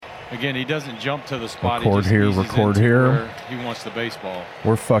Again, he doesn't jump to the spot. Record here, record here. He wants the baseball.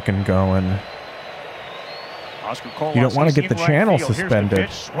 We're fucking going. You don't want to get the channel suspended.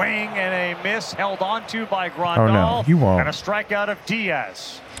 Swing and a miss held onto by Grandal. Oh no, you won't. And a strikeout of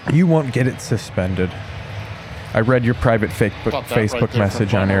Diaz. You won't get it suspended. I read your private Facebook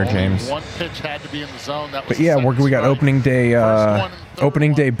message on air, James. One pitch had to be in the zone. That was but yeah, we got opening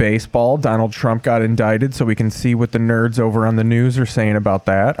day baseball. Donald Trump got indicted, so we can see what the nerds over on the news are saying about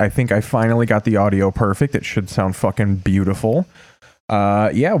that. I think I finally got the audio perfect. It should sound fucking beautiful.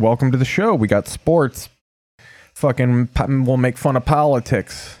 Yeah, welcome to the show. We got sports. Fucking, we'll make fun of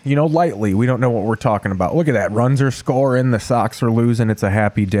politics. You know, lightly. We don't know what we're talking about. Look at that. Runs are scoring. The Sox are losing. It's a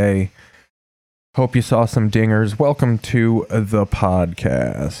happy day. Hope you saw some dingers. Welcome to the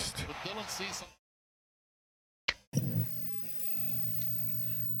podcast.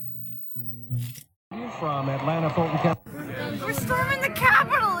 From Atlanta, Fulton County. We're storming the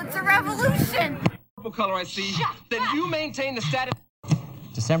Capitol. It's a revolution. Purple color I see. Then you maintain the status.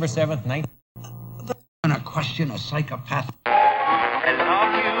 December 7th, 9th. I'm gonna question a psychopath. I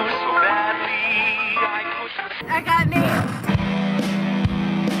got nailed.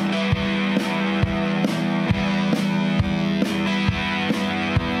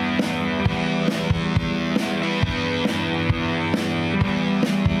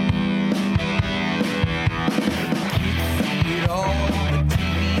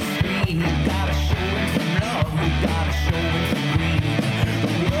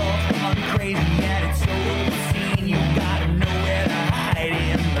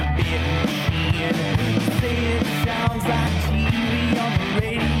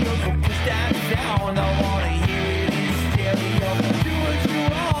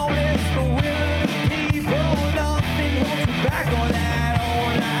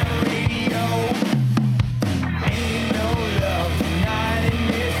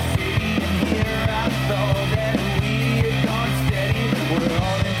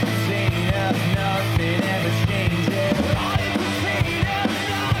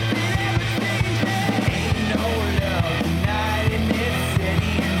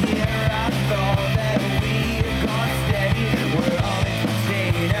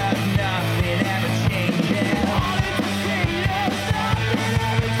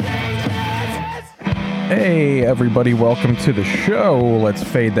 Hey everybody, welcome to the show. Let's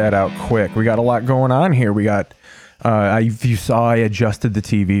fade that out quick. We got a lot going on here. We got if you saw, I adjusted the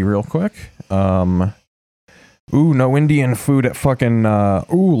TV real quick. Ooh, no Indian food at fucking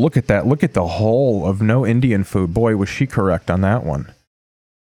ooh, look at that. Look at the whole of no Indian food. Boy, was she correct on that one.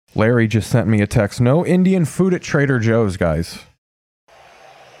 Larry just sent me a text. No Indian food at Trader Joe's, guys.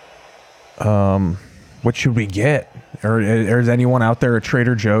 What should we get? Or is anyone out there a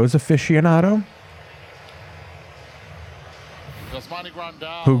Trader Joe's aficionado?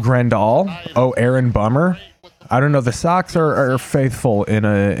 Who, Grandal? Oh, Aaron Bummer? I don't know. The Sox are faithful in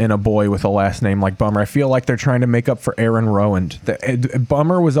a boy with a last name like Bummer. I feel like they're trying to make up for Aaron Rowand.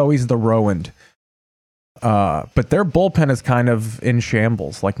 Bummer was always the Rowand. But their bullpen is kind of in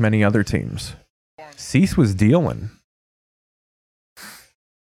shambles, like many other teams. Cease was dealing.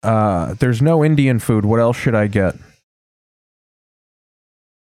 There's no Indian food. What else should I get?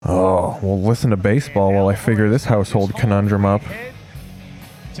 Oh, well, listen to baseball while I figure this household conundrum up.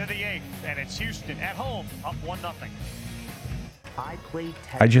 To the eighth, and it's Houston at home, up 1-0.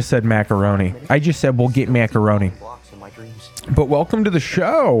 I just said macaroni. I just said we'll get macaroni. But welcome to the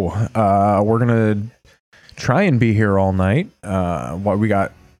show. We're gonna try and be here all night. We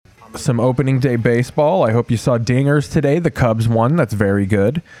got some opening day baseball. I hope you saw dingers today. The Cubs won. That's very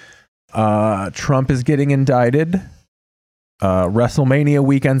good. Trump is getting indicted. WrestleMania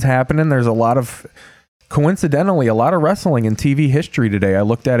weekend's happening. There's coincidentally, a lot of wrestling in TV history today. I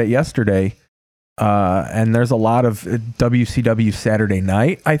looked at it yesterday, and there's a lot of WCW Saturday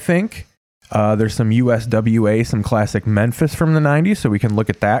Night, I think. There's some USWA, some classic Memphis from the 90s, so we can look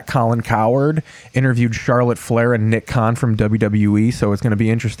at that. Colin Cowherd interviewed Charlotte Flair and Nick Khan from WWE, so it's going to be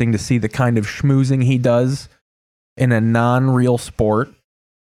interesting to see the kind of schmoozing he does in a non-real sport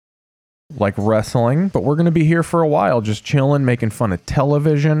like wrestling. But we're going to be here for a while, just chilling, making fun of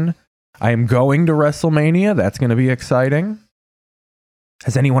television. I am going to WrestleMania. That's going to be exciting.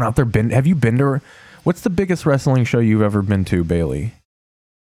 Has anyone out there have you been to, what's the biggest wrestling show you've ever been to, Bailey?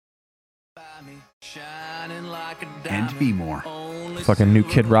 And be more. Fucking new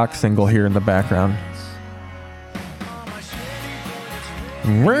Kid Rock single here in the background.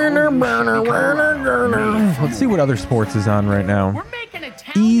 Let's see what other sports is on right now.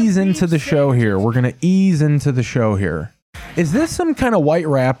 Ease into the show here. We're going to ease into the show here. Is this some kind of white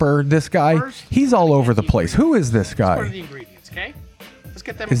rapper, this guy? He's all over the place. Who is this guy?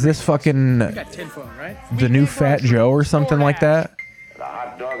 Is this fucking the new Fat Joe or something like that?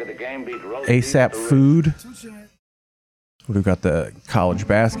 ASAP Food. We've got the college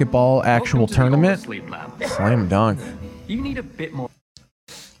basketball actual tournament. Slam dunk. You need a bit more.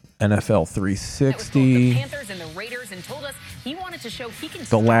 NFL 360.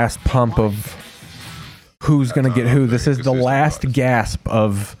 The last pump of who's going to get who. This is the last gasp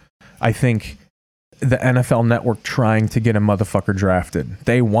of, I think, the NFL Network trying to get a motherfucker drafted.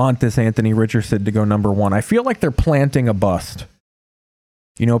 They want this Anthony Richardson to go number 1. I feel like they're planting a bust.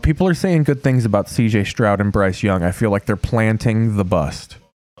 You know, people are saying good things about CJ Stroud and Bryce Young. I feel like they're planting the bust.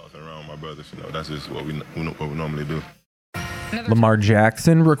 Around my brothers, you know, that's just what we normally do. Lamar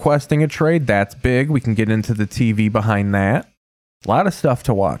Jackson requesting a trade. That's big. We can get into the TV behind that. A lot of stuff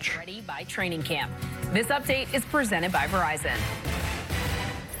to watch. Ready by training camp. This update is presented by Verizon.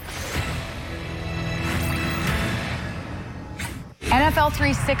 NFL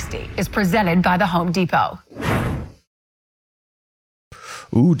 360 is presented by the Home Depot.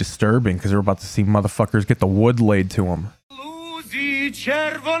 Ooh, disturbing, because we're about to see motherfuckers get the wood laid to them.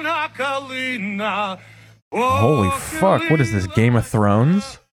 Holy fuck, what is this, Game of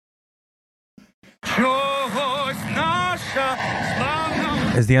Thrones?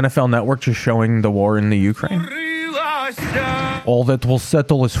 Is the NFL Network just showing the war in the Ukraine? All that will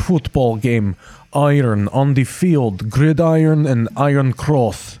settle is football game. Iron on the field, gridiron and iron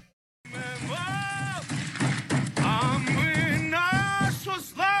cross.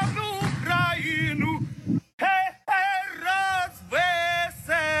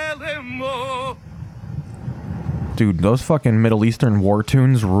 Dude, those fucking Middle Eastern war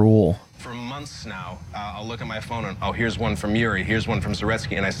tunes rule. For months now, I'll look at my phone and, oh, here's one from Yuri, here's one from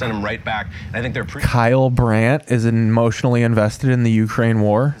Zaretsky, and I send them right back. And I think they're Kyle Brandt is emotionally invested in the Ukraine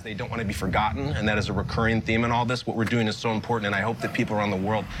war. They don't want to be forgotten, and that is a recurring theme in all this. What we're doing is so important, and I hope that people around the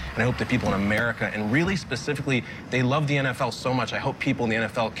world, and I hope that people in America, and really specifically, they love the NFL so much. I hope people in the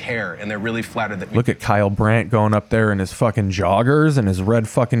NFL care, and they're really flattered that Look at Kyle Brandt going up there in his fucking joggers and his red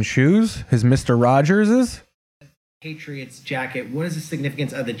fucking shoes. His Mr. Rogerses. Patriots jacket. What is the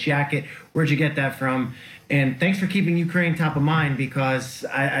significance of the jacket? Where'd you get that from? And thanks for keeping Ukraine top of mind, because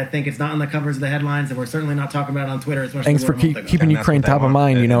I think it's not on the covers of the headlines, and we're certainly not talking about it on Twitter. Thanks for keeping Ukraine top of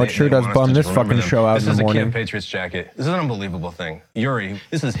mind. You know, it sure does bum this fucking show out in the morning. This is a Camp Patriots jacket. This is an unbelievable thing. Yuri,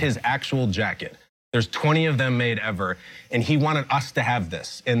 this is his actual jacket. There's 20 of them made ever, and he wanted us to have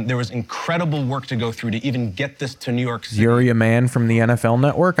this. And there was incredible work to go through to even get this to New York City. Yuri, a man from the NFL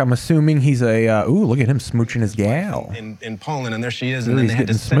Network. I'm assuming he's a, ooh, look at him smooching his gal. In Poland, and there she is. And then they had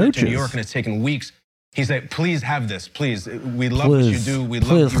to send it to New York, and it's taken weeks. He said, please have this, please. We love what you do. We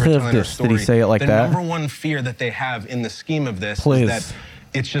love you telling our story. Did he say it like that? The number one fear that they have in the scheme of this is that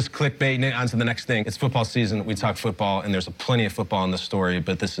it's just clickbaiting it onto the next thing. It's football season. We talk football, and there's plenty of football in the story,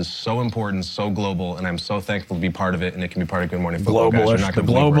 but this is so important, so global, and I'm so thankful to be part of it, and it can be part of Good Morning Football. Globalists, the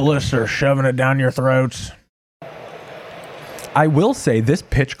globalists are shoving it down your throats. I will say this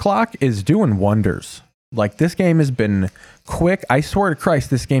pitch clock is doing wonders. Like, this game has been quick. I swear to Christ,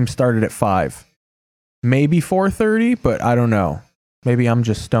 this game started at 5. Maybe 4:30, but I don't know. Maybe I'm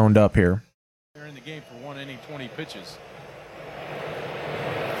just stoned up here. They're in the game for 1 inning, 20 pitches.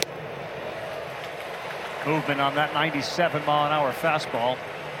 Movement on that 97-mile-an-hour fastball.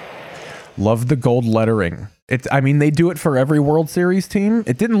 Love the gold lettering. I mean, they do it for every World Series team.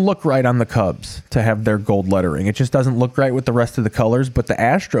 It didn't look right on the Cubs to have their gold lettering. It just doesn't look right with the rest of the colors, but the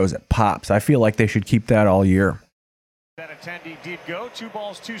Astros, it pops. I feel like they should keep that all year. That attendee did go. 2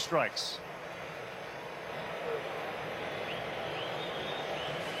 balls, 2 strikes.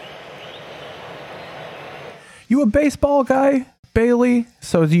 You a baseball guy, Bailey?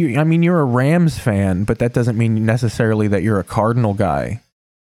 So I mean, you're a Rams fan, but that doesn't mean necessarily that you're a Cardinal guy.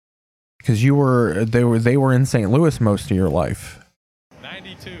 Because they were in St. Louis most of your life.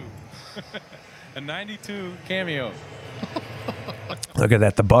 92. A 92 cameo. Look at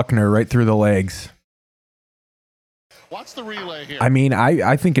that, the Buckner right through the legs. What's the relay here? I mean,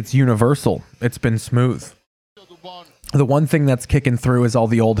 I think it's universal. It's been smooth. The one thing that's kicking through is all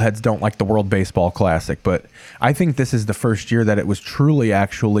the old heads don't like the World Baseball Classic, but I think this is the first year that it was truly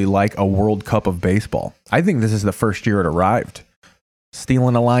actually like a World Cup of baseball. I think this is the first year it arrived.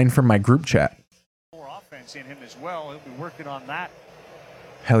 Stealing a line from my group chat. More offense in him as well. He'll be working on that.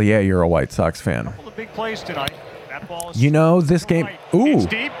 Hell yeah, you're a White Sox fan. A couple of big plays tonight. That ball is you know, this game. Ooh,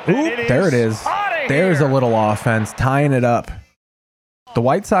 there it is. There's a little offense tying it up. The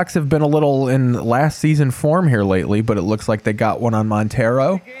White Sox have been a little in last season form here lately, but it looks like they got one on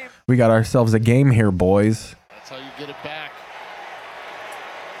Montero. We got ourselves a game here, boys. That's how you get it back.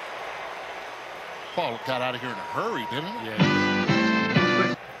 Ball got out of here in a hurry, didn't it? Yeah.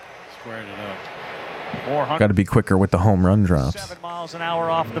 Got to be quicker with the home run drops. 7 miles an hour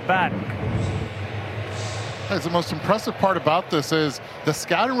off the bat. The most impressive part about this is the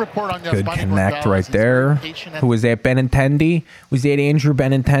scouting report on Good Yasmani connect Grandal right is he's there. very patient Who was that, Benintendi? Was that Andrew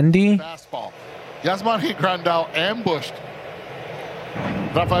Benintendi? fastball. Yasmani Grandal ambushed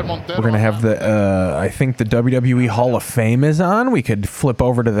Rafael Montero. We're going to have the, I think the WWE Hall of Fame is on. We could flip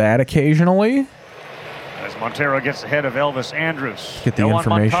over to that occasionally. As Montero gets ahead of Elvis Andrus. Get the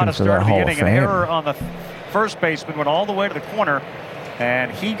information for that Hall of Fame. An error on the first baseman, went all the way to the corner,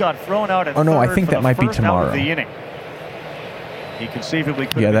 and he got thrown out at Oh, no, I third think for that the might be first out of tomorrow. the inning. He conceivably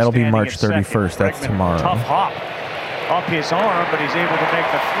could Yeah, have been that'll be standing March at second. 31st. That's Bregman, tomorrow. Tough hop up his arm, but he's able to make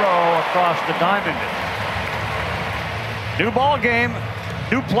the throw across the diamond. New ball game,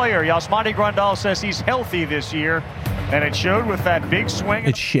 new player. Yasmani Grandal says he's healthy this year, and it showed with that big swing.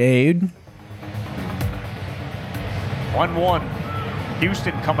 It's shade. 1-1.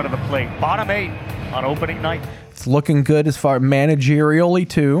 Houston coming to the plate. Bottom 8 on opening night. It's looking good as far managerially,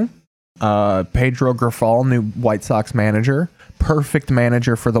 too. Pedro Grifol, new White Sox manager. Perfect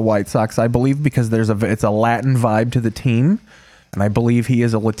manager for the White Sox, I believe, because it's a Latin vibe to the team. And I believe he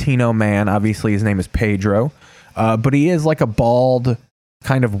is a Latino man. Obviously, his name is Pedro. But he is like a bald,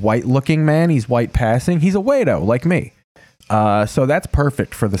 kind of white-looking man. He's white passing. He's a Wado, like me. So that's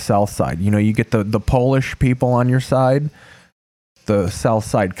perfect for the South Side. You know, you get the Polish people on your side. The South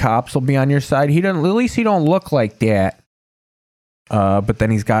Side cops will be on your side. At least he don't look like that. But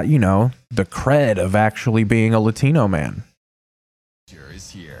then he's got, you know, the cred of actually being a Latino man. Is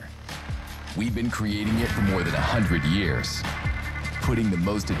here. We've been creating it for more than 100 years, putting the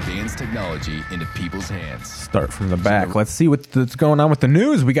most advanced technology into people's hands. Start from the back. Let's see what's going on with the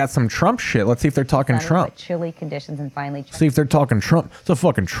news. We got some Trump shit. Let's see if they're talking Trump. Chilly conditions and finally. See if they're talking Trump. It's a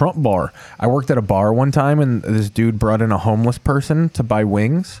fucking Trump bar. I worked at a bar one time and this dude brought in a homeless person to buy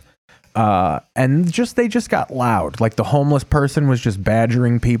wings. And they just got loud. Like the homeless person was just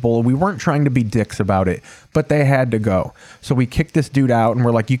badgering people. We weren't trying to be dicks about it, but they had to go. So we kicked this dude out and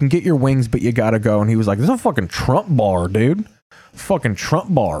we're like, you can get your wings, but you gotta go. And he was like, this is a fucking Trump bar, dude. Fucking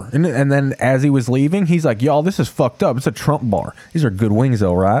Trump bar. And then as he was leaving, he's like, y'all, this is fucked up. It's a Trump bar. These are good wings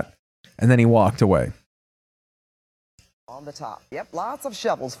though, right? And then he walked away. On the top. Yep, lots of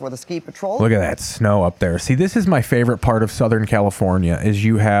shovels for the ski patrol. Look at that snow up there. See, this is my favorite part of Southern California is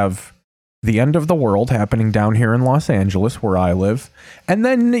you have the end of the world happening down here in Los Angeles where I live. And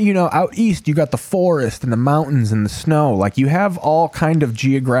then, you know, out east, you got the forest and the mountains and the snow. Like you have all kind of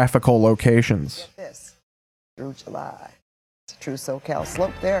geographical locations. Get this. Through July. It's a true SoCal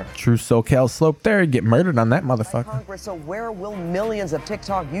slope there. True SoCal slope there. You get murdered on that motherfucker. Congress, so where will millions of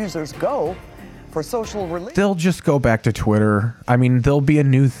TikTok users go for social relief? They'll just go back to Twitter. I mean, there'll be a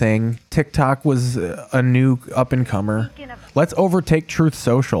new thing. TikTok was a new up-and-comer. Let's overtake Truth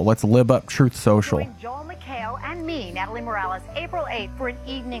Social. Let's lib up Truth Social. Join Joel McHale and me, Natalie Morales, April 8th for an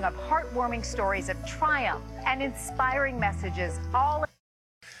evening of heartwarming stories of triumph and inspiring messages.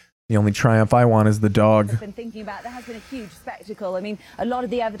 The only triumph I want is the dog. I've been thinking about there has been a huge spectacle. I mean, a lot of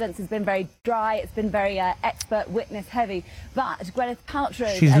the evidence has been very dry. It's been very expert witness heavy. But Gwyneth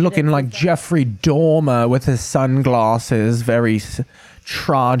Paltrow. She's looking like Jeffrey Dahmer with his sunglasses, very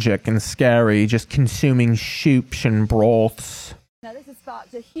tragic and scary, just consuming soups and broths. Now this has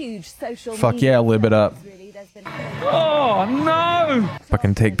sparked a huge social. Fuck yeah, lib it up. Oh no!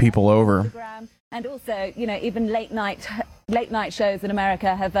 Fucking take people over. And also, you know, even late night shows in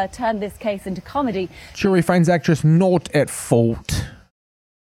America have turned this case into comedy. Jury finds actress not at fault.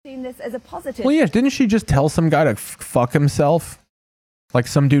 Seen this as a positive. Well, yeah, didn't she just tell some guy to fuck himself? Like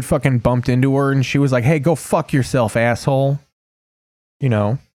some dude fucking bumped into her and she was like, hey, go fuck yourself, asshole. You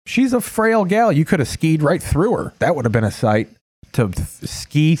know, she's a frail gal. You could have skied right through her. That would have been a sight. To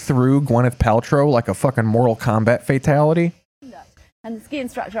ski through Gwyneth Paltrow like a fucking Mortal Kombat fatality. And the ski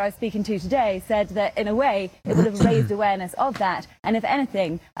instructor I was speaking to today said that, in a way, it would have raised awareness of that. And if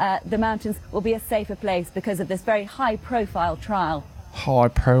anything, the mountains will be a safer place because of this very high-profile trial. High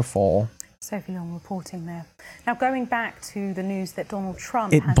profile. Sophie Long reporting there. Now, going back to the news that Donald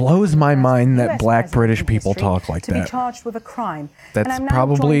Trump... It blows my mind that black British people talk like that. To be charged with a crime. That's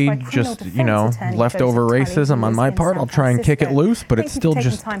probably just, you know, leftover racism on my part. I'll try and kick it loose, but it's still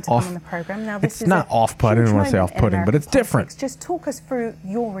just off. It's not off-putting. I don't want to say off-putting, but it's different. Just talk us through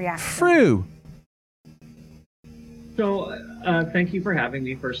your reaction. Through. So, thank you for having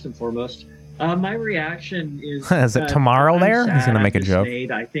me, first and foremost. My reaction is... Is it tomorrow there? He's going to make a joke.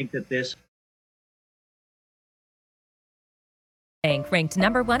 I think that this... Ranked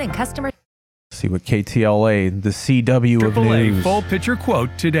 #1 in customer. See what KTLA, the CW of news. Full picture quote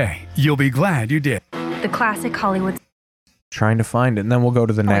today. You'll be glad you did. The classic Hollywood. Trying to find it, and then we'll go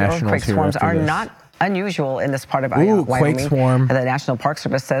to the Nationals here storms after are this. not unusual in this part of Wyoming. Quake Swarm. The National Park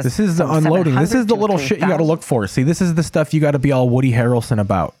Service says this is the unloading. This is the little shit you got to look for. See, this is the stuff you got to be all Woody Harrelson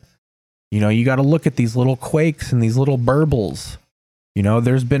about. You know, you got to look at these little quakes and these little burbles. You know,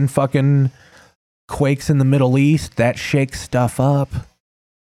 there's been fucking quakes in the Middle East that shakes stuff up.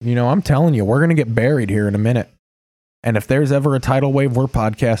 You know, I'm telling you, we're going to get buried here in a minute. And if there's ever a tidal wave, we're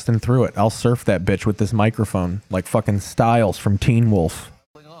podcasting through it. I'll surf that bitch with this microphone like fucking Styles from Teen Wolf.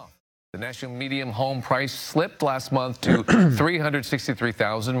 The national median home price slipped last month to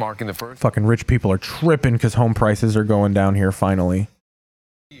 $363,000, marking the first. Fucking rich people are tripping because home prices are going down here finally.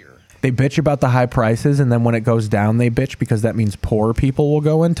 They bitch about the high prices, and then when it goes down, they bitch because that means poor people will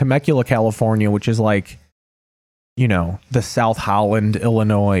go in. Temecula, California, which is like, you know, the South Holland,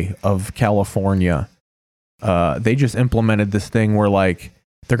 Illinois of California. They just implemented this thing where, like,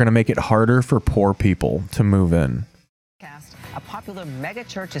 they're going to make it harder for poor people to move in. A popular mega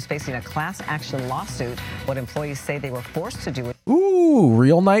church is facing a class action lawsuit. What employees say they were forced to do it. Ooh,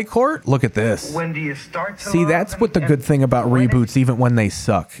 real night court? Look at this. When do you start to See, that's what the good thing about reboots, even when they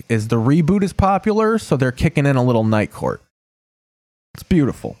suck, is the reboot is popular, so they're kicking in a little night court. It's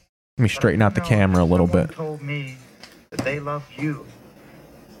beautiful. Let me straighten out the camera a little bit. Told me that they love you.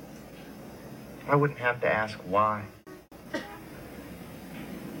 I wouldn't have to ask why.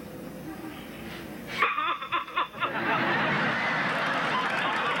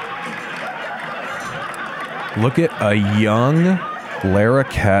 Look at a young Lara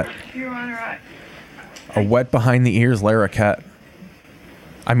Kett. A wet behind the ears Lara Kett.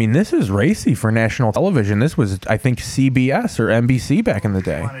 I mean, this is racy for national television. This was, I think, CBS or NBC back in the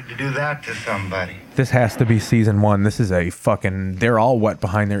day. Wanted to do that to somebody. This has to be season 1. This is a fucking, they're all wet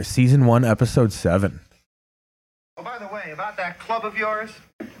behind there. Season 1, episode 7. Oh, by the way, about that club of yours,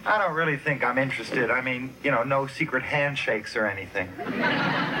 I don't really think I'm interested. I mean, you know, no secret handshakes or anything.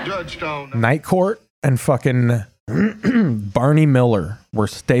 Judge Stone. Night Court and fucking Barney Miller were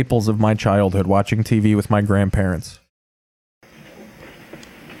staples of my childhood, watching TV with my grandparents.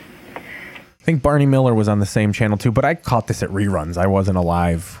 I think Barney Miller was on the same channel too, but I caught this at reruns. I wasn't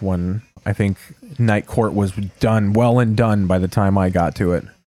alive when I think Night Court was done, well and done by the time I got to it.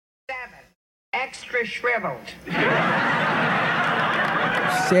 Extra shriveled.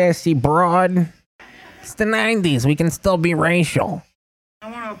 Sassy broad. It's the 90s. We can still be racial.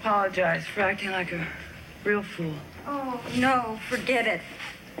 I want to apologize for acting like a real fool. Oh, no, forget it.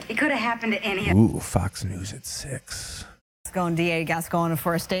 It could have happened to any of Ooh, Fox News at 6. Gascon, DA Gascon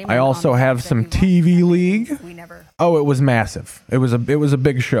for a statement. I also have some TV League. Oh, it was massive. It was a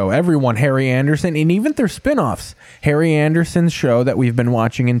big show. Everyone, Harry Anderson, and even their spin-offs. Harry Anderson's show that we've been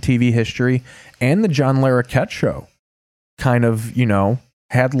watching in TV history, and the John Larroquette show, kind of, you know,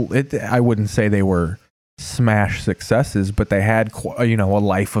 had it. I wouldn't say they were smash successes, but they had, you know, a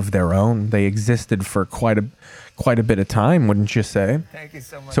life of their own. They existed for quite a bit of time, wouldn't you say? Thank you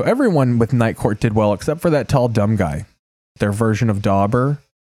so much. So everyone with Night Court did well, except for that tall dumb guy. Their version of Dauber.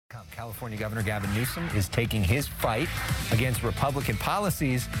 California Governor Gavin Newsom is taking his fight against Republican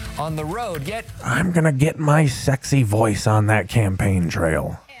policies on the road, yet I'm going to get my sexy voice on that campaign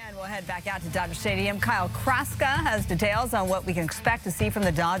trail. And we'll head back out to Dodger Stadium. Kyle Kraska has details on what we can expect to see from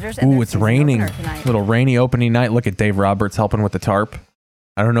the Dodgers. Ooh, it's raining. Little rainy opening night. Look at Dave Roberts helping with the tarp.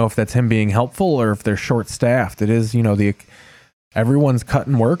 I don't know if that's him being helpful or if they're short-staffed. It is, you know, everyone's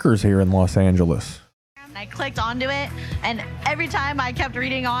cutting workers here in Los Angeles. I clicked onto it, and every time I kept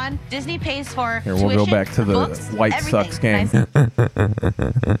reading on, Disney pays for Here, we'll go back to the books, White everything. Sox game.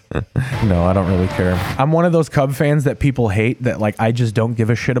 No, I don't really care. I'm one of those Cub fans that people hate that, like, I just don't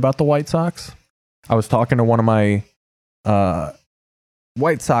give a shit about the White Sox. I was talking to one of my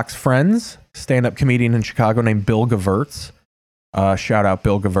White Sox friends, stand-up comedian in Chicago named Bill Gavertz. Shout out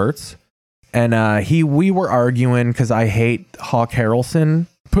Bill Gavertz. And we were arguing because I hate Hawk Harrelson.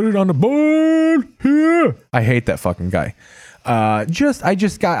 Put it on the board here. I hate that fucking guy. I just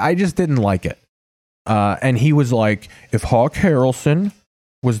didn't like it. And he was like, if Hawk Harrelson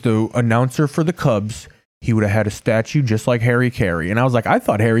was the announcer for the Cubs, he would have had a statue just like Harry Carey. And I was like, I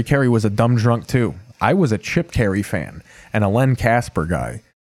thought Harry Carey was a dumb drunk too. I was a Chip Carey fan and a Len Casper guy.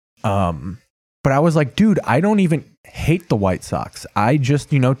 But I was like, dude, I don't even hate the White Sox. I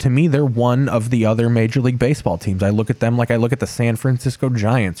just, you know, to me, they're one of the other Major League Baseball teams. I look at them like I look at the San Francisco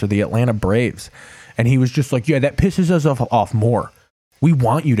Giants or the Atlanta Braves. And he was just like, yeah, that pisses us off more. We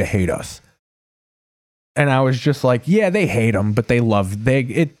want you to hate us. And I was just like, yeah, they hate them, but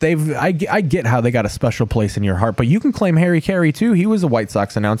I get how they got a special place in your heart. But you can claim Harry Carey too. He was a White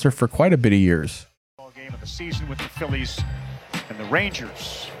Sox announcer for quite a bit of years. Game of the season with the Phillies and the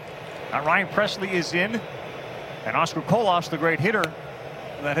Rangers. Now Ryan Presley is in, and Oscar Colas, the great hitter,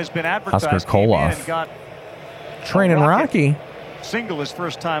 that has been advertised. Oscar Koloff. And got Training Rocky. Single his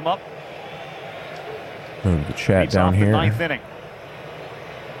first time up. Move the chat Leads down off the here. ninth inning.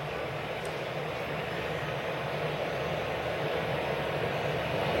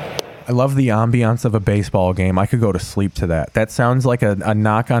 I love the ambiance of a baseball game. I could go to sleep to that. That sounds like a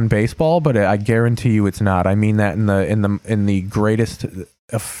knock on baseball, but I guarantee you it's not. I mean that in the greatest,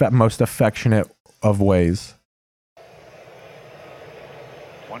 most affectionate of ways.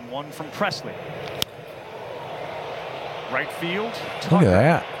 1-1 from Presley. Right field. Look at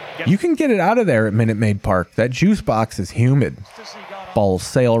that. You can get it out of there at Minute Maid Park. That juice box is humid. Balls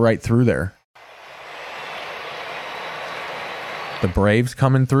sail right through there. The Braves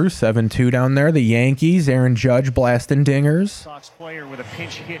coming through, 7-2 down there. The Yankees, Aaron Judge blasting dingers. Sox player with a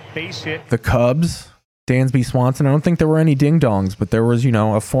pinch hit, base hit. The Cubs, Dansby Swanson. I don't think there were any ding-dongs, but there was, a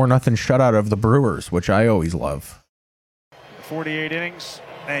 4-0 shutout of the Brewers, which I always love. 48 innings,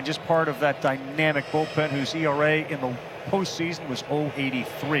 and just part of that dynamic bullpen whose ERA in the postseason was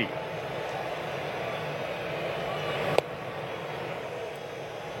 0.83.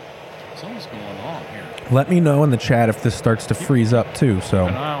 Something's going on here. Let me know in the chat if this starts to freeze up too. So,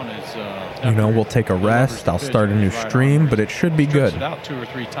 we'll take a rest. I'll start a new stream, but it should be good. It out 2 or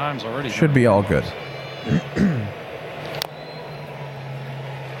 3 times already. Should be all good.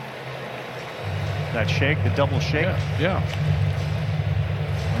 That shake, the double shake. Yeah.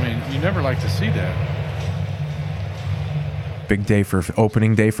 I mean, you never like to see that. Big day for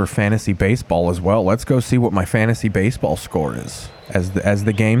opening day for fantasy baseball as well. Let's go see what my fantasy baseball score is. As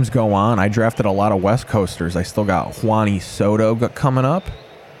the games go on, I drafted a lot of West Coasters. I still got Juani Soto coming up.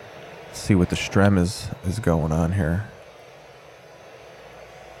 Let's see what the Strem is going on here.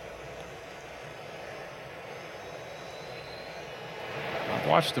 I've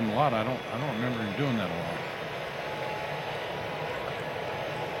watched him a lot. I don't remember him doing that a lot.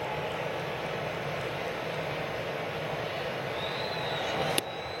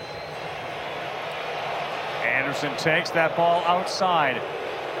 Anderson takes that ball outside.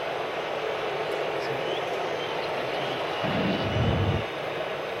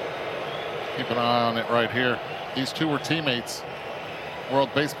 Keep an eye on it right here. These two were teammates. World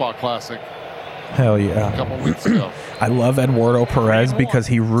Baseball Classic. Hell yeah. A couple weeks ago. I love Eduardo Perez because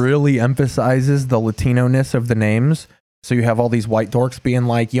he really emphasizes the Latino-ness of the names. So you have all these white dorks being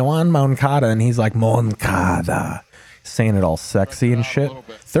like, Yoan Moncada, and he's like, Moncada. Saying it all sexy and shit.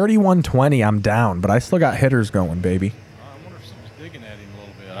 31-20, I'm down, but I still got hitters going, baby. I wonder if someone's digging at him a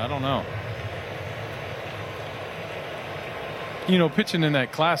little bit. I don't know. Pitching in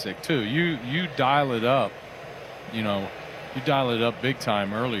that classic too. You dial it up. You dial it up big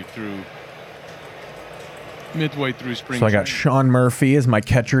time early through midway through spring. So I got Sean Murphy as my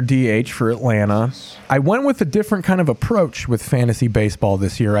catcher DH for Atlanta. I went with a different kind of approach with fantasy baseball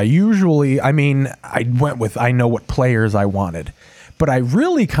this year. I went with, I know what players I wanted, but I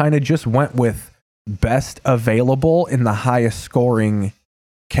really kind of just went with best available in the highest scoring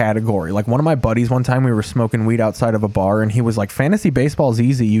category. Like one of my buddies, one time we were smoking weed outside of a bar and he was like, fantasy baseball is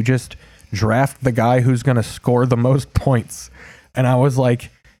easy. You just draft the guy who's going to score the most points. And I was like,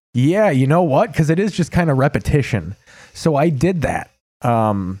 yeah, you know what? Because it is just kind of repetition. So I did that.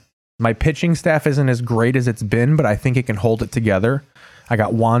 My pitching staff isn't as great as it's been, but I think it can hold it together. I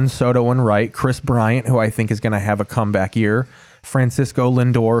got Juan Soto in right, Chris Bryant, who I think is going to have a comeback year, Francisco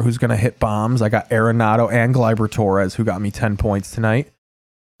Lindor, who's going to hit bombs. I got Arenado and Gleyber Torres, who got me 10 points tonight.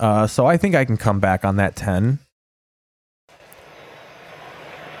 So I think I can come back on that 10.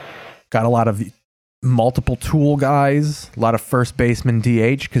 Got a lot of multiple tool guys, a lot of first baseman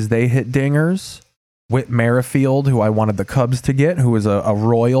DH because they hit dingers. Whit Merrifield, who I wanted the Cubs to get, who was a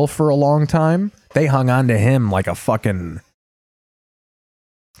Royal for a long time. They hung on to him like the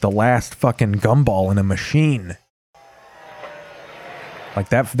last fucking gumball in a machine. Like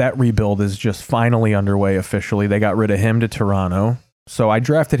that rebuild is just finally underway officially. They got rid of him to Toronto. So I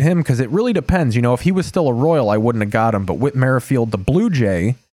drafted him because it really depends. If he was still a Royal, I wouldn't have got him. But Whit Merrifield, the Blue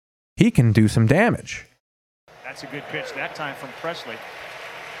Jay, he can do some damage. That's a good pitch that time from Presley.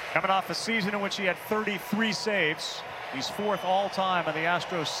 Coming off a season in which he had 33 saves. He's 4th all-time on the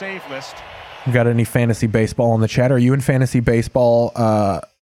Astros save list. You got any fantasy baseball in the chat? Are you in fantasy baseball,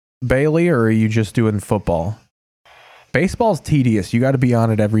 Bailey, or are you just doing football? Baseball's tedious. You got to be on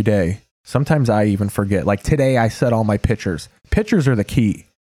it every day. Sometimes I even forget. Like today, I set all my pitchers. Pitchers are the key.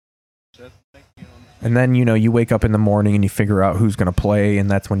 And then, you wake up in the morning and you figure out who's going to play, and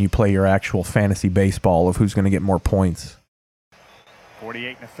that's when you play your actual fantasy baseball of who's going to get more points. 48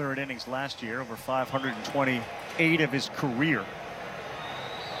 in the third innings last year, over 528 of his career.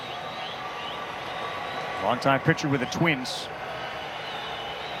 Longtime pitcher with the Twins.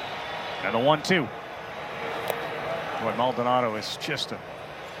 And the 1-2. Boy, Maldonado is just a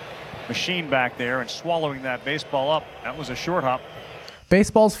machine back there and swallowing that baseball up. That was a short hop.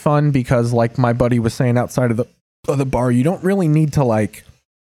 Baseball's fun because, like my buddy was saying outside of the bar, you don't really need to like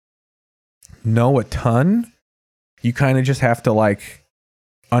know a ton. You kind of just have to like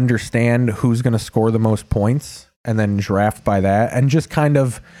understand who's going to score the most points and then draft by that. And just kind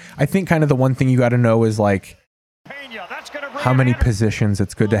of, I think kind of the one thing you got to know is like how many positions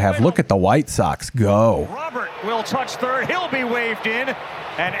it's good to have. Look at the White Sox go. Robert will touch third. He'll be waved in.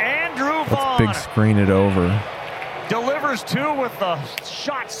 And Andrew Vaughn. Let's big screen it over. Delivers two with the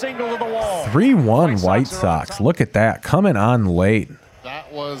shot single to the wall. 3-1 White Sox. Look at that. Coming on late.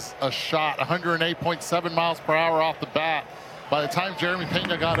 That was a shot, 108.7 miles per hour off the bat. By the time Jeremy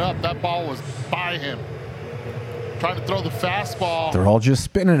Pena got up, that ball was by him. Trying to throw the fastball. They're all just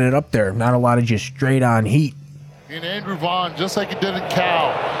spinning it up there. Not a lot of just straight on heat. And Andrew Vaughn, just like he did in Cal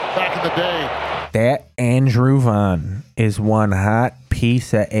back in the day. That Andrew Vaughn is one hot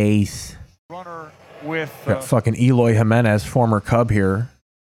piece of ace. Runner with got fucking Eloy Jimenez, former Cub here.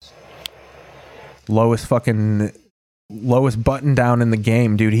 Lowest button down in the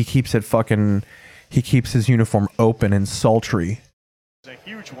game, dude. He keeps his uniform open and sultry. It's a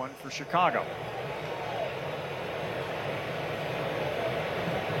huge one for Chicago.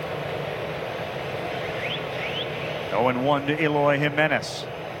 Oh, and 1 to Eloy Jimenez.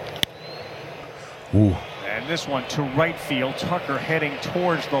 Ooh. And this one to right field. Tucker heading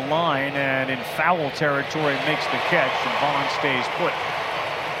towards the line and in foul territory makes the catch, and Vaughn stays put.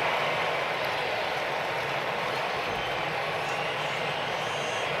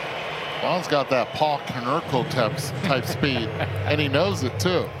 Vaughn's got that Paul Konerko type speed, and he knows it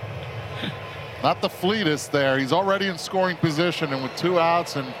too. Not the fleetest there. He's already in scoring position, and with 2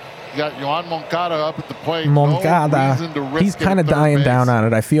 outs, and you got Yohan Moncada up at the plate. Moncada, no he's kind of dying down on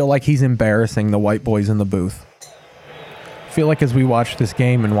it. I feel like he's embarrassing the white boys in the booth. I feel like as we watch this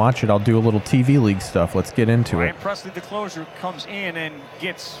game and watch it, I'll do a little TV league stuff. Let's get into Ryan it. Presley, the closer, comes in and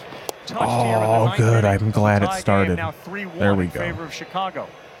gets touched here in the Oh, ninth good. inning. I'm glad it Tie game started. now 3-1 There we in go. favor of Chicago.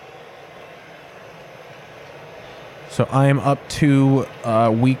 So I am up to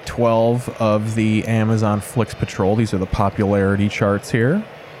week 12 of the Amazon Flix Patrol. These are the popularity charts here.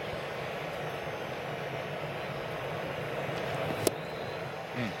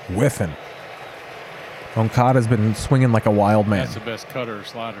 Whiffing. Moncada's been swinging like a wild man. That's the best cutter or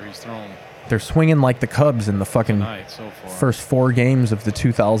slider he's thrown. They're swinging like the Cubs in the fucking Tonight so far. first 4 games of the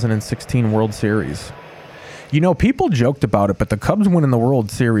 2016 World Series. You know, people joked about it, but the Cubs winning the World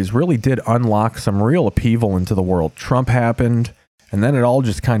Series really did unlock some real upheaval into the world. Trump happened, and then it all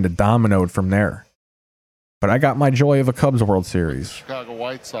just kind of dominoed from there. But I got my joy of a Cubs World Series. Chicago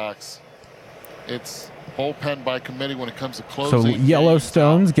White Sox. It's bullpen by committee when it comes to closing. So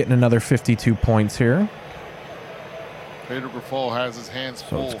Yellowstone's getting another 52 points here. Pedro Grifol has his hands So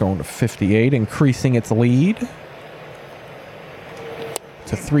full. it's going to 58, increasing its lead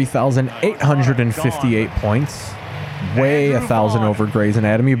to 3,858 points. Way 1,000 over Grey's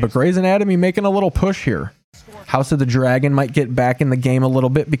Anatomy, but Grey's Anatomy making a little push here. House of the Dragon might get back in the game a little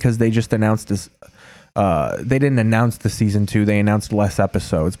bit because they just announced this. They didn't announce the season 2. They announced less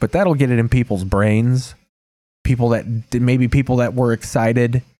episodes, but that'll get it in people's brains. People that were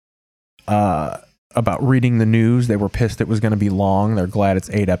excited about reading the news. They were pissed it was going to be long. They're glad it's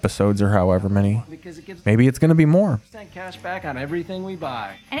 8 episodes or however many. Maybe it's going to be more. Cash back on everything we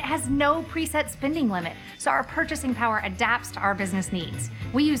buy. And it has no preset spending limit, so our purchasing power adapts to our business needs.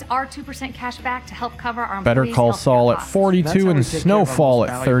 We use our 2% cash back to help cover our Better employees' Call healthcare Saul at costs. 42 and Snowfall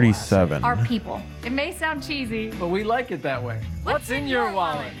at 37. Our people. It may sound cheesy, But we like it that way. What's in your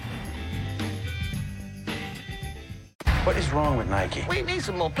wallet? What is wrong with Nike? We need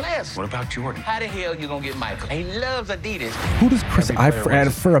some more players. What about Jordan? How the hell you gonna get Michael? He loves Adidas. Who does Chris?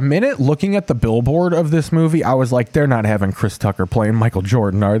 For a minute, looking at the billboard of this movie, I was like, they're not having Chris Tucker playing Michael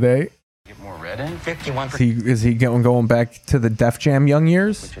Jordan, are they? Get more red in? 51%. Is he going back to the Def Jam young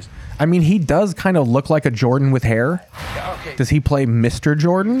years? I mean, he does kind of look like a Jordan with hair. Okay. Does he play Mr.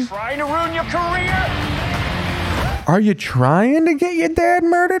 Jordan? Trying to ruin your career? Are you trying to get your dad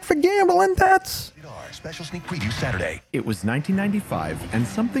murdered for gambling? That's Special sneak preview Saturday. It was 1995, and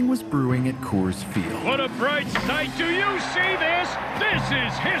something was brewing at Coors Field. What a bright sight. Do you see this? This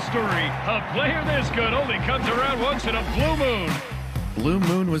is history. A player this good only comes around once in a blue moon. Blue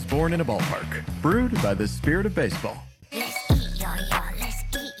Moon was born in a ballpark, brewed by the spirit of baseball. Let's eat, y'all, y'all. Let's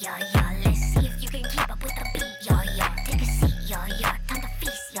eat, y'all, y'all. Let's see if you can keep up with the beat, y'all, y'all. Take a seat, y'all, y'all. Time to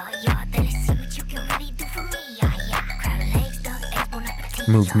feast, y'all, y'all. Then let's see what you can really do for me, y'all, y'all. Crowd of legs, dog, eggs, bon appetit.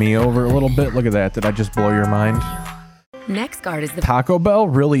 moved me over a little bit. Look at that. Did I just blow your mind? NextGuard is the Taco Bell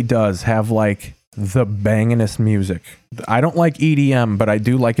really does have like the bangingest music. I don't like EDM, but I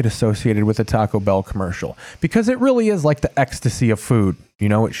do like it associated with a Taco Bell commercial because it really is like the ecstasy of food. You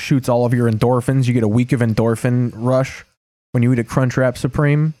know, it shoots all of your endorphins. You get a week of endorphin rush when you eat a Crunchwrap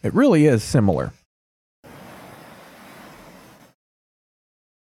Supreme. It really is similar.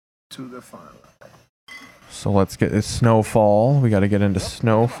 To the final. So let's get this Snowfall. We got to get into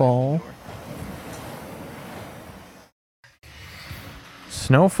Snowfall.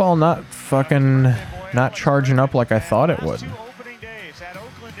 Snowfall not charging up like I thought it would.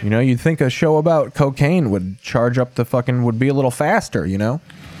 You know, you'd think a show about cocaine would charge up would be a little faster, you know?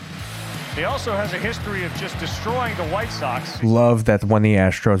 He also has a history of just destroying the White Sox. Love that when the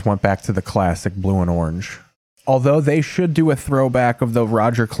Astros went back to the classic blue and orange. Although they should do a throwback of the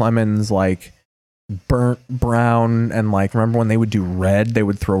Roger Clemens, like, burnt brown, and like, remember when they would do red? They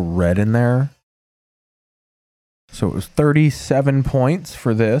would throw red in there. So it was 37 points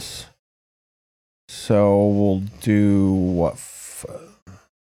for this. So we'll do what?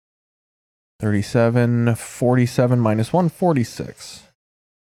 37, 47 minus 1, 46.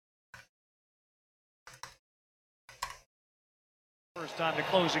 First time to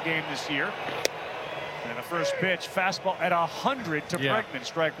close a game this year. And the first pitch, fastball at 100 to Bregman,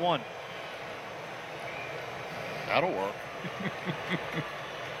 strike one. That'll work.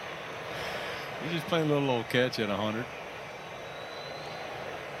 He's just playing a little old catch at 100.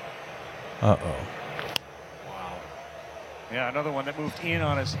 Uh-oh. Wow. Yeah, another one that moved in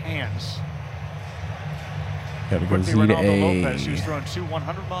on his hands. Gotta go Z to Ronaldo Lopez, who's thrown 2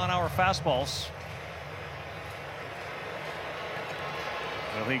 100-mile-an-hour fastballs.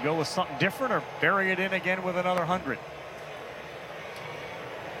 Will he go with something different or bury it in again with another 100?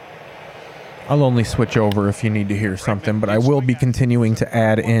 I'll only switch over if you need to hear something, but I will be continuing to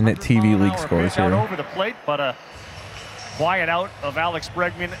add in TV League scores here. Over the plate, but a quiet out of Alex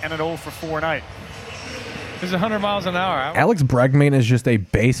Bregman and an 0 for 4 night. He's 100 miles an hour. Alex Bregman is just a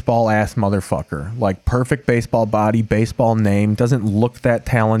baseball-ass motherfucker. Like, perfect baseball body, baseball name, doesn't look that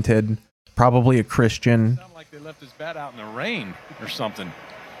talented, probably a Christian. Sound like they left his bat out in the rain or something.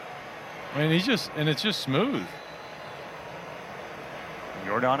 I mean, it's just smooth.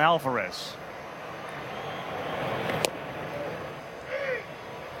 Yordan Alvarez.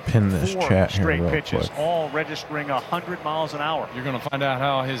 Pin this 4 chat here straight real pitches, quick. all registering 100 miles an hour. You're going to find out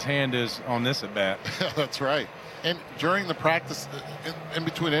how his hand is on this at bat. That's right. And during the practice, in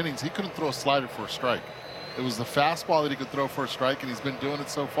between innings, he couldn't throw a slider for a strike. It was the fastball that he could throw for a strike, and he's been doing it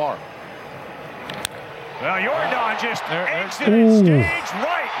so far. Well, Yordan just exited stage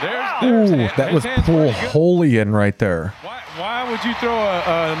right. Ooh, that was Paul Holian right there. Why would you throw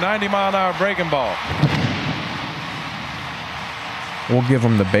a 90-mile-an-hour breaking ball? We'll give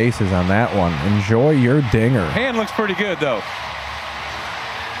him the bases on that one. Enjoy your dinger. Hand looks pretty good, though.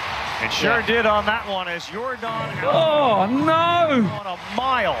 It sure did on that one as Yordan. Oh, no! On a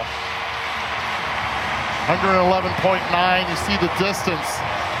mile. 111.9. You see the distance.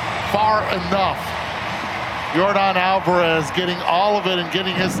 Far enough. Yordan Alvarez getting all of it and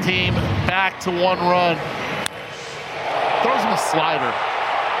getting his team back to 1 run. Throws him a slider.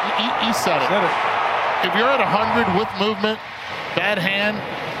 You said it. If you're at 100 with movement, bad hand,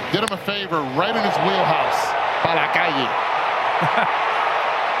 did him a favor right in his wheelhouse. Pa la calle.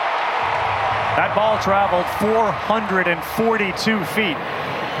 That ball traveled 442 feet.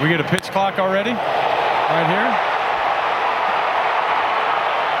 We get a pitch clock already? Right here?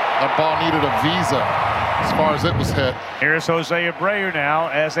 That ball needed a visa as far as it was hit. Here's Jose Abreu now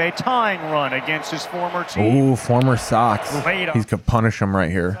as a tying run against his former team. Ooh, former Sox. He's gonna punish him right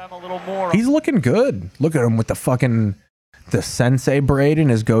here. He's looking good. Look at him with the sensei braid in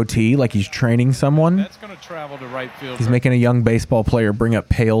his goatee like he's training someone. That's going to travel to right field. He's making a young baseball player bring up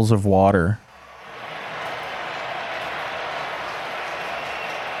pails of water.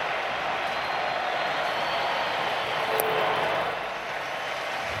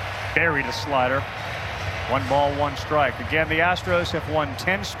 Buried a slider. 1 ball, 1 strike. Again, the Astros have won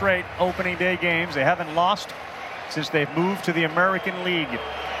 10 straight opening day games. They haven't lost since they've moved to the American League.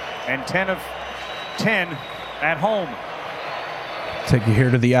 And 10 of 10 at home. Take you here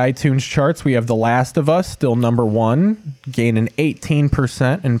to the iTunes charts. We have The Last of Us, still number 1, gaining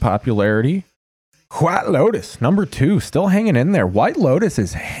 18% in popularity. White Lotus, number 2, still hanging in there. White Lotus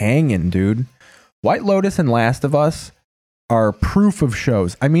is hanging, dude. White Lotus and Last of Us are proof of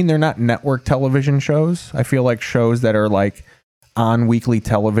shows. I mean, they're not network television shows. I feel like shows that are like on weekly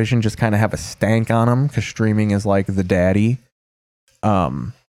television just kind of have a stank on them because streaming is like the daddy.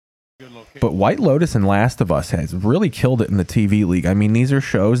 But White Lotus and Last of Us has really killed it in the TV league. I mean, these are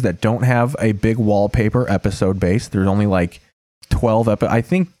shows that don't have a big wallpaper episode base. There's only like 12 I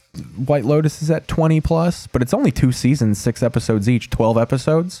think White Lotus is at 20 plus, but it's only 2 seasons, 6 episodes each, 12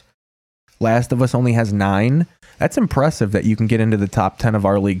 episodes. Last of Us only has 9. That's impressive that you can get into the top 10 of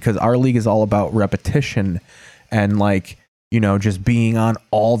our league, because our league is all about repetition and like, you know, just being on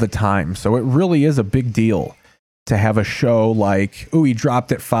all the time. So it really is a big deal to have a show like, ooh, he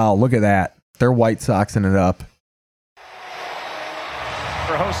dropped it foul. Look at that. They're White Soxing it up.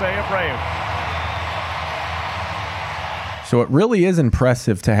 For Jose Abreu. So it really is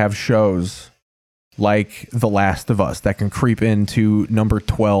impressive to have shows like The Last of Us that can creep into number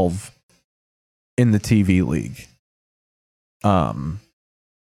 12 in the TV league.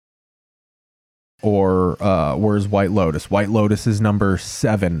 Where's White Lotus? White Lotus is number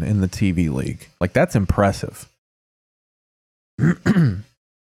 7 in the TV league. Like, that's impressive. You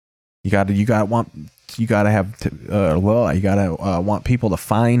gotta want people to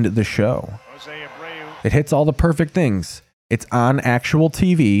find the show. It hits all the perfect things. It's on actual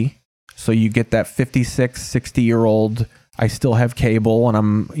TV, so you get that 56, 60-year-old, I still have cable, and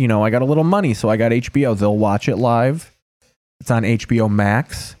I got a little money, so I got HBO. They'll watch it live. It's on HBO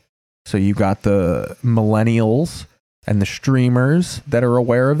Max, so you got the millennials and the streamers that are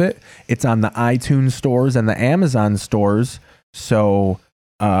aware of it. It's on the iTunes stores and the Amazon stores, so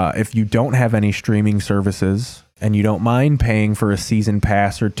if you don't have any streaming services and you don't mind paying for a season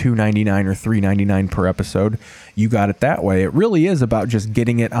pass or $2.99 or $3.99 per episode, you got it that way. It really is about just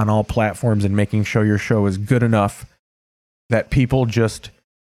getting it on all platforms and making sure your show is good enough that people just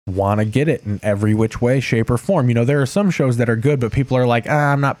want to get it in every which way, shape, or form. You know, there are some shows that are good, but people are like,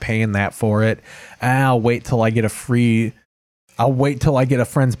 I'm not paying that for it. I'll wait till I get a friend's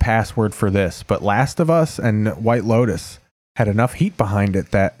password for this. But Last of Us and White Lotus had enough heat behind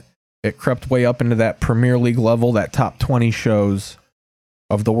it that it crept way up into that Premier League level, that top 20 shows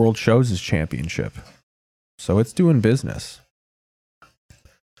of the World Shows' Championship. So it's doing business.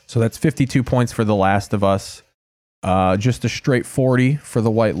 So that's 52 points for The Last of Us. Just a straight 40 for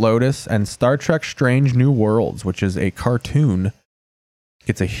The White Lotus. And Star Trek Strange New Worlds, which is a cartoon,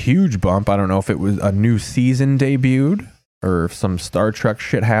 gets a huge bump. I don't know if it was a new season debuted or if some Star Trek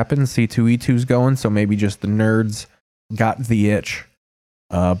shit happened. C2E2's going, so maybe just the nerds got the itch.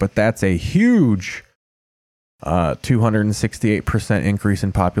 But that's a huge 268% increase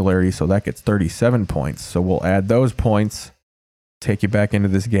in popularity, so that gets 37 points. So we'll add those points, take you back into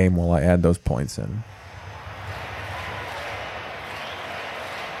this game while I add those points in.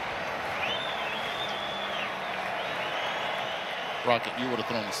 Rocket, you would have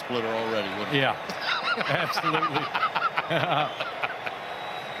thrown the splitter already, wouldn't you? Yeah, absolutely.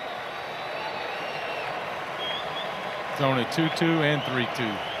 Throwing it 2-2 and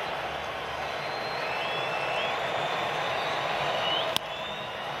 3-2.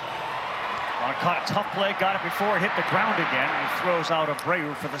 Caught a tough play, got it before it hit the ground again, and he throws out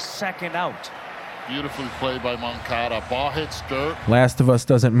Abreu for the second out. Beautifully played by Moncada. Ball hits dirt. Last of Us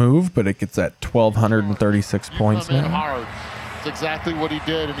doesn't move, but it gets at 1,236 points come in now. hard. It's exactly what he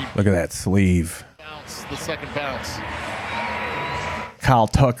did, and he Look at that sleeve. bounced the second bounce. Kyle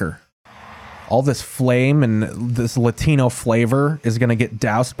Tucker. All this flame and this Latino flavor is going to get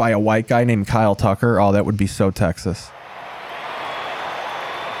doused by a white guy named Kyle Tucker. Oh, that would be so Texas.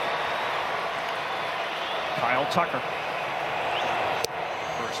 Kyle Tucker.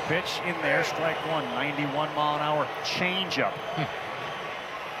 First pitch in there, strike one, 91 mile an hour changeup.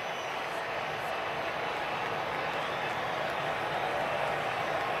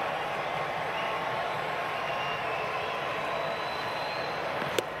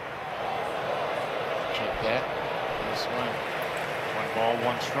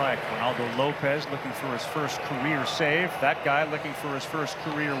 One strike. Ronaldo Lopez looking for his first career save. That guy looking for his first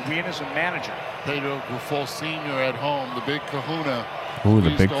career win as a manager. Pedro Grifol Sr. at home, the big kahuna. Ooh, the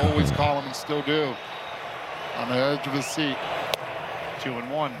we big used to always kahuna. call him and still do. On the edge of his seat.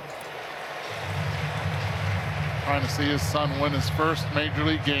 2-1. Trying to see his son win his first major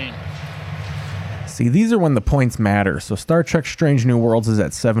league game. See, these are when the points matter. So Star Trek Strange New Worlds is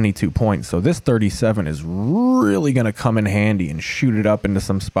at 72 points. So this 37 is really going to come in handy and shoot it up into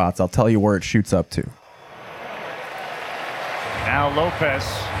some spots. I'll tell you where it shoots up to. Now Lopez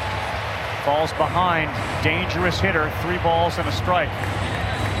falls behind. Dangerous hitter. 3 balls and a strike.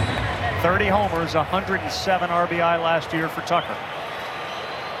 30 homers, 107 RBI last year for Tucker.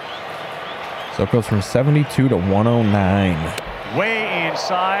 So it goes from 72 to 109. Way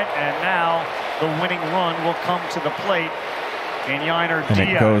inside, and now the winning run will come to the plate. And Yainer And Diaz.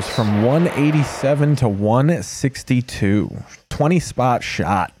 it goes from 187 to 162. 20 spot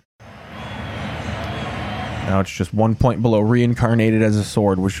shot. Now it's just 1 point below Reincarnated as a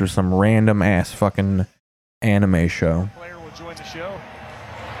Sword, which was some random ass fucking anime show. Player will join the show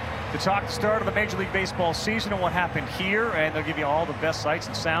to talk the start of the Major League Baseball season and what happened here, and they'll give you all the best sights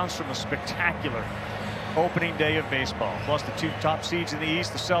and sounds from a spectacular opening day of baseball. Plus the 2 top seeds in the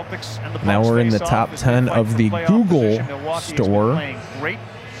East, the Celtics and the Bucks. Now we're in the top 10 of the Google store. Great.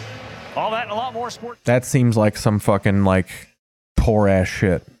 All that and a lot more sports. That seems like some fucking like poor ass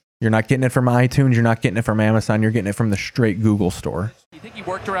shit. You're not getting it from iTunes. You're not getting it from Amazon. You're getting it from the straight Google store. You think you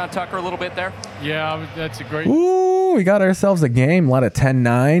worked around Tucker a little bit there? Yeah, that's a great. Ooh, we got ourselves a game. A lot of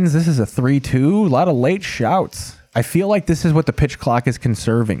 10-9s. This is a 3-2. A lot of late shouts. I feel like this is what the pitch clock is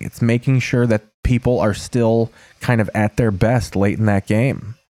conserving. It's making sure that people are still kind of at their best late in that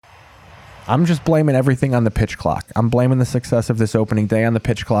game. I'm just blaming everything on the pitch clock. I'm blaming the success of this opening day on the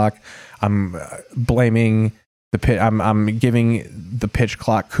pitch clock. I'm blaming the pitch. I'm giving the pitch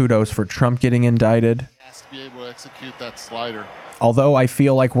clock kudos for Trump getting indicted. Has to be able to execute that slider. Although I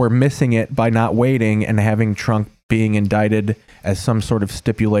feel like we're missing it by not waiting and having Trump being indicted as some sort of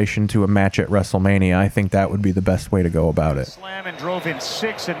stipulation to a match at WrestleMania. I think that would be the best way to go about it. Slam and drove in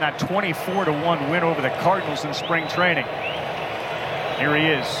 6 in that 24-1 win over the Cardinals in spring training. Here he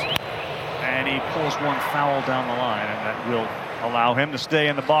is. And he pulls one foul down the line, and that will allow him to stay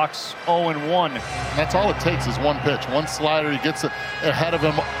in the box 0-1. That's all it takes is one pitch, one slider. He gets it ahead of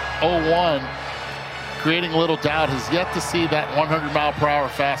him 0-1, creating a little doubt. Has yet to see that 100-mile-per-hour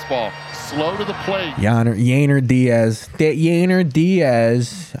fastball. Slow to the plate. Yainer Diaz. That Yainer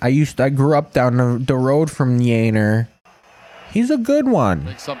Diaz. I grew up down the road from Yainer. He's a good one.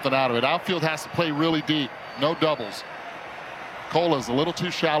 Make something out of it. Outfield has to play really deep. No doubles. Cola's a little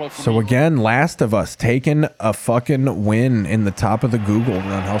too shallow for So me. again, Last of Us taking a fucking win in the top of the Google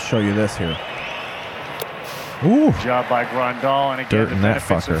run. I'll show you this here. Ooh. Job by Grandal, and again, Dirt the in that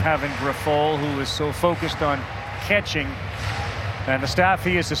benefits fucker. of having Grifol, who is so focused on catching, and the staff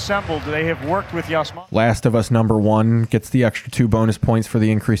he has assembled. They have worked with Yasman. Last of Us #1 gets the extra 2 bonus points for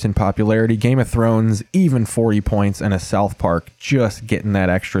the increase in popularity. Game of Thrones, even 40 points, and a South Park just getting that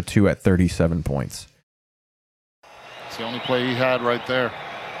extra 2 at 37 points. It's the only play he had right there.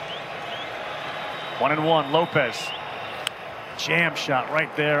 1-1, Lopez. Jam shot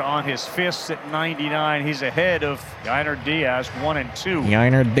right there on his fists at 99. He's ahead of Yainer Diaz, 1-2.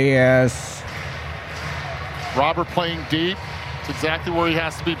 Yainer Diaz. Robert playing deep. It's exactly where he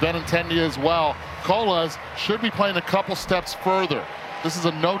has to be. Benintendi as well. Colas should be playing a couple steps further. This is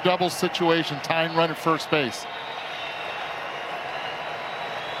a no double situation. Tying run at first base.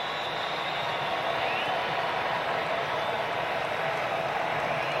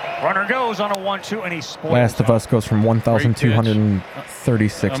 Runner goes on a 1-2, and he spoils. Last of Us goes from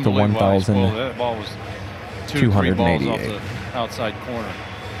 1,236 to That ball was 2-3 balls off 1,288. the outside corner.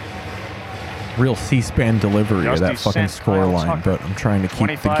 Real C-SPAN delivery of that fucking score line, but I'm trying to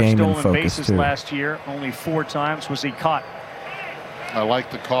keep the game in stolen focus bases too. last year. Only 4 times was he caught. I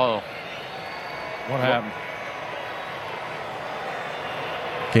like the call. What happened?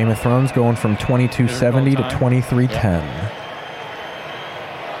 Game of Thrones going from 2270 to 2310.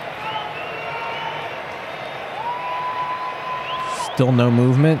 Still no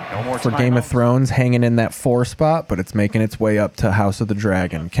movement for Game of Thrones, hanging in that 4 spot, but it's making its way up to House of the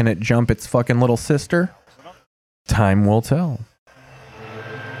Dragon. Can it jump its fucking little sister? Time will tell.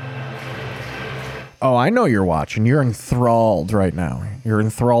 Oh, I know you're watching. You're enthralled right now. You're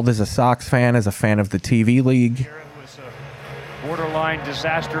enthralled as a Sox fan, as a fan of the TV league. Borderline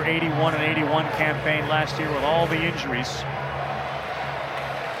disaster 81 and 81 campaign last year with all the injuries.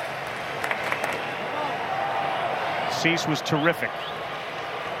 Cease was terrific.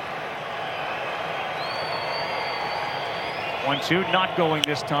 1-2, not going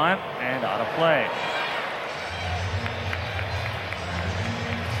this time, and out of play.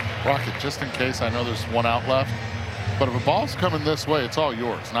 Rocket, just in case, I know there's 1 out left, but if a ball's coming this way, it's all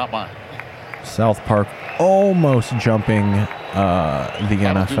yours, not mine. South Park almost jumping the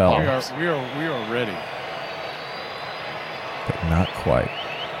NFL, We are ready. but not quite.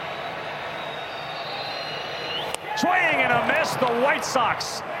 Swing and a miss. The White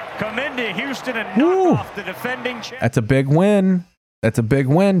Sox come into Houston and knock off the defending champions. That's a big win. That's a big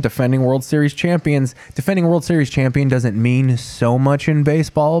win. Defending World Series champions. Defending World Series champion doesn't mean so much in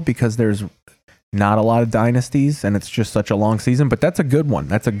baseball because there's not a lot of dynasties and it's just such a long season, but that's a good one.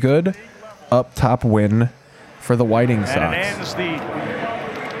 That's a good up top win for the Whiting Sox. And it ends the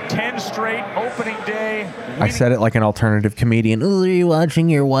 10 straight opening day. I said it like an alternative comedian. Ooh, are you watching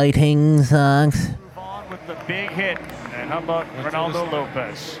your Whiting Sox? With the big hit. And how about Ronaldo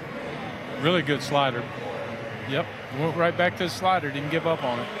Lopez? Really good slider. Yep. Went right back to the slider. Didn't give up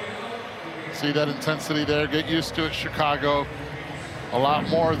on it. See that intensity there. Get used to it, Chicago. A lot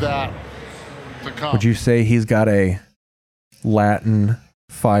more of that to come. Would you say he's got a Latin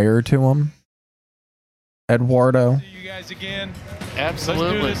fire to him, Eduardo? See you guys again. Absolutely.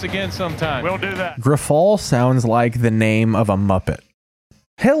 Let's do this again sometime. We'll do that. Grafal sounds like the name of a Muppet.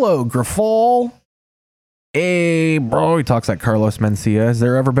 Hello, Grafal. Hey, bro. He talks like Carlos Mencia. Has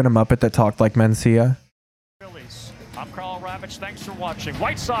there ever been a Muppet that talked like Mencia? Phillies. I'm Carl Ravitch. Thanks for watching.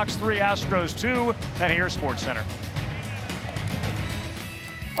 White Sox 3, Astros 2, and here's Sports Center.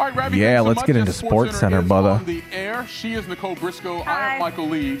 All right, Rabbi, Yeah, thanks so let's much. get into Yes, Sports Center, is brother. on the air. She is Nicole Briscoe. Hi. I am Michael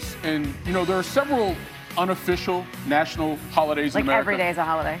Leeds. And, you know, there are several unofficial national holidays Like in America. every day is a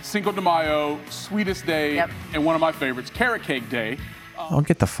holiday. Cinco de Mayo, Sweetest Day, Yep. and one of my favorites, Carrot Cake Day. I'll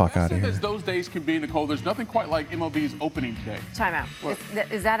get the fuck out of here. As those days can be, Nicole, there's nothing quite like MLB's opening day. Time out. What?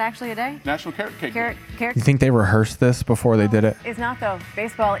 Is that actually a day? National Carrot Cake Day. Carrot You think they rehearsed this before they did it? is not, though.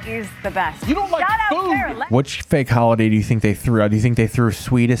 Baseball is the best. You don't like Shout out food. Carrot. Which fake holiday do you think they threw out? Do you think they threw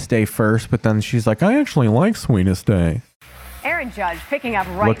Sweetest Day first, but then she's like, I actually like Sweetest Day? Aaron Judge picking up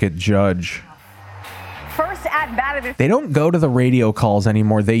right. Look at Judge. First at bat of this. They don't go to the radio calls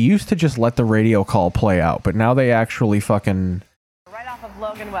anymore. They used to just let the radio call play out, but now they actually fucking Right off of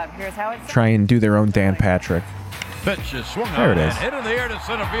Logan Webb. Here's how it's. try and do their own Dan Patrick. Pitch is swung There on it and is. hit in the air to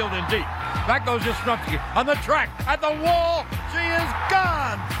center field and deep. Back goes Yastrzemski on the track at the wall. She is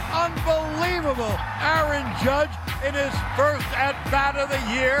gone. Unbelievable. Aaron Judge in his first at bat of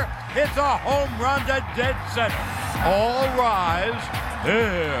the year hits a home run to dead center. All rise.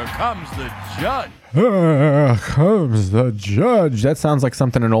 Here comes the Judge. Here comes the Judge. That sounds like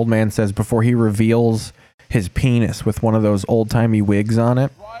something an old man says before he reveals his penis with one of those old-timey wigs on it.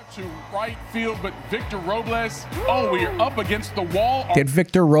 Drive to right field, but Victor Robles, we are up against the wall. Get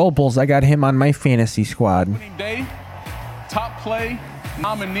Victor Robles. I got him on my fantasy squad. Opening day, top play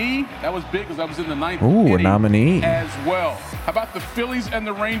nominee. That was big because I was in the ninth Ooh, a inning nominee. as well. How about the Phillies and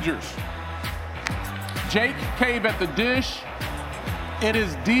the Rangers? Jake Cave at the dish. It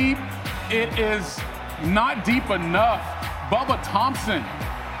is deep. It is not deep enough. Bubba Thompson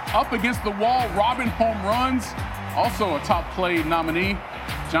up against the wall, robbing home runs. Also a top play nominee.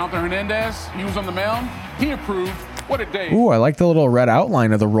 Jonathan Hernandez, he was on the mound. He approved. What a day. Ooh, I like the little red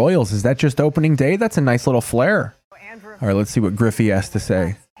outline of the Royals. Is that just opening day? That's a nice little flare. All right, let's see what Griffey has to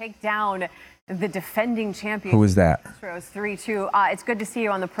say. Take down the defending champion. Who is that? Astros 3-2. It's good to see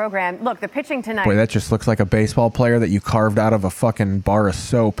you on the program. Look, the pitching tonight. Boy, that just looks like a baseball player that you carved out of a fucking bar of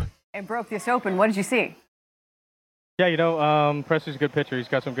soap. It broke this open. What did you see? Yeah, you know, Presley's a good pitcher. He's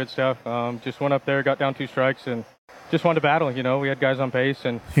got some good stuff. Just went up there, got down 2 strikes, and just wanted to battle. You know, we had guys on pace,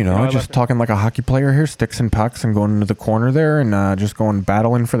 and I just talking like a hockey player here, sticks and pucks, and going into the corner there, and just going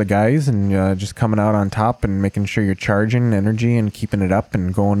battling for the guys, and just coming out on top, and making sure you're charging energy and keeping it up,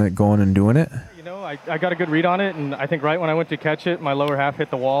 and going and doing it. You know, I got a good read on it, and I think right when I went to catch it, my lower half hit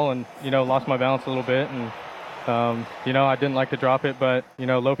the wall, and lost my balance a little bit, and I didn't like to drop it, but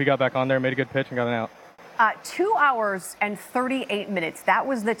Lope got back on there, made a good pitch, and got an out. 2 hours and 38 minutes. That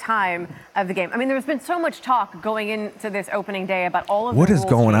was the time of the game. I mean, there's been so much talk going into this opening day about all of What the is rules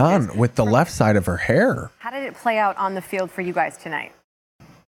going changes. on with the left side of her hair? How did it play out on the field for you guys tonight?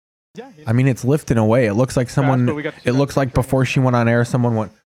 I mean, it's lifting away. It looks like someone. It looks like before she went on air, someone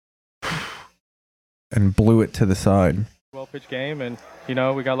went and blew it to the side. Well-pitched game, and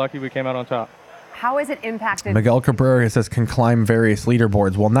we got lucky. We came out on top. How has it impacted? Miguel Cabrera says can climb various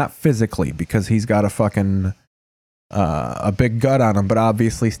leaderboards. Well, not physically because he's got a fucking a big gut on him, but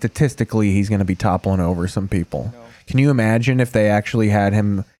obviously statistically he's going to be toppling over some people. Can you imagine if they actually had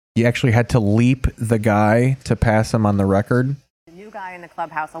him? You actually had to leap the guy to pass him on the record. The new guy in the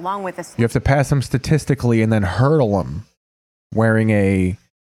clubhouse, along with the. You have to pass him statistically and then hurdle him, wearing a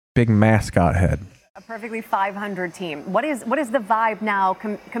big mascot head. A perfectly 500 team. What is the vibe now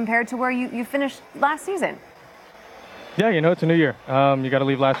compared to where you finished last season? Yeah, it's a new year. You got to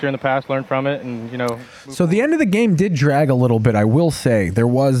leave last year in the past, learn from it, and So the end of the game did drag a little bit. I will say there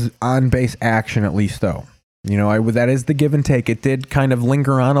was on-base action at least, though. That is the give and take. It did kind of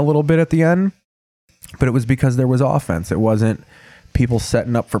linger on a little bit at the end, but it was because there was offense. It wasn't people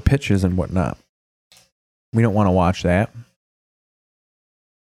setting up for pitches and whatnot. We don't want to watch that.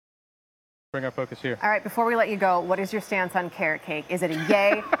 Bring our focus here. All right, before we let you go, what is your stance on carrot cake? Is it a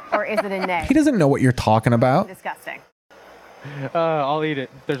yay or is it a nay? He doesn't know what you're talking about. Disgusting. I'll eat it.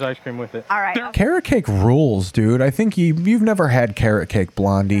 There's ice cream with it. All right. Carrot cake rules, dude. I think you've never had carrot cake,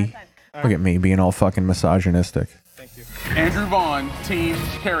 Blondie. Look at me being all fucking misogynistic. Andrew Vaughn, team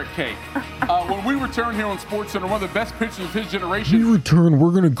Carrot Cake. When we return here on SportsCenter, one of the best pitchers of his generation. We return,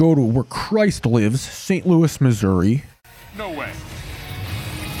 we're going to go to where Christ lives, St. Louis, Missouri. No way.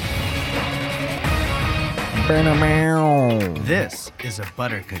 This is a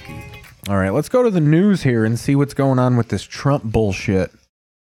butter cookie. All right, let's go to the news here and see what's going on with this Trump bullshit.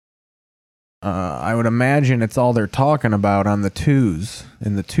 I would imagine it's all they're talking about on the twos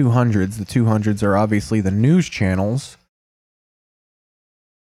and the 200s. The 200s are obviously the news channels.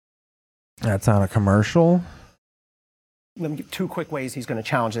 That's on a commercial. Let me give 2 quick ways he's going to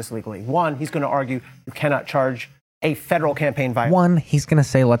challenge this legally. 1, he's going to argue you cannot charge a federal campaign violation. 1, he's going to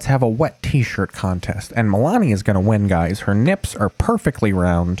say, let's have a wet t-shirt contest. And Melania is going to win, guys. Her nips are perfectly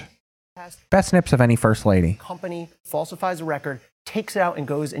round. Best nips of any first lady. Company falsifies a record, takes it out and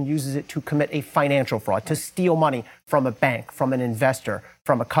goes and uses it to commit a financial fraud, to steal money from a bank, from an investor,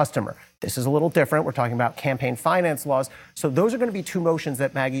 from a customer. This is a little different. We're talking about campaign finance laws. So those are going to be 2 motions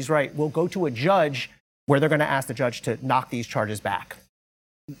that Maggie's right will go to a judge where they're going to ask the judge to knock these charges back.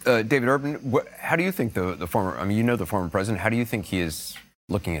 David Urban, how do you think the former, I mean, you know the former president, how do you think he is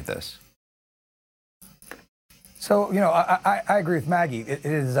looking at this? So, I agree with Maggie. It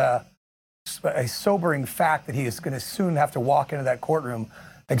is a sobering fact that he is going to soon have to walk into that courtroom,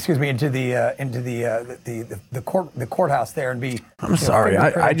 into the courthouse there and be. I'm sorry,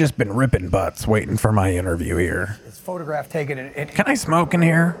 I just been ripping butts waiting for my interview here. His photograph taken. Can I smoke in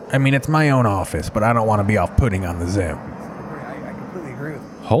here? I mean, it's my own office, but I don't want to be off-putting on the Zoom. I completely agree with you.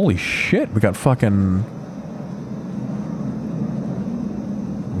 Holy shit, we got fucking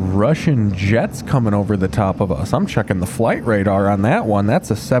Russian jets coming over the top of us. I'm checking the flight radar on that one. That's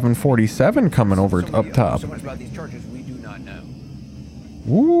a 747 coming over up top. So much about these charges we do not know.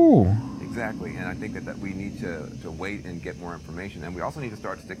 Woo. Exactly, and I think that we need to wait and get more information. And we also need to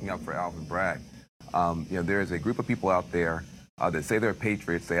start sticking up for Alvin Bragg. There is a group of people out there that say they're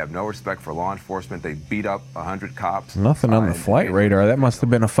patriots. They have no respect for law enforcement. They beat up 100 cops. Nothing on the flight radar. That must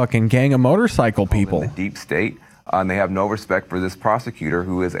have been a fucking gang of motorcycle people. The deep state. And they have no respect for this prosecutor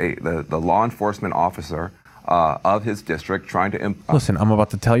who is the law enforcement officer of his district trying to... Listen, I'm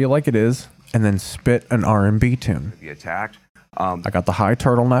about to tell you like it is and then spit an R&B tune. Be attacked. I got the high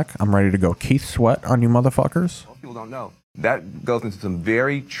turtleneck. I'm ready to go Keith Sweat on you motherfuckers. Most people don't know. That goes into some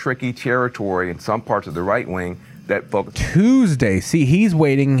very tricky territory in some parts of the right wing that folks... Tuesday. See, he's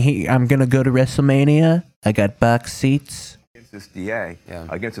waiting. I'm going to go to WrestleMania. I got box seats. Against this DA,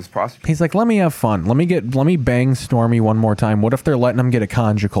 against this prosecutor. He's like, let me have fun. Let me bang Stormy one more time. What if they're letting him get a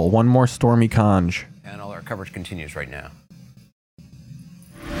conjugal? One more Stormy conj. And all our coverage continues right now.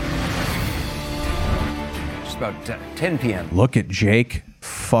 Just about 10 p.m. Look at Jake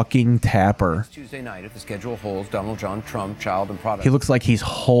fucking Tapper. Tuesday night, if the schedule holds, Donald John Trump, child and product. He looks like he's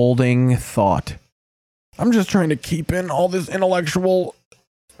holding thought. I'm just trying to keep in all this intellectual...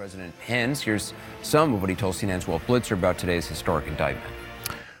 President Pence, here's some of what he told CNN's Wolf Blitzer about today's historic indictment.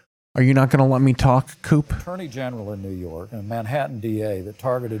 Are you not going to let me talk, Coop? Attorney General in New York and a Manhattan DA that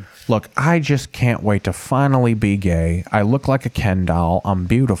targeted... Look, I just can't wait to finally be gay. I look like a Ken doll. I'm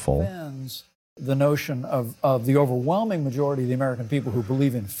beautiful. The notion of the overwhelming majority of the American people who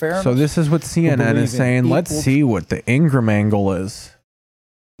believe in fairness. So this is what CNN is saying. Let's see what the Ingram angle is.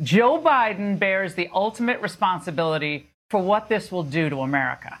 Joe Biden bears the ultimate responsibility for what this will do to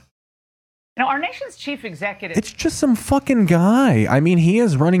America. Now, our nation's chief executive... It's just some fucking guy. I mean, he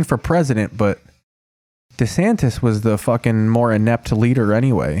is running for president, but DeSantis was the fucking more inept leader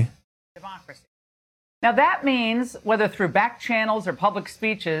anyway. Democracy. Now, that means, whether through back channels or public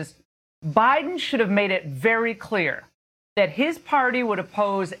speeches, Biden should have made it very clear that his party would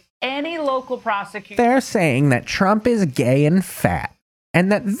oppose any local prosecution. They're saying that Trump is gay and fat,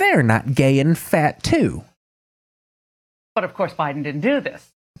 and that they're not gay and fat too. But of course, Biden didn't do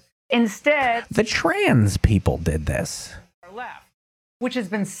this. Instead, the trans people did this. Left, which has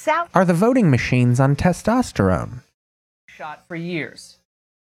been Are the voting machines on testosterone? Shot for years.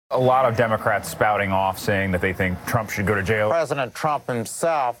 A lot of Democrats spouting off saying that they think Trump should go to jail. President Trump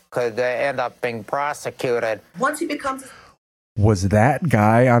himself could end up being prosecuted. Once he becomes... Was that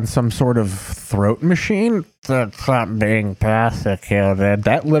guy on some sort of throat machine? That's not being prosecuted.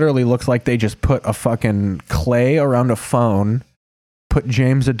 That literally looks like they just put a fucking clay around a phone, put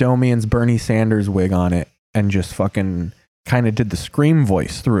James Adomian's Bernie Sanders wig on it, and just fucking kind of did the scream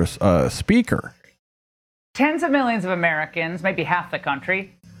voice through a speaker. Tens of millions of Americans, maybe half the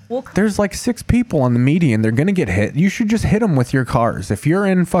country, will... There's like 6 people on the median. They're going to get hit. You should just hit them with your cars. If you're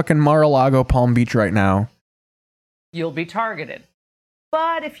in fucking Mar-a-Lago, Palm Beach right now... You'll be targeted.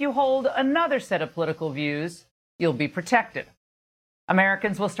 But if you hold another set of political views, you'll be protected.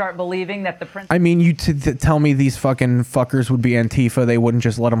 Americans will start believing that the I mean, you tell me these fucking fuckers would be Antifa, they wouldn't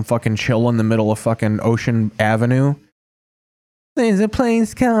just let them fucking chill in the middle of fucking Ocean Avenue? There's a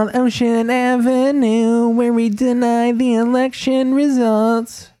place called Ocean Avenue where we deny the election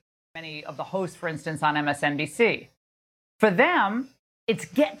results. any of the hosts, for instance, on MSNBC. For them, it's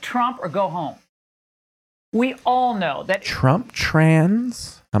get Trump or go home. We all know that Trump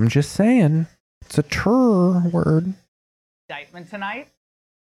trans. I'm just saying. It's a word. Indictment tonight,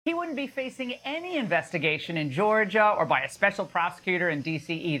 he wouldn't be facing any investigation in Georgia or by a special prosecutor in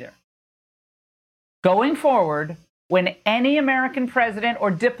D.C. either. Going forward, when any American president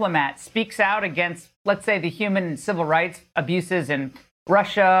or diplomat speaks out against, let's say, the human and civil rights abuses in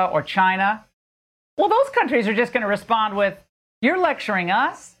Russia or China, well, those countries are just going to respond with, you're lecturing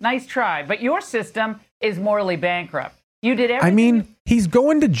us? Nice try, but your system is morally bankrupt. You did everything. I mean, he's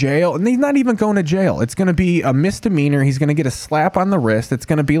going to jail, and he's not even going to jail. It's going to be a misdemeanor. He's going to get a slap on the wrist. It's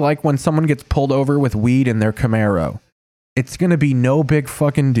going to be like when someone gets pulled over with weed in their Camaro. It's going to be no big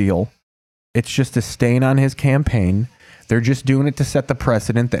fucking deal. It's just a stain on his campaign. They're just doing it to set the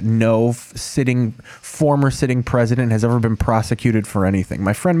precedent that no former sitting president has ever been prosecuted for anything.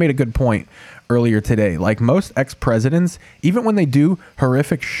 My friend made a good point earlier today. Like most ex-presidents, even when they do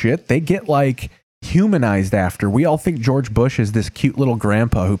horrific shit, they get like humanized after. We all think George Bush is this cute little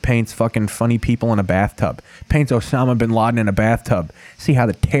grandpa who paints fucking funny people in a bathtub. Paints Osama bin Laden in a bathtub. See how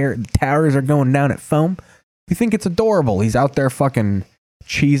the towers are going down at foam? You think it's adorable. He's out there fucking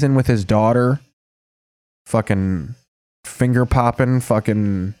cheesing with his daughter. Fucking finger popping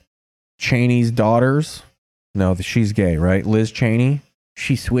fucking Cheney's daughters. No, she's gay, right? Liz Cheney.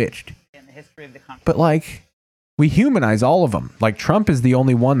 She switched. In the history of the country. But like, we humanize all of them. Like Trump is the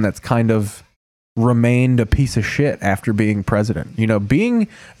only one that's kind of remained a piece of shit after being president. You know, being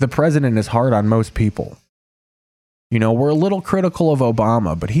the president is hard on most people. You know, we're a little critical of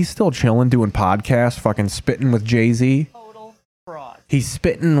Obama, but he's still chilling, doing podcasts, fucking spitting with Jay-Z. Total fraud. He's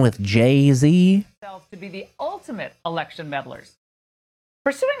spitting with Jay-Z. To be the ultimate election meddlers.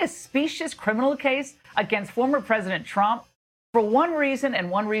 Pursuing a specious criminal case against former President Trump for one reason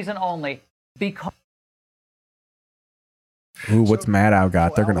and one reason only. Because ooh, what's Maddow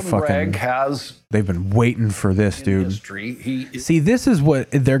got? They're gonna fucking. They've been waiting for this, dude. See, this is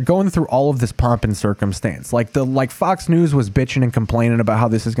what they're going through. All of this pomp and circumstance. Like Fox News was bitching and complaining about how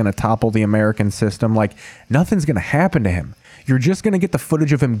this is gonna topple the American system. Like nothing's gonna happen to him. You're just gonna get the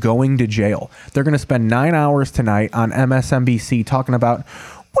footage of him going to jail. They're gonna spend 9 hours tonight on MSNBC talking about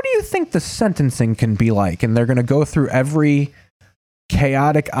what do you think the sentencing can be like, and they're gonna go through every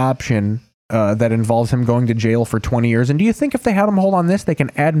chaotic option that involves him going to jail for 20 years. And do you think if they had him hold on this, they can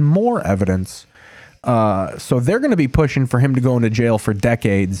add more evidence? So they're going to be pushing for him to go into jail for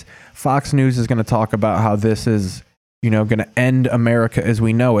decades. Fox News is going to talk about how this is, you know, going to end America as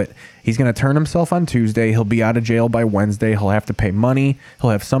we know it. He's going to turn himself on Tuesday. He'll be out of jail by Wednesday. He'll have to pay money.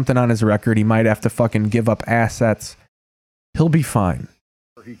 He'll have something on his record. He might have to fucking give up assets. He'll be fine.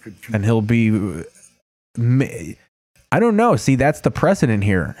 And he'll be... I don't know. See, that's the precedent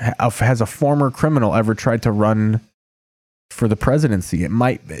here. Has a former criminal ever tried to run for the presidency? It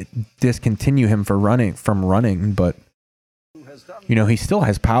might discontinue him from running, but you know, he still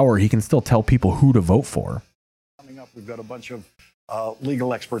has power. He can still tell people who to vote for. Coming up, we've got a bunch of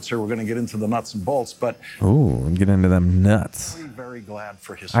legal experts here. We're going to get into the nuts and bolts, but get into them nuts. Very glad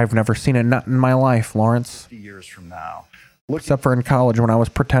for his. I've never seen a nut in my life, Lawrence. 50 years from now. Except for in college when I was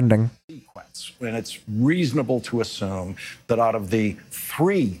pretending. And it's reasonable to assume that out of the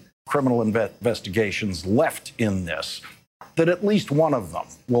 3 criminal investigations left in this, that at least one of them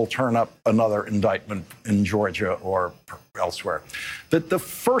will turn up another indictment in Georgia or elsewhere. That the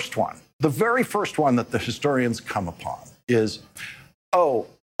first one, the very first one that the historians come upon is,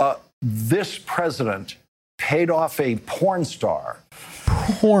 this president paid off a porn star.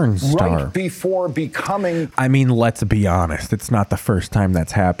 Right before becoming... I mean, let's be honest. It's not the first time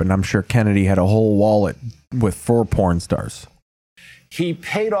that's happened. I'm sure Kennedy had a whole wallet with 4 porn stars. He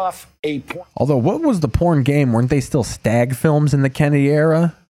paid off a porn... Although, what was the porn game? Weren't they still stag films in the Kennedy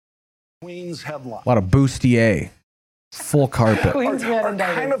era? Queen's headline. A lot of bustier. Full carpet. Are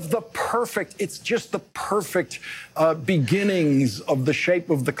kind of the perfect, it's just the perfect beginnings of The Shape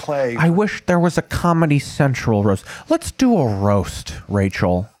of the Clay. I wish there was a Comedy Central roast. Let's do a roast,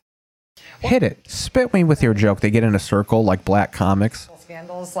 Rachel. Hit it. Spit me with your joke. They get in a circle like black comics.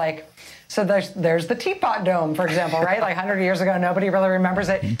 Scandals like, so there's the Teapot Dome, for example, right? Like 100 years ago, nobody really remembers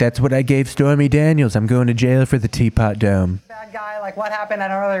it. That's what I gave Stormy Daniels. I'm going to jail for the Teapot Dome. Bad guy, like what happened, I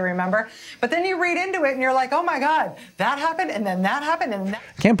don't really remember. But then you read into it and you're like, oh my God, that happened, and then that happened, and that.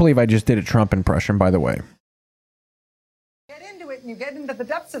 Can't believe I just did a Trump impression, by the way. Get into it and you get into the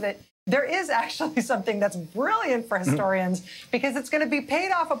depths of it. There is actually something that's brilliant for historians because it's going to be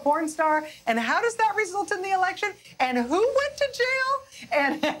paid off a porn star. And how does that result in the election? And who went to jail?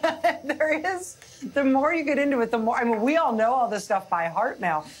 And there is, the more you get into it, the more, I mean, we all know all this stuff by heart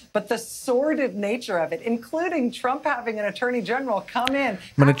now, but the sordid nature of it, including Trump having an attorney general come in.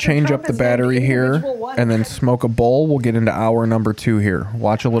 I'm going to change up the battery here and then smoke a bowl. We'll get into hour number 2 here.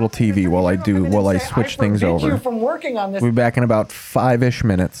 Watch a little TV while I switch things over. You from working on this. We'll be back in about 5-ish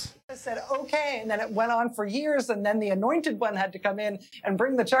minutes. Said okay, and then it went on for years, and then the anointed one had to come in and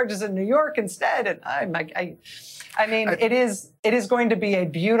bring the charges in New York instead. And I mean, it is going to be a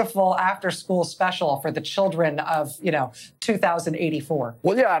beautiful after-school special for the children of 2084.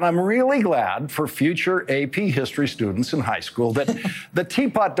 Well, yeah, and I'm really glad for future AP history students in high school that the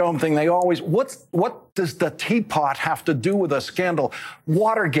teapot dome thing. They always what does the teapot have to do with a scandal?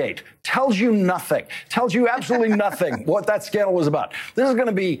 Watergate tells you nothing. Tells you absolutely nothing what that scandal was about. This is going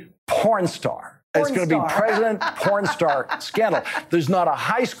to be porn star. It's going to be president porn star scandal. There's not a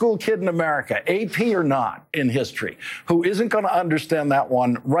high school kid in America, AP or not, in history, who isn't going to understand that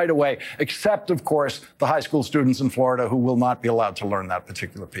one right away, except, of course, the high school students in Florida who will not be allowed to learn that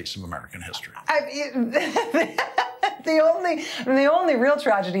particular piece of American history. The only real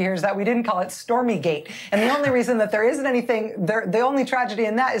tragedy here is that we didn't call it Stormygate. And the only reason that there isn't anything, the only tragedy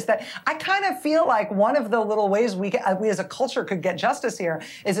in that is that I kind of feel like one of the little ways we as a culture could get justice here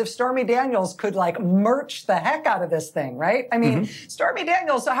is if Stormy Daniels could merch the heck out of this thing, right? I mean, Stormy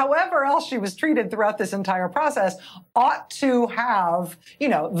Daniels, however else she was treated throughout this entire process, ought to have,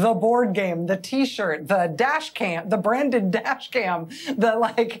 the board game, the t-shirt, the dash cam, the branded dash cam,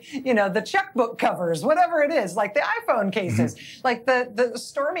 the checkbook covers, whatever it is, like the iPhone cases, like the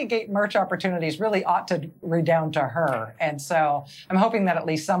Stormygate merch opportunities really ought to redound to her. And so I'm hoping that at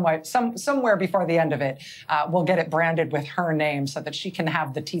least somewhere before the end of it, we'll get it branded with her name so that she can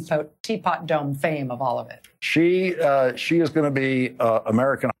have the teapot dome fame of all of it. She is going to be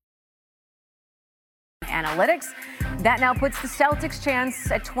American. Analytics. That now puts the Celtics' chance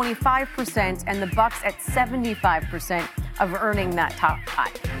at 25% and the Bucks at 75% of earning that top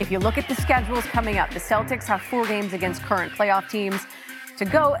spot. If you look at the schedules coming up, the Celtics have 4 games against current playoff teams to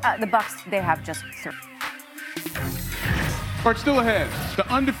go. The Bucks, they have just 3. But still ahead, the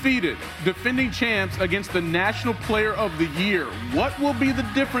undefeated defending champs against the National Player of the Year. What will be the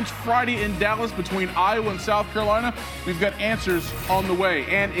difference Friday in Dallas between Iowa and South Carolina? We've got answers on the way.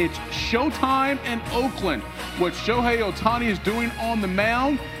 And it's showtime in Oakland. What Shohei Ohtani is doing on the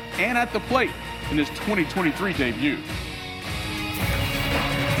mound and at the plate in his 2023 debut.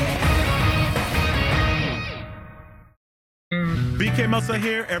 BK Meltzer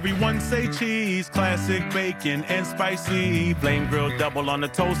here, everyone say cheese. Classic bacon and spicy. Flame grilled double on the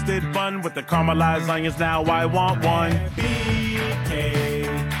toasted bun with the caramelized onions, now I want one. BK,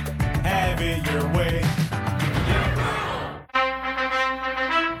 have it your way.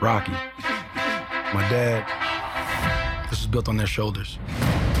 Rocky, my dad, this was built on their shoulders.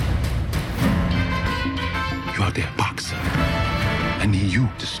 You out there, boxer. I need you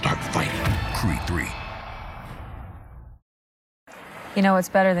to start fighting. Creed 3. You know what's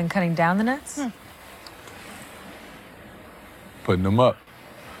better than cutting down the nets? Putting them up.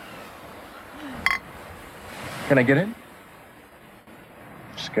 Can I get in?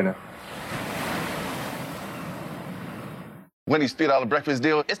 Just gonna. Wendy's $3 breakfast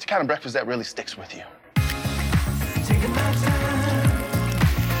deal, it's the kind of breakfast that really sticks with you.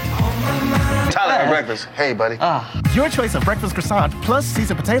 Tyler, breakfast. Hey, buddy. Your choice of breakfast croissant plus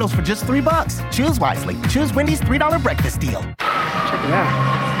seasoned potatoes for just $3. Choose wisely. Choose Wendy's $3 breakfast deal. Check it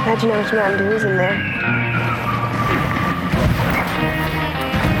out. Imagine how much Mountain Dew is in there.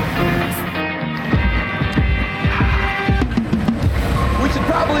 We should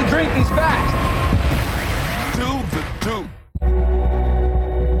probably drink these fast. To the two.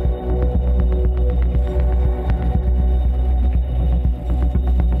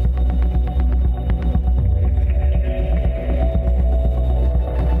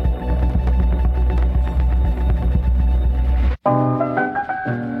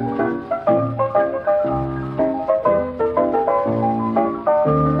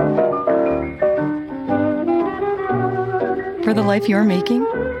 For the life you're making,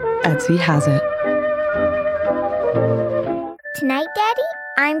 Etsy has it. Tonight, Daddy,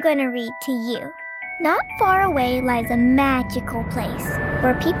 I'm going to read to you. Not far away lies a magical place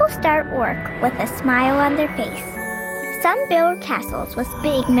where people start work with a smile on their face. Some build castles with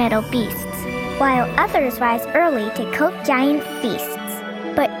big metal beasts, while others rise early to cook giant feasts.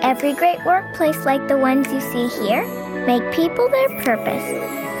 But every great workplace like the ones you see here make people their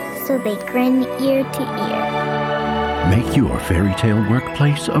purpose, so they grin ear to ear. Make your fairy tale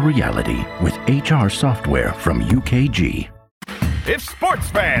workplace a reality with HR software from UKG. If sports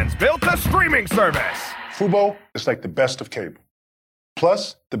fans built a streaming service, Fubo is like the best of cable.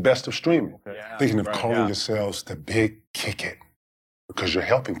 Plus, the best of streaming. Thinking of calling yourselves the Big Kick It because you're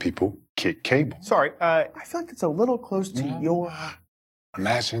helping people kick cable. Sorry, I feel like it's a little close to your...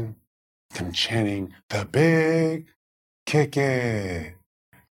 Imagine them chanting the Big Kick It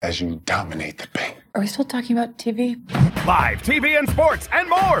as you dominate the paint. Are we still talking about TV? Live TV and sports and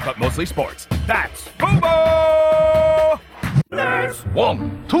more, but mostly sports. That's Fubo! There's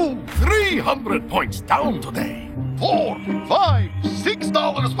 1, 2, 300 points down today. $4, $5,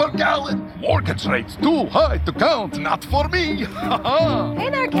 $6 per gallon. Mortgage rates too high to count, not for me. Hey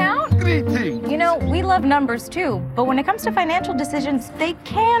there, Count. Greetings. You know, we love numbers too, but when it comes to financial decisions, they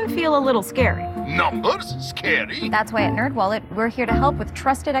can feel a little scary. Numbers? Scary? That's why at NerdWallet, we're here to help with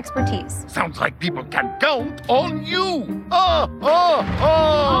trusted expertise. Sounds like people can count on you.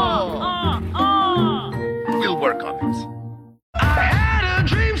 We'll work on it. I had a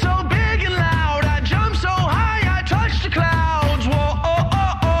dream so big and loud, I jumped so high, I touched the clouds. Whoa, oh,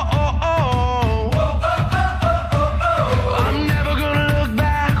 oh, oh, oh, oh. I'm never gonna look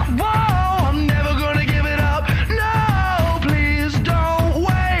back. Whoa, I'm never gonna give it up. No, please don't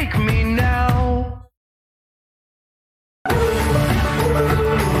wake me now.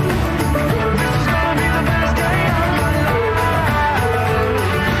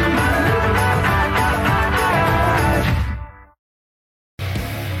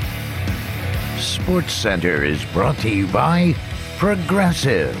 Sports Center is brought to you by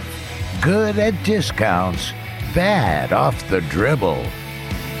Progressive. Good at discounts, bad off the dribble.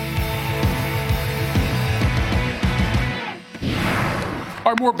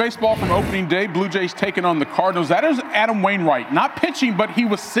 All right, more baseball from opening day. Blue Jays taking on the Cardinals. That is Adam Wainwright. Not pitching, but he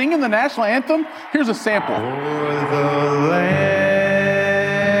was singing the national anthem. Here's a sample. For the land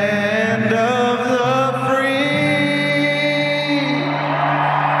of the free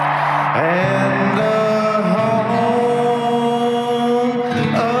and the home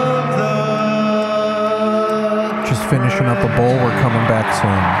of the... Just finishing up a bowl. We're coming back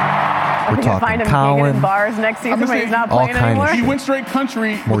soon. We're We're talking talking find him Colin. in bars next season when he's not all playing kind of anymore. shit. He went straight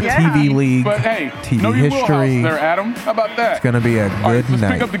country. More Yeah. TV league, But hey, TV know your history. wheelhouse there, Adam. How about that? It's going to be a All right, good let's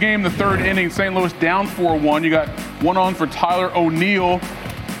night. pick up the game in the third inning. St. Louis down 4-1. You got one on for Tyler O'Neill,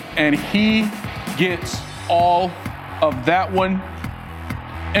 and he gets all of that one.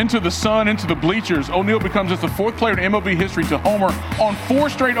 Into the sun, into the bleachers. O'Neill becomes just the fourth player in MLB history to homer on 4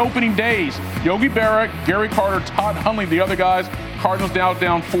 straight opening days. Yogi Berra, Gary Carter, Todd Hundley, the other guys. Cardinals now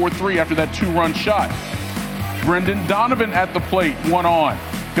down 4-3 after that 2-run shot. Brendan Donovan at the plate, one on.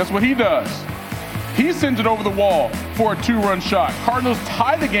 Guess what he does? He sends it over the wall for a 2-run shot. Cardinals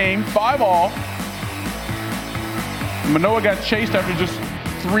tie the game, 5-all. Manoah got chased after just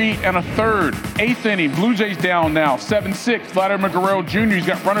 3 1/3. 8th inning, Blue Jays down now, 7-6. Vladimir Guerrero Jr., he's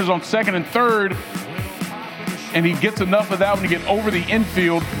got runners on second and third. And he gets enough of that when he get over the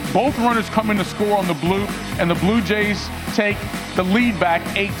infield. Both runners come in to score on the blue, and the Blue Jays take the lead back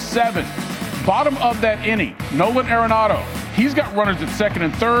 8-7. Bottom of that inning, Nolan Arenado. He's got runners at second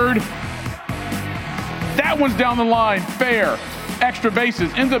and third. That one's down the line, fair. Extra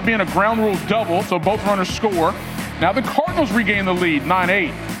bases, ends up being a ground rule double, so both runners score. Now the Cardinals regain the lead,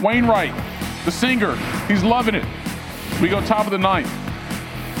 9-8. Wainwright, the singer, he's loving it. We go top of the ninth.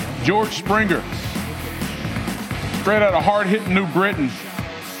 George Springer, straight out of hard-hitting New Britain.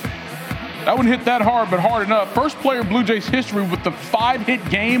 That wouldn't hit that hard, but hard enough. First player in Blue Jays history with the 5-hit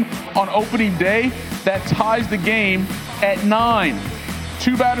game on opening day. That ties the game at 9.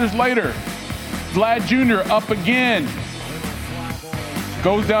 2 batters later, Vlad Jr. up again.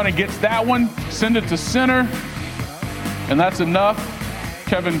 Goes down and gets that one, send it to center, and that's enough.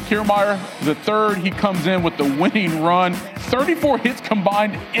 Kevin Kiermaier, the third, he comes in with the winning run. 34 hits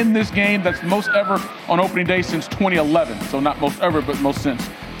combined in this game. That's most ever on opening day since 2011. So not most ever, but most since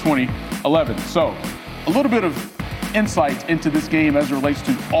 2011. So a little bit of insight into this game as it relates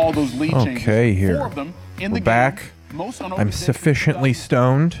to all those lead changes. Okay, here. 4 of them in We're the back. game. Most on I'm opening day sufficiently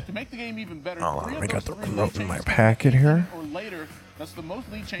stoned. to make the game even better. Oh, 3 of I got those the 3 remote lead in my changes packet here. or later. That's the most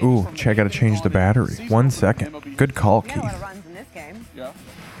lead changes Ooh, from I gotta change the battery. 1 second. Good call, We had a lot Keith. of runs in this game. Yeah.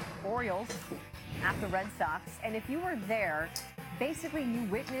 Orioles at the Red Sox. And if you were there, basically you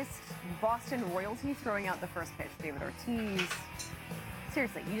witnessed Boston royalty throwing out the first pitch. David Ortiz.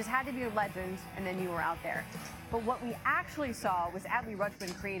 Seriously, you just had to be a legend, and then you were out there. But what we actually saw was Adley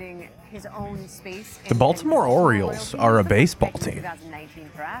Rutschman creating his own space. The Baltimore Orioles are a baseball team.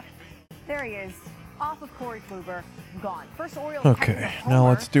 2019 draft. There he is, off of Corey Kluber, gone. First Orioles. Okay, now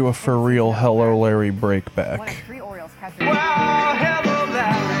let's do a for real Hello Larry break One of back. 3 Orioles catchers. Hello,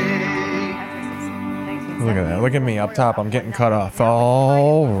 Larry. Look at that. Look at me up top. I'm getting cut off.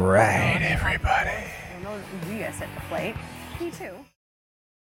 All right, everybody. Ramon Urias at the plate. He too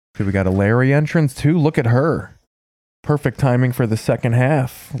Good, we got a Larry entrance too. Look at her. Perfect timing for the second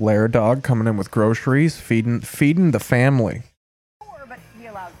half. Lair Dog coming in with groceries, feeding the family. 4, but he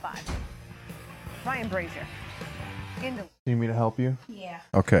allowed 5. Ryan Brazier. Into Need me to help you? Yeah.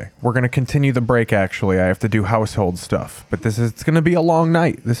 Okay, we're going to continue the break, actually. I have to do household stuff. But it's going to be a long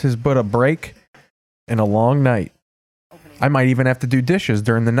night. This is but a break and a long night. I might even have to do dishes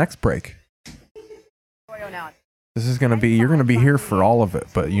during the next break. This is going to be, you're going to be here for all of it.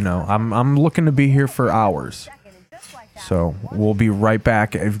 But, you know, I'm looking to be here for hours. So we'll be right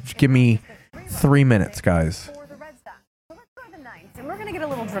back. Give me 3 minutes, guys. and we're going to get a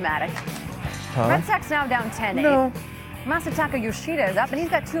little dramatic. Huh? Red Sox now down 10-8. No. Masataka Yoshida is up, and he's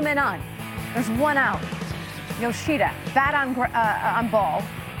got 2 men on. There's 1 out. Yoshida, bat on ball.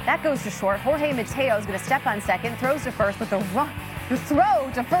 That goes to short. Jorge Mateo is going to step on second, throws to first, but the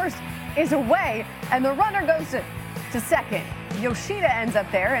throw to first is away, and the runner goes to second. Yoshida ends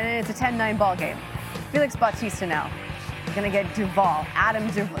up there, and it's a 10-9 ball game. Felix Bautista now going to get Duvall. Adam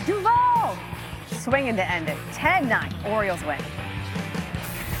Duvall swinging to end it. 10-9. Orioles win.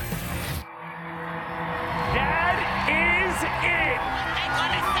 That is it.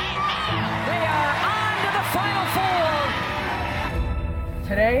 They are on to the Final Four.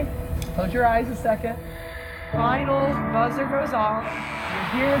 Today, close your eyes a second. Final buzzer goes off.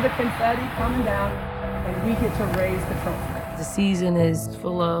 You hear the confetti coming down, and we get to raise the trophy. The season is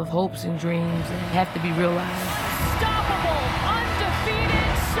full of hopes and dreams and have to be realized. Unstoppable,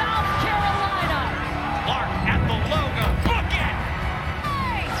 undefeated South Carolina. Clark at the logo. Book it.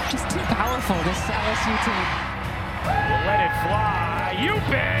 Just too powerful, this LSU team. Let it fly. You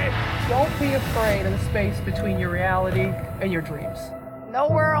bet. Don't be afraid of the space between your reality and your dreams.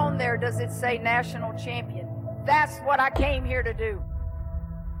 Nowhere on there does it say national champion. That's what I came here to do.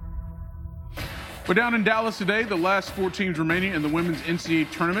 We're down in Dallas today. The last 4 teams remaining in the women's NCAA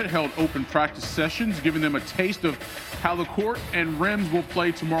tournament held open practice sessions, giving them a taste of how the court and rims will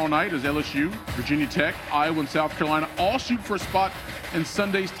play tomorrow night as LSU, Virginia Tech, Iowa, and South Carolina all shoot for a spot in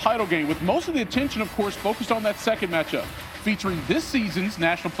Sunday's title game, with most of the attention, of course, focused on that second matchup, featuring this season's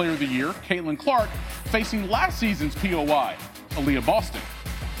National Player of the Year, Caitlin Clark, facing last season's POI, Aaliyah Boston.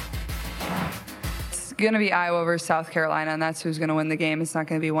 It's going to be Iowa versus South Carolina, and that's who's going to win the game. It's not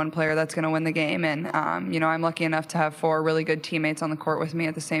going to be one player that's going to win the game. And, I'm lucky enough to have 4 really good teammates on the court with me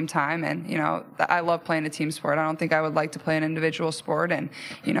at the same time. And, I love playing a team sport. I don't think I would like to play an individual sport. And,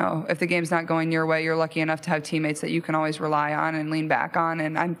 if the game's not going your way, you're lucky enough to have teammates that you can always rely on and lean back on.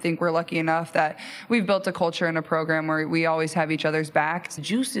 And I think we're lucky enough that we've built a culture and a program where we always have each other's backs. The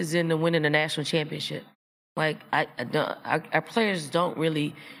juice is in the winning the national championship. Like, our players don't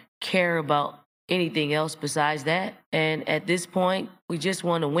really care about anything else besides that. And at this point, we just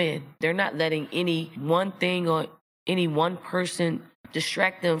want to win. They're not letting any one thing or any one person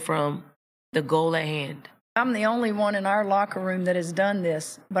distract them from the goal at hand. I'm the only one in our locker room that has done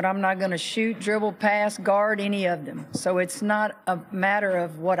this, but I'm not going to shoot, dribble, pass, guard any of them. So it's not a matter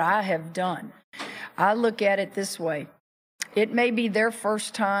of what I have done. I look at it this way. It may be their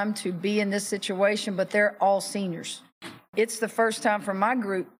first time to be in this situation, but they're all seniors. It's the first time for my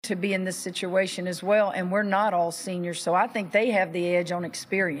group to be in this situation as well, and we're not all seniors, so I think they have the edge on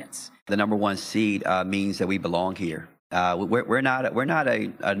experience. The number 1 seed means that we belong here. We're not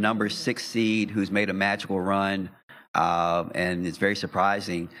a number 6 seed who's made a magical run, and it's very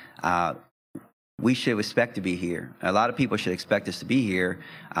surprising. We should expect to be here. A lot of people should expect us to be here,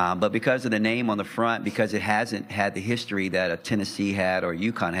 but because of the name on the front, because it hasn't had the history that a Tennessee had or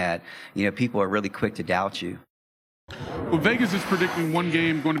UConn had, people are really quick to doubt you. Well, Vegas is predicting one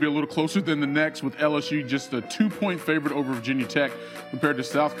game going to be a little closer than the next, with LSU just a 2-point favorite over Virginia Tech compared to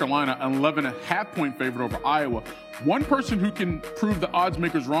South Carolina, an 11.5-point favorite over Iowa. One person who can prove the odds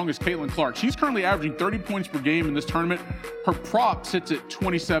makers wrong is Caitlin Clark. She's currently averaging 30 points per game in this tournament. Her prop sits at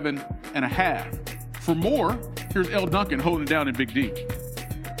 27.5. For more, here's Elle Duncan holding it down in Big D.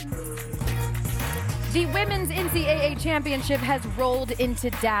 The Women's NCAA Championship has rolled into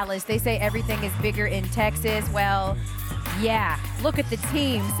Dallas. They say everything is bigger in Texas. Well, yeah. Look at the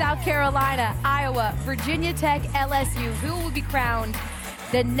team. South Carolina, Iowa, Virginia Tech, LSU. Who will be crowned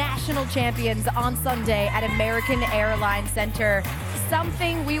the national champions on Sunday at American Airlines Center?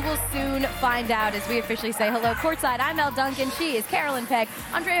 Something we will soon find out as we officially say hello courtside. I'm Elle Duncan. She is Carolyn Peck,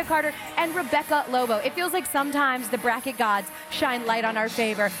 Andrea Carter, and Rebecca Lobo. It feels like sometimes the bracket gods shine light on our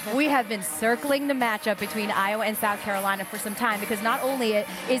favor. We have been circling the matchup between Iowa and South Carolina for some time, because not only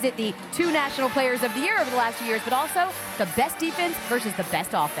is it the 2 national players of the year over the last few years, but also the best defense versus the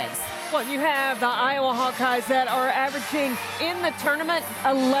best offense. tough one. You have the Iowa Hawkeyes that are averaging in the tournament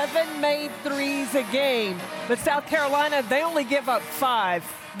 11 made threes a game. But South Carolina, they only give up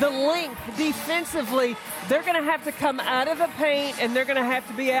 5. The length defensively, they're going to have to come out of the paint and they're going to have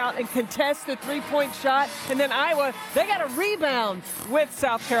to be out and contest the three-point shot. And then Iowa, they got to rebound with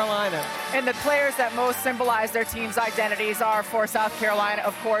South Carolina. And the players that most symbolize their team's identities are for South Carolina,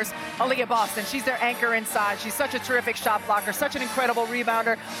 of course, Aaliyah Boston. She's their anchor inside. She's such a terrific shot blocker, such an incredible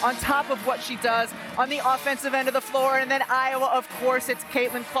rebounder on top of what she does on the offensive end of the floor. And then Iowa, of course, it's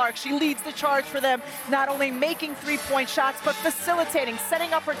Caitlin Clark. She leads the charge for them, not only making three-point shots, but facilitating,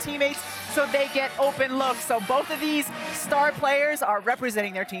 setting up her teammates so they get open looks. So both of these star players are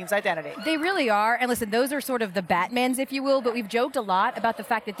representing their team's identity. They really are. And listen, those are sort of the Batmans, if you will, but we've joked a lot about the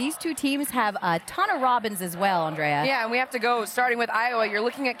fact that these two teams have a ton of Robins as well, Andrea. Yeah, and we have to go starting with Iowa. You're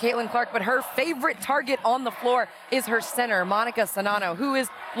looking at Caitlin Clark, but her favorite target on the floor is her center, Monica Sonano, who is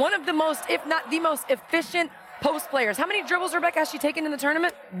one of the most, if not the most efficient post players. How many dribbles, Rebecca, has she taken in the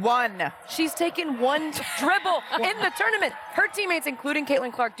tournament? 1. She's taken 1 dribble in the tournament. Her teammates, including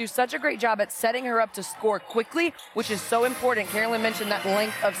Caitlin Clark, do such a great job at setting her up to score quickly, which is so important. Carolyn mentioned that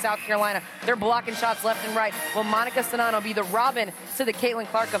length of South Carolina. They're blocking shots left and right. Will Monica Sonano be the Robin to the Caitlin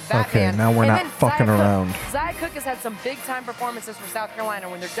Clark of Batman? Okay, now we're not fucking around. Zia Cook has had some big-time performances for South Carolina.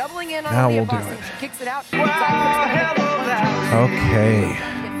 When they're doubling in on Now Aaliyah we'll do Boston, it. she kicks it out. Zia Cook's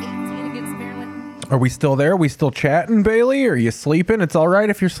Okay. Are we still there? Are we still chatting, Bailey? Are you sleeping? It's all right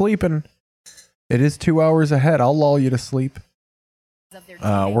if you're sleeping. It is 2 hours ahead. I'll lull you to sleep.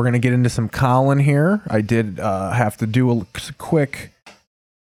 We're going to get into some Colin here. I did have to do a quick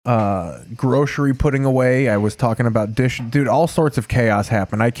grocery putting away. I was talking about dish. Dude, all sorts of chaos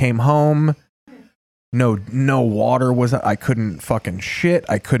happened. I came home. No water was. I couldn't fucking shit.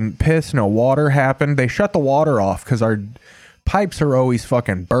 I couldn't piss. No water happened. They shut the water off because our pipes are always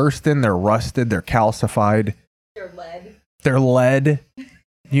fucking bursting. They're rusted. They're calcified. They're lead.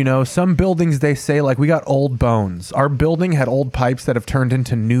 You know, some buildings, they say, like, we got old bones. Our building had old pipes that have turned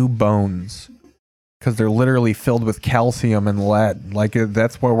into new bones because they're literally filled with calcium and lead. Like,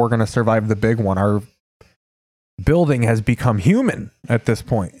 that's where we're going to survive the big one. Our building has become human at this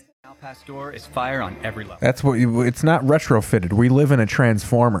point. Pass door is fire on every level. That's what it's not retrofitted. We live in a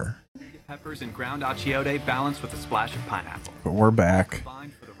transformer. Peppers and ground achiote balanced with a splash of pineapple. But we're back.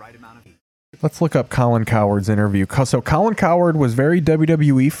 Let's look up Colin Cowherd's interview. So Colin Cowherd was very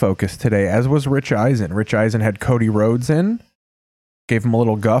WWE focused today, as was Rich Eisen. Rich Eisen had Cody Rhodes in. Gave him a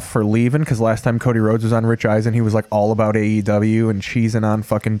little guff for leaving, because last time Cody Rhodes was on Rich Eisen, he was like all about AEW and cheesing on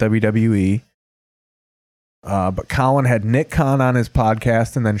fucking WWE. But Colin had Nick Khan on his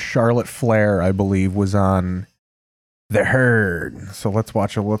podcast, and then Charlotte Flair, I believe, was on The Herd. So let's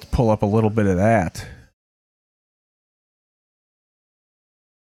pull up a little bit of that.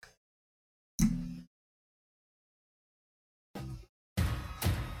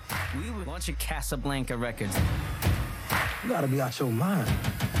 We were watching Casablanca Records. You gotta be out your mind.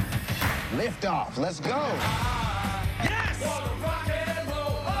 Lift off. Let's go.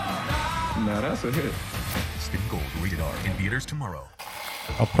 Now that's a hit. Skin Gold, rated R, in theaters tomorrow.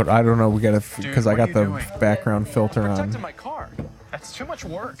 I don't know, we gotta, because I got the background filter on. My car. That's too much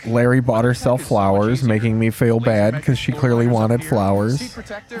work. Larry bought herself flowers, making me feel bad because she clearly wanted flowers. Seat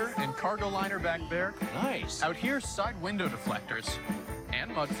protector and cargo liner back there. Nice. Out here, side window deflectors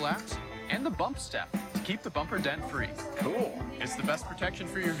and mud flaps and the bump step to keep the bumper dent free. Cool. It's the best protection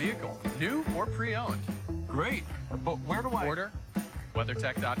for your vehicle, new or pre-owned. Great. But where do I order?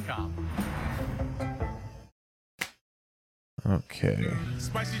 WeatherTech.com. Okay.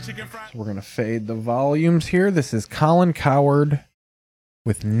 So we're going to fade the volumes here. This is Colin Cowherd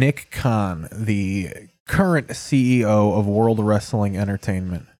with Nick Khan, the current CEO of World Wrestling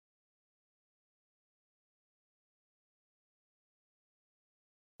Entertainment.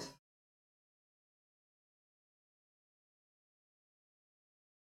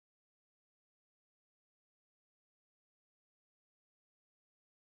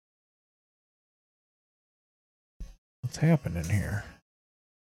 What's happening here?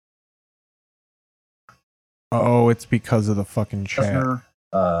 Oh, it's because of the fucking chat.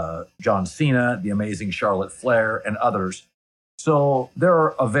 Lesnar, John Cena, the amazing Charlotte Flair, and others. So there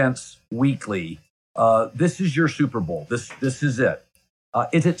are events weekly. This is your Super Bowl. This is it.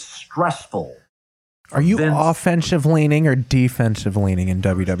 Is it stressful? Are you offensive leaning or defensive leaning in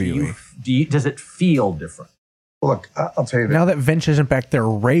WWE? Does it feel different? Look, I'll tell you Now that Vince isn't back there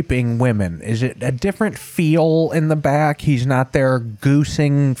raping women, is it a different feel in the back? He's not there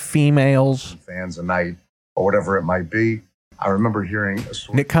goosing females. Fans a night or whatever it might be. I remember hearing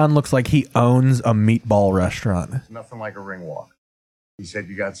Nick Khan looks like he owns a meatball restaurant. Nothing like a ring walk. He said,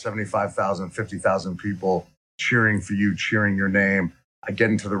 you got 75,000, 50,000 people cheering for you, cheering your name. I get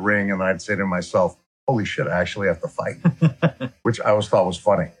into the ring and I'd say to myself, holy shit, I actually have to fight, which I always thought was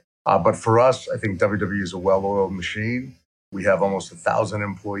funny. But for us, I think WWE is a well-oiled machine. We have almost 1,000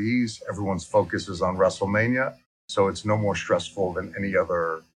 employees. Everyone's focus is on WrestleMania. So it's no more stressful than any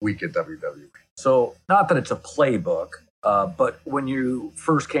other week at WWE. So not that it's a playbook, but when you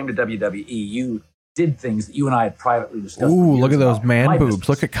first came to WWE, you did things that you and I had privately discussed. Ooh, look at those man boobs.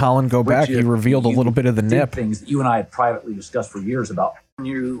 Look at Colin go back. He revealed a little bit of the nip. Things that you and I had privately discussed for years about. When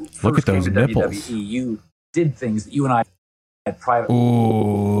you look at those came to nipples. WWE, you did things that you and I had privately.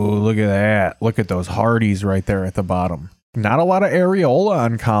 Ooh, look at that. Look at those Hardys right there at the bottom. Not a lot of areola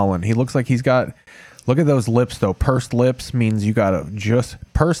on Colin. He looks like he's got... Look at those lips, though. Pursed lips means you gotta just...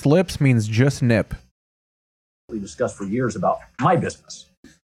 Pursed lips means just nip. We discussed for years about my business,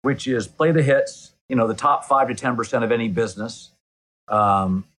 which is play the hits. You know, the top 5 to 10% of any business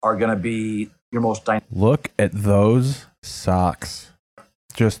are going to be your most dynamic. Look at those socks.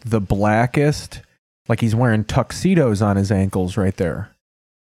 Just the blackest. Like he's wearing tuxedos on his ankles right there.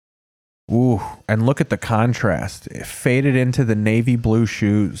 Ooh, and look at the contrast. It faded into the navy blue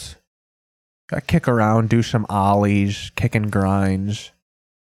shoes. Gotta kick around, do some ollies, kick and grinds.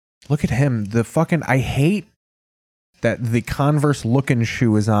 Look at him. The fucking... I hate that the Converse looking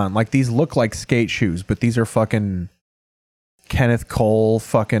shoe is on. Like, these look like skate shoes, but these are fucking Kenneth Cole,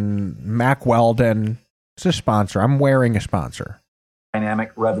 fucking Mack Weldon. It's a sponsor. I'm wearing a sponsor.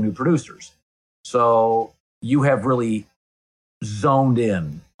 Dynamic revenue producers. So you have really zoned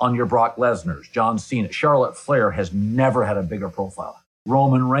in on your Brock Lesnar's, John Cena. Charlotte Flair has never had a bigger profile.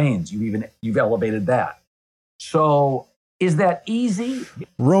 Roman Reigns, you've elevated that. So is that easy?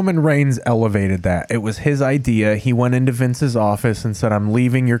 Roman Reigns elevated that. It was his idea. He went into Vince's office and said, I'm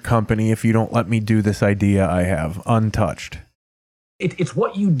leaving your company if you don't let me do this idea I have, untouched. It's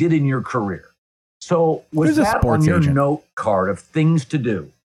what you did in your career. So was that on your note card of things to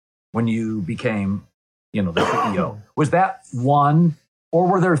do when you became, the CEO? Was that one, or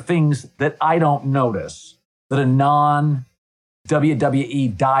were there things that I don't notice that a non-WWE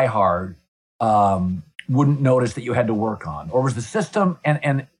diehard wouldn't notice that you had to work on? Or was the system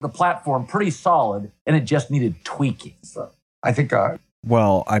and the platform pretty solid and it just needed tweaking? So I think...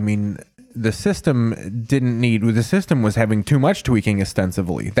 well, I mean, the system the system was having too much tweaking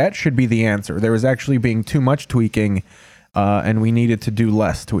ostensibly. That should be the answer. There was actually being too much tweaking and we needed to do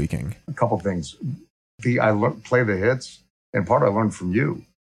less tweaking. A couple things. Play the hits, and part I learned from you.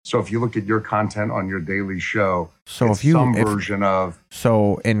 So if you look at your content on your daily show, so it's version of...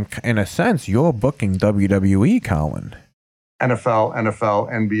 So in a sense, you're booking WWE, Colin. NFL,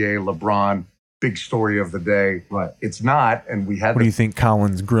 NBA, LeBron, big story of the day. Right. It's not, and we had... What do you think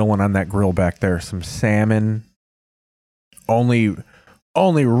Colin's grilling on that grill back there? Some salmon? Only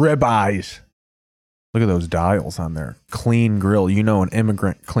ribeyes. Look at those dials on there. Clean grill. You know an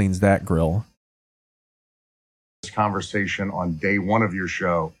immigrant cleans that grill. Conversation on day one of your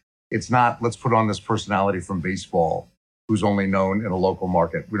show. It's not, let's put on this personality from baseball who's only known in a local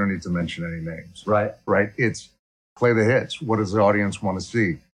market. We don't need to mention any names. Right. It's play the hits. What does the audience want to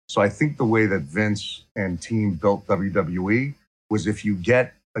see? So I think the way that Vince and team built WWE was, if you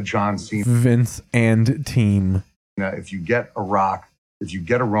get a John Cena, Vince and team, if you get a Rock, if you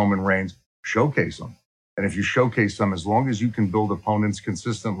get a Roman Reigns, showcase them. And if you showcase them, as long as you can build opponents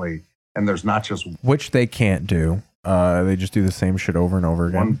consistently, and there's not just... Which they can't do. They just do the same shit over and over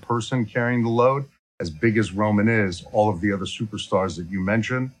again. One person carrying the load. As big as Roman is, all of the other superstars that you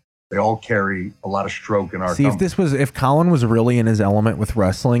mentioned, they all carry a lot of stroke in our company. If Colin was really in his element with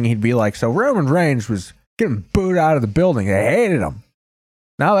wrestling, he'd be like, so Roman Reigns was getting booed out of the building. They hated him.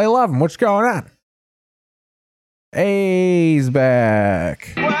 Now they love him. What's going on? Hey, he's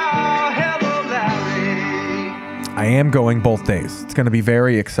back. I am going both days. It's going to be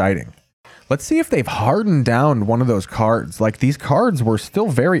very exciting. Let's see if they've hardened down one of those cards. Like, these cards were still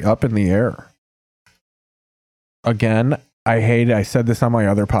very up in the air. Again, I said this on my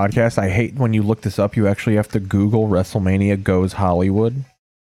other podcast. I hate when you look this up, you actually have to Google WrestleMania Goes Hollywood.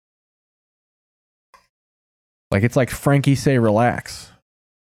 Like, it's like Frankie Say Relax.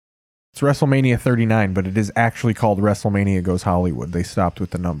 It's WrestleMania 39, but it is actually called WrestleMania Goes Hollywood. They stopped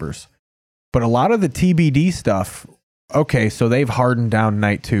with the numbers. But a lot of the TBD stuff, okay, so they've hardened down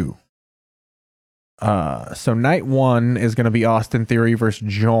night 2. So night 1 is going to be Austin Theory versus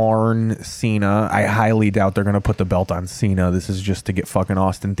John Cena. I highly doubt they're going to put the belt on Cena. This is just to get fucking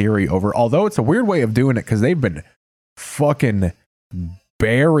Austin Theory over. Although it's a weird way of doing it because they've been fucking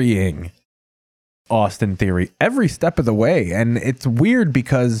burying Austin Theory every step of the way. And it's weird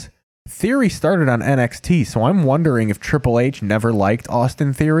because Theory started on NXT, so I'm wondering if Triple H never liked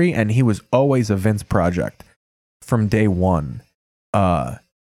Austin Theory and he was always a Vince project from day one. And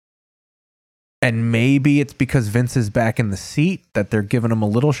maybe it's because Vince is back in the seat that they're giving him a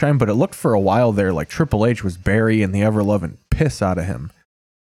little shine, but it looked for a while there like Triple H was burying the ever-loving piss out of him.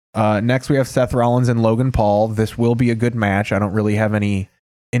 Next, we have Seth Rollins and Logan Paul. This will be a good match. I don't really have any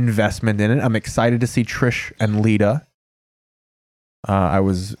investment in it. I'm excited to see Trish and Lita. I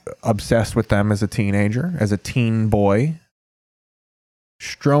was obsessed with them as a teenager, as a teen boy.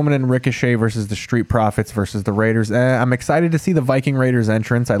 Strowman and Ricochet versus the Street Profits versus the Raiders. I'm excited to see the Viking Raiders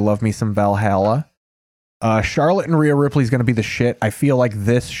entrance. I love me some Valhalla. Charlotte and Rhea Ripley is going to be the shit. I feel like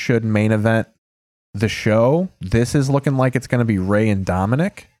this should main event the show. This is looking like it's going to be Rey and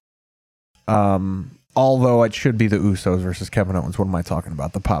Dominic. Although it should be the Usos versus Kevin Owens. What am I talking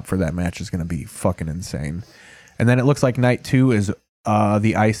about? The pop for that match is going to be fucking insane. And then it looks like night 2 is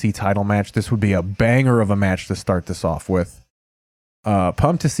the IC title match. This would be a banger of a match to start this off with.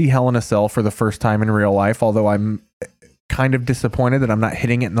 Pumped to see Hell in a Cell for the first time in real life, although I'm kind of disappointed that I'm not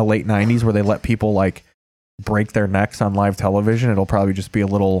hitting it in the late 90s where they let people like break their necks on live television. It'll probably just be a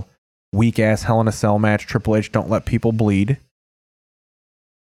little weak-ass Hell in a Cell match. Triple H don't let people bleed.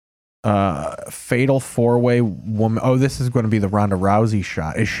 Fatal 4-way woman. Oh, this is going to be the Ronda Rousey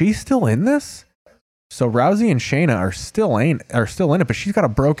shot. Is she still in this? So Rousey and Shayna are still in it, but she's got a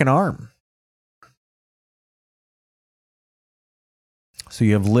broken arm. So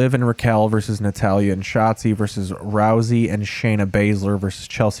you have Liv and Raquel versus Natalya and Shotzi versus Rousey and Shayna Baszler versus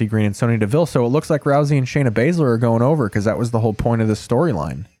Chelsea Green and Sonya Deville. So it looks like Rousey and Shayna Baszler are going over because that was the whole point of this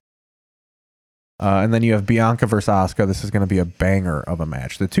storyline. And then you have Bianca versus Asuka. This is going to be a banger of a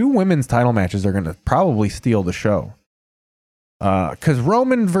match. The 2 women's title matches are going to probably steal the show. Because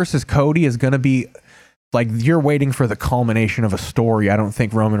Roman versus Cody is going to be like you're waiting for the culmination of a story. I don't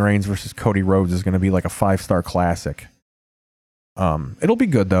think Roman Reigns versus Cody Rhodes is going to be like a 5-star classic. It'll be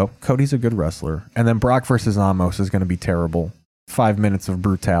good though. Cody's a good wrestler. And then Brock versus Amos is going to be terrible. 5 minutes of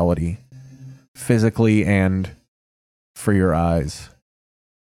brutality, physically and for your eyes.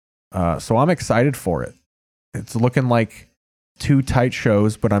 So I'm excited for it. It's looking like 2 tight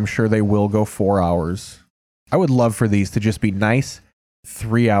shows, but I'm sure they will go 4 hours. I would love for these to just be nice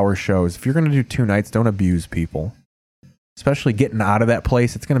 3-hour shows. If you're going to do 2 nights, don't abuse people. Especially getting out of that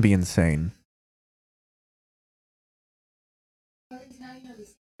place, it's going to be insane.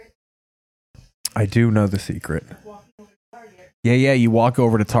 I do know the secret. Yeah, you walk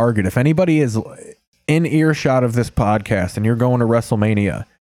over to Target. If anybody is in earshot of this podcast and you're going to WrestleMania,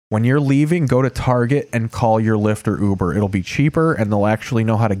 when you're leaving, go to Target and call your Lyft or Uber. It'll be cheaper and they'll actually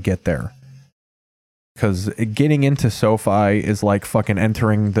know how to get there. Because getting into SoFi is like fucking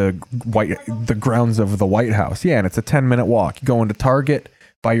entering the grounds of the White House. Yeah, and it's a 10-minute walk. You go into Target,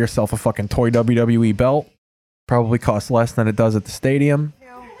 buy yourself a fucking toy WWE belt. Probably costs less than it does at the stadium.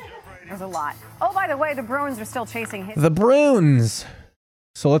 There's a lot. Oh, by the way, the Bruins are still chasing his... The Bruins!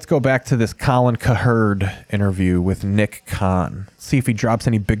 So let's go back to this Colin Cowherd interview with Nick Khan. See if he drops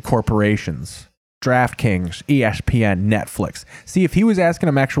any big corporations. DraftKings, ESPN, Netflix. See, if he was asking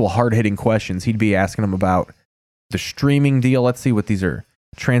him actual hard-hitting questions, he'd be asking him about the streaming deal. Let's see what these are.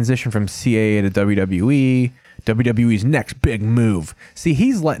 Transition from CAA to WWE. WWE's next big move. See,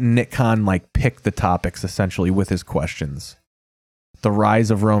 he's letting Nick Khan like pick the topics essentially with his questions. The rise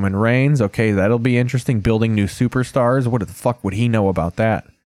of Roman Reigns. Okay, that'll be interesting. Building new superstars. What the fuck would he know about that?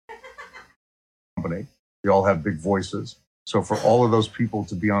 Company. We all have big voices. So for all of those people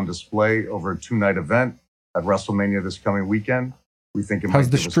to be on display over a 2-night event at WrestleMania this coming weekend, we think it might.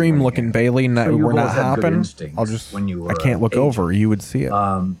 How's the stream looking, Bailey? So We're not hopping. I'll just when you were I can't look over. You would see it.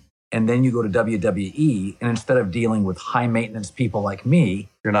 And then you go to WWE, and instead of dealing with high maintenance people like me,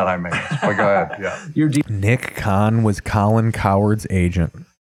 you're not high maintenance. But go ahead. Yeah. You're Nick Khan was Colin Cowherd's agent.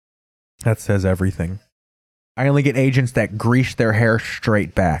 That says everything. I only get agents that grease their hair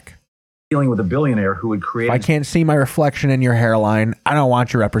straight back. Dealing with a billionaire who would create. If I can't see my reflection in your hairline, I don't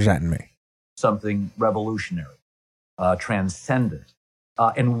want you representing me. Something revolutionary, transcendent.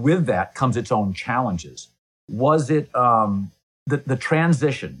 And with that comes its own challenges. Was it the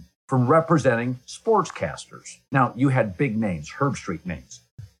transition from representing sportscasters? Now, you had big names, Herb Street names,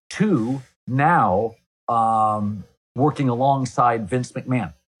 to now working alongside Vince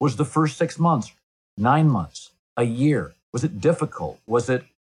McMahon. Was the first 6 months, 9 months, a year? Was it difficult? Was it,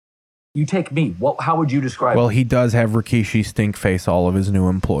 you take me, how would you describe it? Well, he does have Rikishi Stinkface all of his new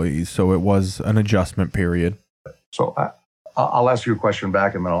employees, so it was an adjustment period. So I'll ask you a question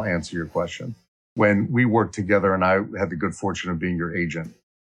back and then I'll answer your question. When we worked together and I had the good fortune of being your agent,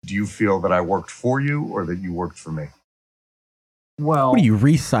 do you feel that I worked for you or that you worked for me? Well, what are you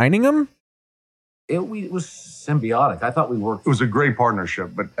re-signing him? It was symbiotic. I thought we worked. It was a great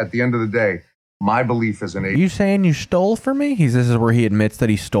partnership, but at the end of the day, my belief as an agent. You saying you stole from me? This is where he admits that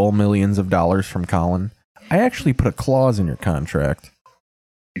he stole millions of dollars from Colin. I actually put a clause in your contract.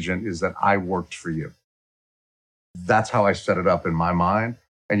 Agent is that I worked for you. That's how I set it up in my mind.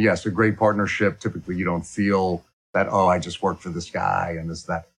 And yes, a great partnership. Typically, you don't feel that, oh, I just worked for this guy and this,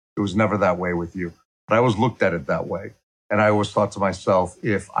 that. It was never that way with you. But I always looked at it that way. And I always thought to myself,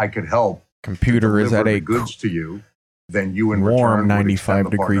 if I could help computer is at the a goods to you, then you in warm return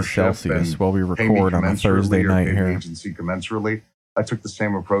 95 degrees Celsius while we record on a Thursday night here. Agency commensurately. I took the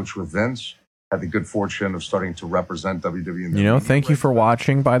same approach with Vince. Had the good fortune of starting to represent WWE. You know, thank you for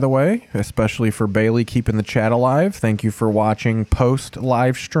watching, by the way, especially for Bailey keeping the chat alive. Thank you for watching post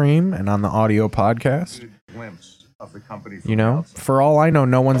live stream and on the audio podcast. Glimpse of the company. You know, for all I know,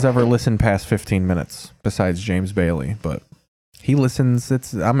 no one's ever listened past 15 minutes besides James Bailey, but he listens.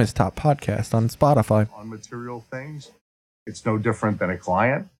 I'm his top podcast on Spotify. On material things, it's no different than a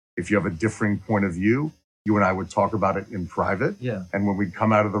client. If you have a differing point of view, you and I would talk about it in private. Yeah. And when we'd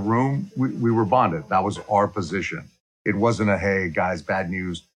come out of the room, we were bonded. That was our position. It wasn't a, hey, guys, bad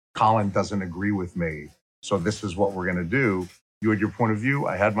news. Colin doesn't agree with me, so this is what we're going to do. You had your point of view.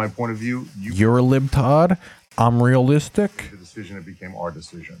 I had my point of view. You're a libtard. I'm realistic. The decision, it became our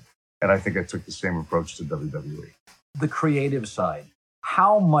decision. And I think I took the same approach to WWE. The creative side.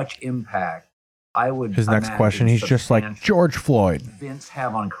 How much impact I would His next question, he's just like, George Floyd. Vince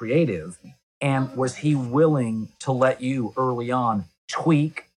have on creative? And was he willing to let you early on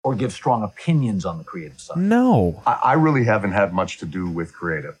tweak or give strong opinions on the creative side? No. I really haven't had much to do with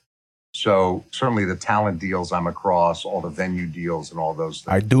creative. So certainly the talent deals I'm across, all the venue deals and all those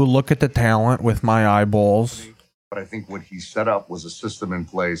things. I do look at the talent with my eyeballs. But I think what he set up was a system in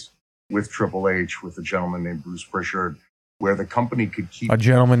place with Triple H, with a gentleman named Bruce Prichard, where the company could keep... A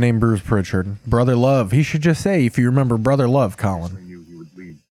gentleman named Bruce Prichard. Brother Love. He should just say, if you remember Brother Love, Colin. He would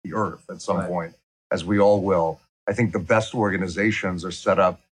leave the earth at some point, as we all will. I think the best organizations are set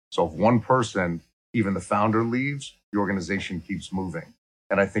up so if one person, even the founder, leaves, the organization keeps moving.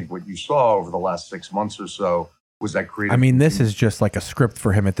 And I think what you saw over the last 6 months or so was that creative... I mean, this is just like a script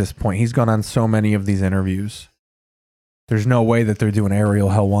for him at this point. He's gone on so many of these interviews. There's no way that they're doing Ariel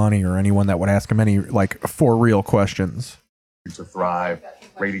Helwani or anyone that would ask him any, like, for real questions. To thrive,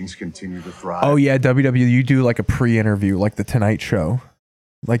 ratings continue to thrive. Oh, yeah, WWE, you do like a pre-interview, like The Tonight Show.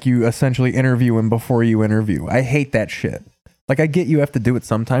 Like, you essentially interview him before you interview. I hate that shit. Like, I get you have to do it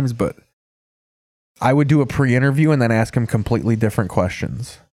sometimes, but I would do a pre-interview and then ask him completely different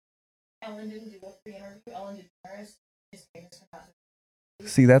questions. Ellen didn't do a pre-interview. Ellen did Paris.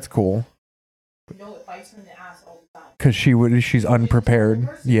 See, that's cool. No, it bites her in the ass all the time. Because she's unprepared.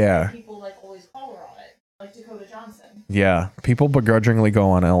 Yeah. People like always call her on it, like Dakota Johnson. Yeah. People begrudgingly go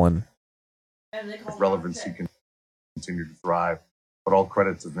on Ellen. And they call Relevancy can continue to thrive. But all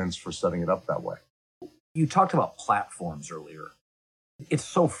credit to Vince for setting it up that way. You talked about platforms earlier. It's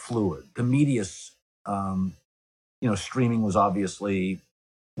so fluid. The media's, streaming was obviously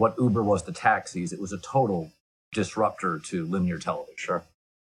what Uber was to taxis. It was a total disruptor to linear television. Sure.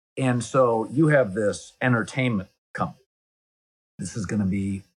 And so you have this entertainment company. This is going to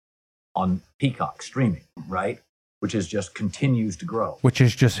be on Peacock streaming, right? Which is just continues to grow. Which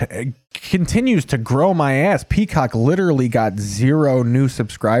is just continues to grow my ass. Peacock literally got 0 new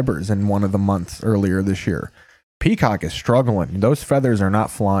subscribers in one of the months earlier this year. Peacock is struggling. Those feathers are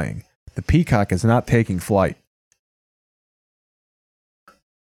not flying. The Peacock is not taking flight.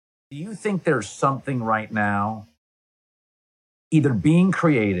 Do you think there's something right now either being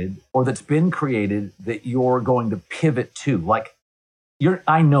created or that's been created that you're going to pivot to? Like,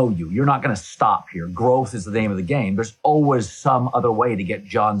 I know you're not going to stop here. Growth is the name of the game. There's always some other way to get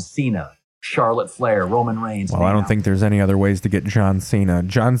John Cena, Charlotte Flair, Roman Reigns. Well, I don't think there's any other ways to get John Cena.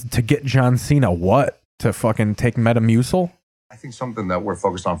 To get John Cena what? To fucking take Metamucil? I think something that we're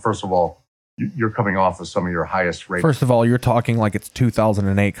focused on, first of all, you're coming off of some of your highest ratings. First of all, you're talking like it's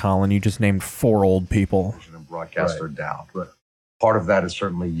 2008, Colin. You just named 4 old people. And broadcasts are down. Right. Part of that is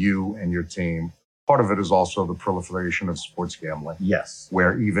certainly you and your team. Part of it is also the proliferation of sports gambling. Yes.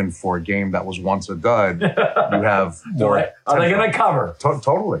 Where even for a game that was once a dud, you have more. Are they going to cover?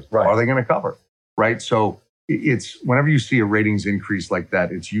 Totally. Right. Are they going to cover? Right. So it's whenever you see a ratings increase like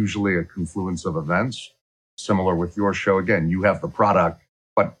that, it's usually a confluence of events. Similar with your show. Again, you have the product,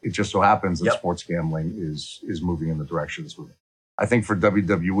 but it just so happens that sports gambling is moving in the direction it's moving. I think for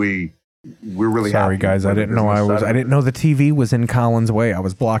WWE, we're really sorry, happy guys. I didn't know the TV was in Colin's way. I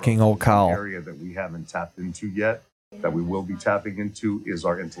was blocking old Kyle. Area that we haven't tapped into yet that we will be tapping into is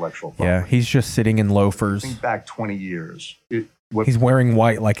our intellectual property. Yeah, he's just sitting in loafers. Think back 20 years. He's wearing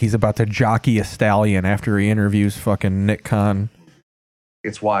white like he's about to jockey a stallion after he interviews fucking Nick Khan.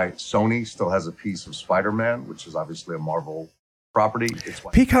 It's why Sony still has a piece of Spider-Man, which is obviously a Marvel property. It's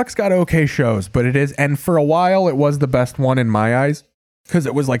why Peacock's got okay shows, but it is, and for a while it was the best one in my eyes because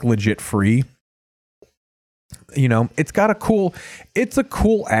it was like legit free. You know, it's a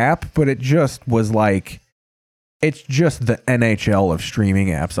cool app, but it just was like, it's just the NHL of streaming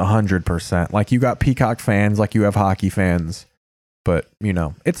apps, 100%. Like you got Peacock fans, like you have hockey fans, but you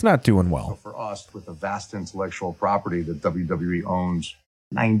know, it's not doing well. So for us, with a vast intellectual property that WWE owns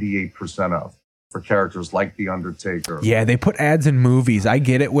 98% of, for characters like The Undertaker. Yeah, they put ads in movies. I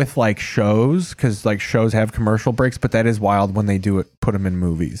get it with like shows, because like shows have commercial breaks, but that is wild when they do it, put them in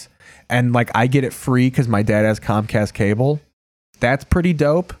movies. And like I get it free because my dad has Comcast cable. That's pretty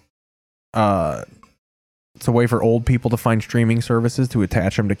dope. It's a way for old people to find streaming services to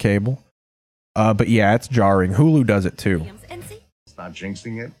attach them to cable. But yeah, it's jarring. Hulu does it too. It's not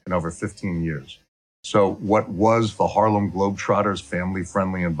jinxing it in over 15 years. So what was the Harlem Globetrotters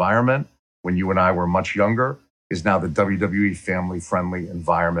family-friendly environment when you and I were much younger is now the WWE family-friendly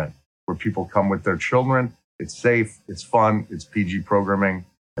environment where people come with their children. It's safe, it's fun, it's PG programming,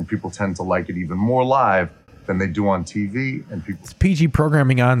 and people tend to like it even more live than they do on TV. And people, it's PG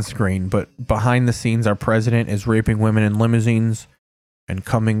programming on screen, but behind the scenes, our president is raping women in limousines and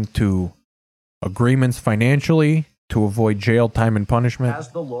coming to agreements financially to avoid jail time and punishment. Has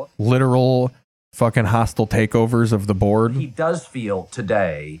the look. Literal fucking hostile takeovers of the board. He does feel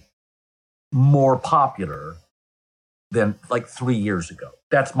today more popular than like 3 years ago.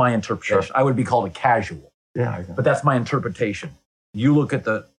 That's my interpretation. Sure. I would be called a casual. Yeah, but that's my interpretation. You look at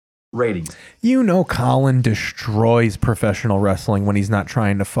the ratings. You know, Colin destroys professional wrestling when he's not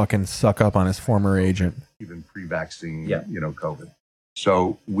trying to fucking suck up on his former agent. Even pre-vaccine, COVID.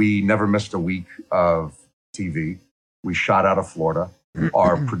 So we never missed a week of TV. We shot out of Florida.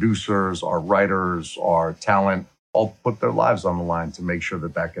 Our producers, our writers, our talent all put their lives on the line to make sure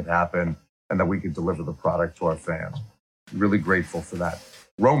that that could happen and that we could deliver the product to our fans. Really grateful for that.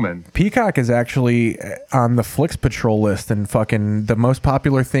 Roman. Peacock is actually on the Flix Patrol list and fucking the most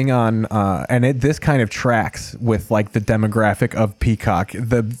popular thing on, this kind of tracks with like the demographic of Peacock.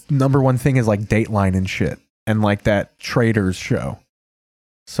 The number one thing is like Dateline and shit and like that Traders show.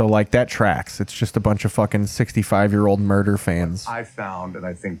 So like that tracks. It's just a bunch of fucking 65-year-old murder fans. What I found, and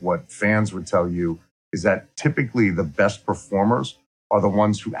I think what fans would tell you, is that typically the best performers are the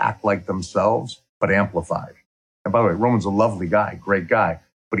ones who act like themselves, but amplified. And by the way, Roman's a lovely guy, great guy,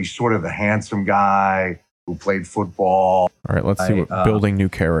 but he's sort of the handsome guy who played football. All right, let's see what building new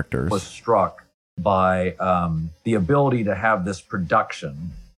characters. Was struck by the ability to have this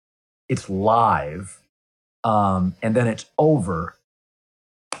production. It's live, and then it's over.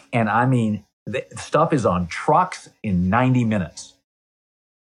 And I mean, the stuff is on trucks in 90 minutes.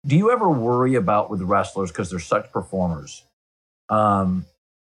 Do you ever worry about with wrestlers, because they're such performers,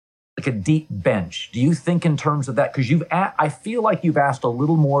 like a deep bench? Do you think in terms of that? Because I feel like you've asked a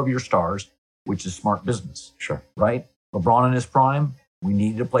little more of your stars, which is smart business. Sure. Right? LeBron in his prime, we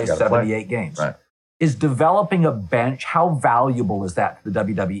needed to play 78 games. Right. Is developing a bench, how valuable is that to the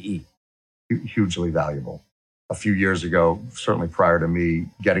WWE? Hugely valuable. A few years ago, certainly prior to me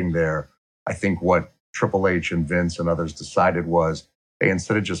getting there, I think what Triple H and Vince and others decided was, hey,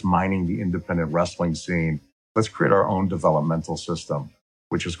 instead of just mining the independent wrestling scene, let's create our own developmental system,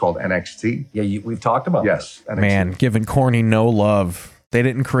 which is called NXT. Yeah, we've talked about this. NXT. Man, giving Corny no love. They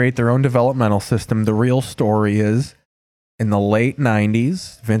didn't create their own developmental system. The real story is, in the late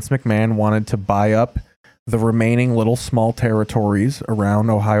 90s, Vince McMahon wanted to buy up the remaining little small territories around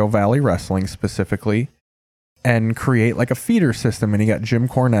Ohio Valley Wrestling specifically and create like a feeder system. And he got Jim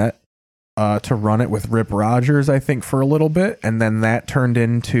Cornette to run it with Rip Rogers, I think, for a little bit. And then that turned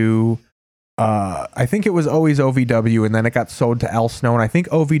into, I think it was always OVW, and then it got sold to Al Snow. And I think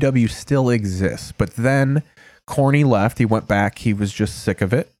OVW still exists. But then Corny left. He went back. He was just sick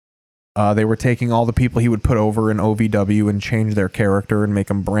of it. They were taking all the people he would put over in OVW and change their character and make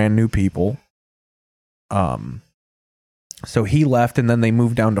them brand new people. So he left, and then they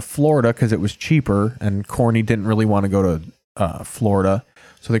moved down to Florida because it was cheaper, and Corny didn't really want to go to Florida.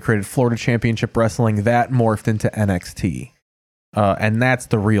 So they created Florida Championship Wrestling. That morphed into NXT. And that's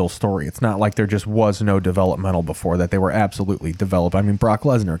the real story. It's not like there just was no developmental before that. They were absolutely developed. I mean, Brock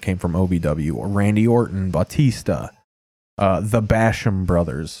Lesnar came from OVW, or Randy Orton, Batista, the Basham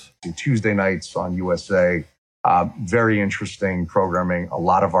brothers. Tuesday nights on USA, very interesting programming. A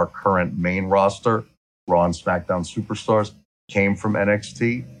lot of our current main roster, Raw and SmackDown superstars, came from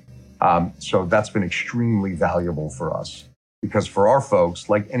NXT. So that's been extremely valuable for us, because for our folks,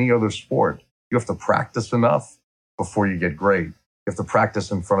 like any other sport, you have to practice enough before you get great. You have to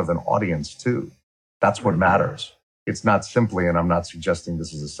practice in front of an audience too. That's what matters. It's not simply, and I'm not suggesting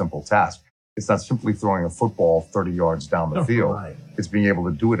this is a simple task, it's not simply throwing a football 30 yards down the field. Right. It's being able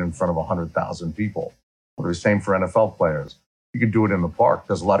to do it in front of 100,000 people. Well, the same for NFL players. You could do it in the park.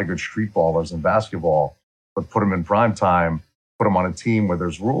 There's a lot of good street ballers in basketball, but put them in prime time, put them on a team where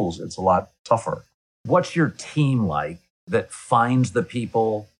there's rules, it's a lot tougher. What's your team like that finds the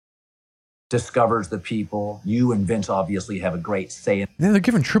people, discovers the people? You and Vince obviously have a great say They're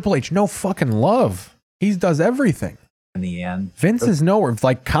giving Triple H no fucking love. He does everything. in the end. Vince is nowhere.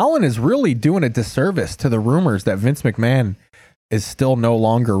 Like, Colin is really doing a disservice to the rumors that Vince McMahon is still no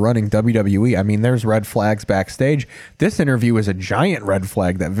longer running WWE. I mean, there's red flags backstage. This interview is a giant red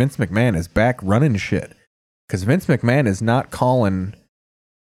flag that Vince McMahon is back running shit. Because Vince McMahon is not calling,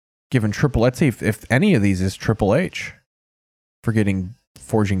 giving Triple, let's see if any of these is Triple H.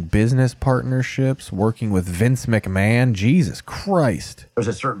 Forging business partnerships, working with Vince McMahon. Jesus Christ. There's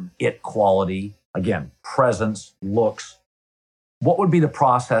a certain it quality. Again, presence, looks. What would be the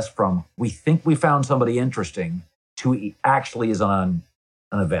process from we think we found somebody interesting to he actually is on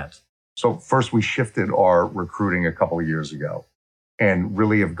an event? So first, we shifted our recruiting a couple of years ago and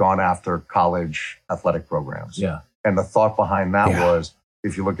really have gone after college athletic programs. Yeah. And the thought behind that was,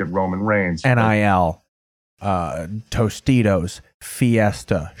 if you look at Roman Reigns, NIL, Tostitos,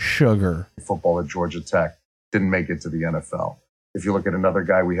 Fiesta, Sugar. Football at Georgia Tech, didn't make it to the NFL. If you look at another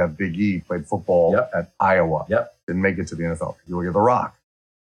guy, we have Big E, played football at Iowa, didn't make it to the NFL. If you look at The Rock,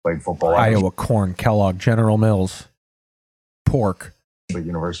 played football at Iowa, Corn, Kellogg, General Mills, Pork. The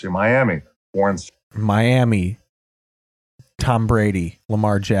University of Miami, Warren. Miami, Tom Brady,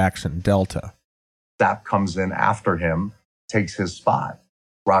 Lamar Jackson, Delta. Sapp comes in after him, takes his spot.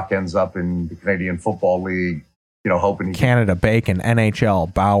 Rock ends up in the Canadian Football League, hoping he Canada, Bacon,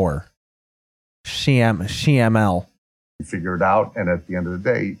 NHL, Bauer, CML. He figured it out, and at the end of the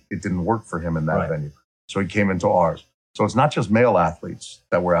day, it didn't work for him in that venue. So he came into ours. So it's not just male athletes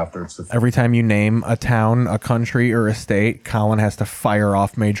that we're after. It's Every time you name a town, a country, or a state, Colin has to fire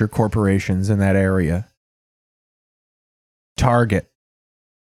off major corporations in that area. Target.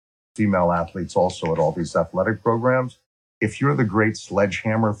 Female athletes also at all these athletic programs. If you're the great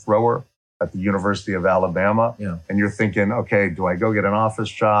sledgehammer thrower at the University of Alabama, and you're thinking, okay, do I go get an office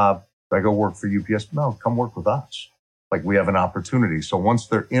job? Do I go work for UPS? No, come work with us. Like, we have an opportunity. So once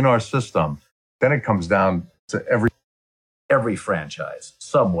they're in our system, then it comes down to every franchise.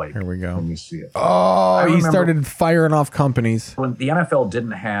 Subway. Here we go. Let me see it. Oh, he started firing off companies. When the NFL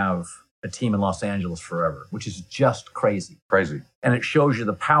didn't have a team in Los Angeles forever, which is just crazy. Crazy. And it shows you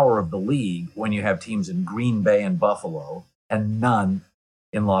the power of the league when you have teams in Green Bay and Buffalo and none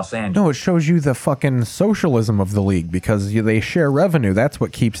in Los Angeles. No, it shows you the fucking socialism of the league because they share revenue. That's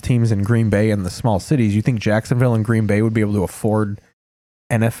what keeps teams in Green Bay and the small cities. You think Jacksonville and Green Bay would be able to afford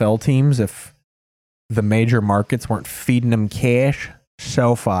NFL teams if the major markets weren't feeding them cash?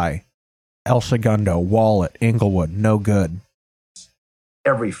 SoFi, El Segundo, Wallet, Inglewood, no good.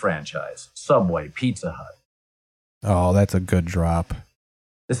 Every franchise. Subway, Pizza Hut. Oh, that's a good drop.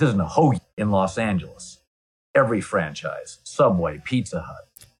 This isn't a hoagie in Los Angeles. Every franchise. Subway, Pizza Hut.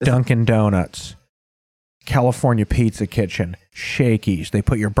 Dunkin' Donuts, California Pizza Kitchen, Shakey's. They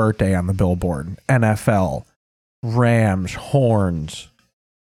put your birthday on the billboard. NFL, Rams, Horns.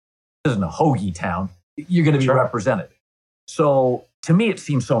 This isn't a hoagie town. You're going to be represented. So to me, it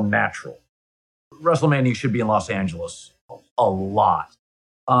seems so natural. WrestleMania should be in Los Angeles a lot.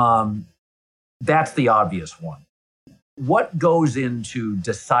 That's the obvious one. What goes into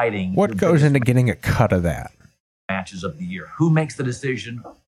deciding? What goes into getting a cut of that? Matches of the year. Who makes the decision?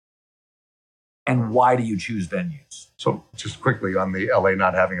 And why do you choose venues? So just quickly on the LA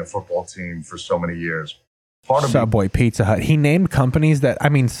not having a football team for so many years. Subway, Pizza Hut. He named companies that, I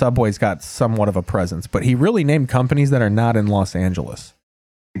mean, Subway's got somewhat of a presence, but he really named companies that are not in Los Angeles.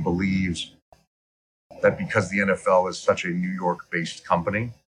 He believes that because the NFL is such a New York-based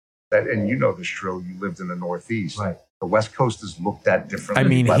company, that, and you know this, Trill, you lived in the Northeast. Right. The West Coast is looked at differently. I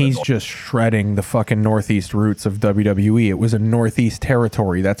mean, he's just shredding the fucking Northeast roots of WWE. It was a Northeast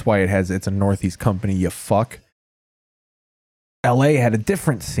territory. That's why it's a Northeast company, you fuck. LA had a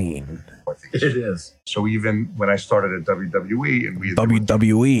different scene. It is. So even when I started at WWE and we had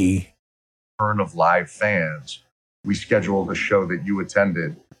WWE turn of live fans, we scheduled a show that you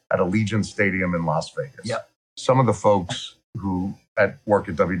attended at Allegiant Stadium in Las Vegas. Yep. Some of the folks who work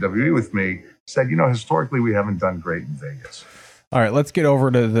at WWE with me said, historically we haven't done great in Vegas. All right, let's get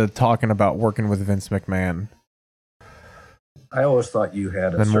over to the talking about working with Vince McMahon. I always thought you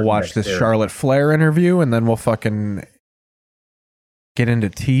had. Then we'll watch this Charlotte Flair interview, and then we'll fucking get into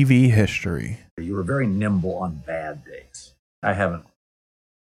TV history. You were very nimble on bad days. I haven't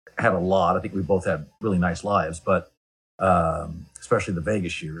had a lot. I think we both had really nice lives, but especially the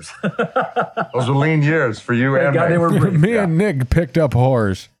Vegas years. Those were lean years for you and God, me. they were brief, Me and Nick picked up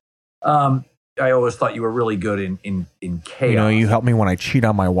whores. I always thought you were really good in chaos. You know, you help me when I cheat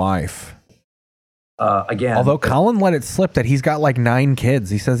on my wife. Again, although Colin let it slip that he's got like 9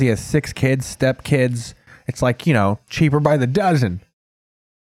 kids. He says he has 6 kids, step kids. It's like, you know, cheaper by the dozen.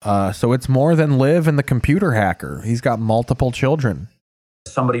 So it's more than Liv and the computer hacker. He's got multiple children.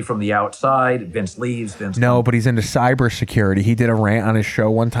 Somebody from the outside, Vince leaves. No, but he's into cybersecurity. He did a rant on his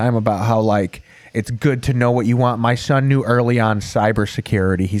show one time about how, like, it's good to know what you want. My son knew early on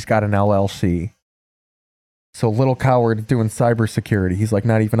cybersecurity. He's got an LLC. So little coward doing cybersecurity. He's like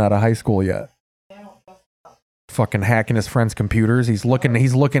not even out of high school yet. Fucking hacking his friends' computers. He's looking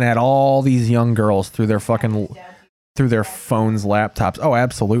at all these young girls through their phones, laptops. Oh,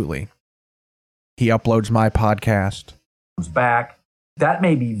 absolutely. He uploads my podcast. Comes back. That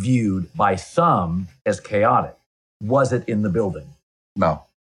may be viewed by some as chaotic. Was it in the building? No,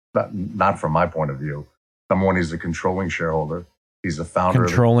 not from my point of view. Number one, he's a controlling shareholder. He's the founder.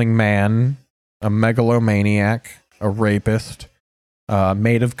 Controlling man, a megalomaniac, a rapist,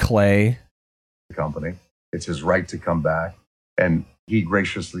 made of clay. The company. It's his right to come back. And he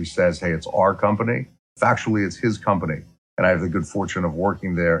graciously says, hey, it's our company. Factually, it's his company. And I have the good fortune of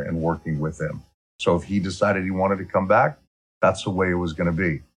working there and working with him. So if he decided he wanted to come back, that's the way it was going to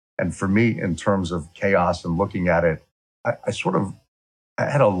be. And for me, in terms of chaos and looking at it, I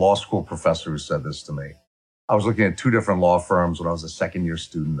had a law school professor who said this to me. I was looking at 2 different law firms when I was a second-year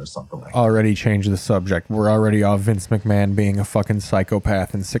student or something like that. Already changed the subject. We're already off Vince McMahon being a fucking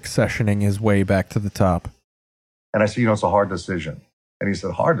psychopath and successioning his way back to the top. And I said, you know, it's a hard decision. And he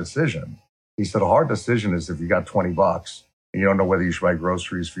said, hard decision? He said, a hard decision is if you got $20 and you don't know whether you should buy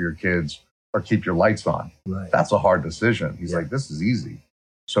groceries for your kids or keep your lights on. Right. That's a hard decision. He's like, this is easy.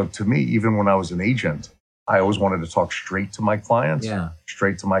 So to me, even when I was an agent, I always wanted to talk straight to my clients. Yeah.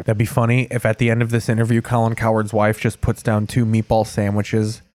 Straight to my... That'd be funny if at the end of this interview, Colin Cowherd's wife just puts down 2 meatball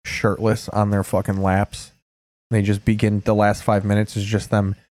sandwiches, shirtless on their fucking laps. They just begin, the last 5 minutes is just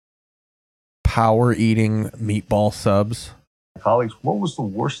them power eating meatball subs. Colleagues, what was the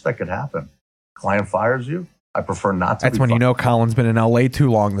worst that could happen? Client fires you? I prefer not to. That's when you know Colin's been in LA too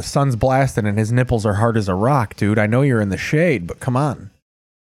long. The sun's blasting and his nipples are hard as a rock, dude. I know you're in the shade, but come on.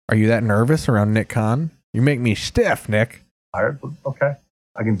 Are you that nervous around Nick Khan? You make me stiff, Nick. Fired? Okay,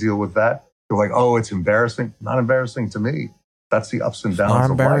 I can deal with that. You're like, oh, it's embarrassing. Not embarrassing to me. That's the ups and downs Not of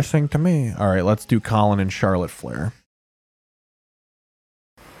life. embarrassing to me. All right, let's do Colin and Charlotte Flair.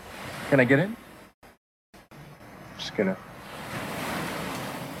 Can I get in? Just gonna.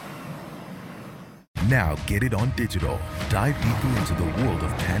 Now get it on digital. Dive deeper into the world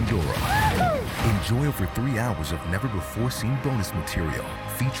of Pandora. Enjoy over 3 hours of never-before-seen bonus material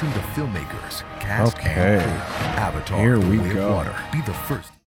featuring the filmmakers, cast, and crew. Avatar: Here The we Way go. of Water. Be the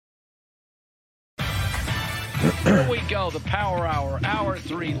first. Here we go, the Power Hour, Hour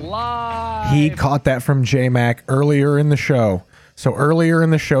 3 live. He caught that from J-Mac earlier in the show. So earlier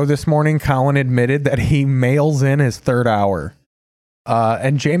in the show this morning, Colin admitted that he mails in his 3rd hour.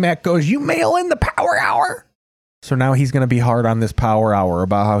 And J-Mac goes, you mail in the Power Hour? So now he's going to be hard on this Power Hour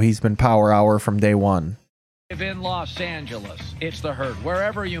about how he's been Power Hour from day one. In Los Angeles, it's the Herd,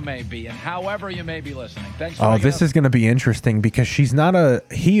 wherever you may be and however you may be listening. Thanks for Oh, making this us- is going to be interesting because she's not a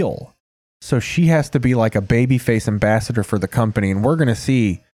heel. So she has to be like a babyface ambassador for the company. And we're going to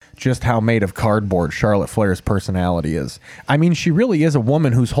see just how made of cardboard Charlotte Flair's personality is. I mean, she really is a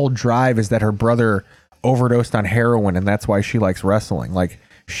woman whose whole drive is that her brother overdosed on heroin and that's why she likes wrestling. Like,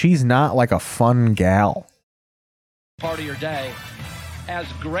 she's not like a fun gal. part of your day. As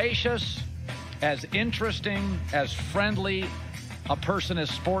gracious, as interesting, as friendly a person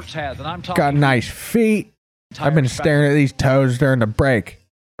as sports has. And I'm talking Got nice feet. I've been staring at these toes during the break.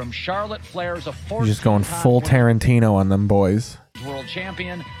 from Charlotte Flair's a You're just going full Tarantino on them boys. world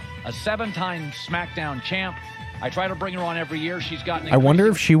champion, a 7-time SmackDown champ. I try to bring her on every year. She's gotten I wonder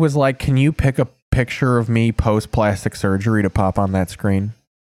if she was like, can you pick a picture of me post plastic surgery to pop on that screen?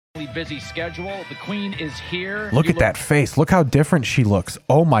 busy schedule. The Queen is here. Look at that face. Look how different she looks.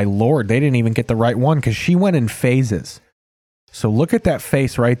 Oh my Lord. They didn't even get the right one because she went in phases. So look at that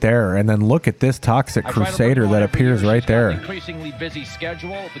face right there. And then look at this toxic crusader that appears right there. Increasingly busy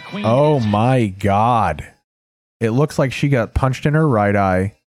schedule. The Queen Oh is my God. It looks like she got punched in her right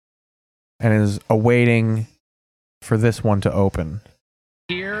eye and is awaiting for this one to open.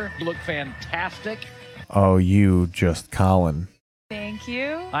 here. You look fantastic. Oh, you just Colin. Thank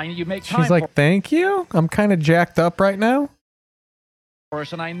you. You make time She's like, thank you. I'm kind of jacked up right now. for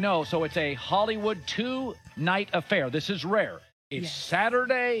us, and I know. So it's a Hollywood 2-night affair. This is rare. It's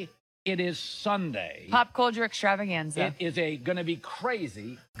Saturday. It is Sunday. Pop culture extravaganza. It is going to be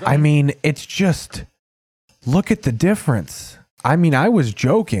crazy. I mean, it's just, look at the difference. I mean, I was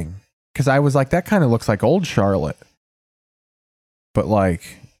joking because I was like, that kind of looks like old Charlotte. But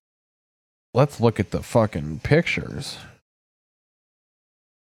like, let's look at the fucking pictures.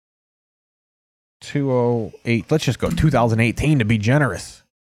 208. Let's just go 2018 to be generous.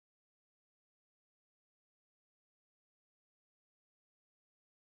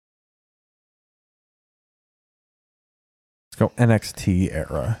 Let's go NXT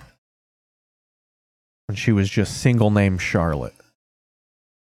era. When she was just single name Charlotte.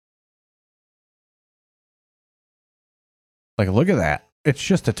 Like, look at that. It's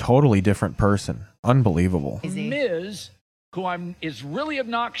just a totally different person. Unbelievable. Miz, who is really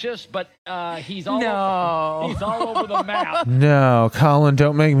obnoxious, but he's all over the map. No, Colin,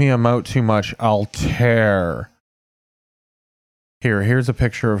 don't make me emote too much. I'll tear. Here's a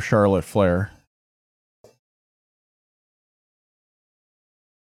picture of Charlotte Flair.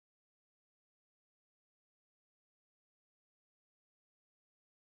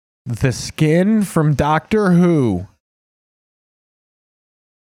 The skin from Doctor Who.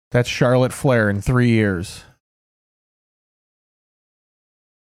 That's Charlotte Flair in 3 years.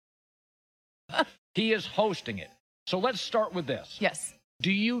 He is hosting it. So let's start with this. Yes.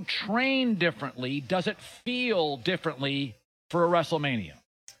 Do you train differently? Does it feel differently for a WrestleMania?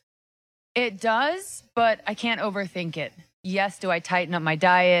 It does, but I can't overthink it. Yes, do I tighten up my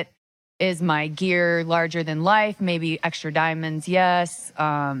diet? Is my gear larger than life? Maybe extra diamonds? Yes.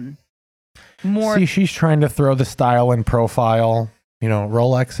 More. See, she's trying to throw the style and profile. You know,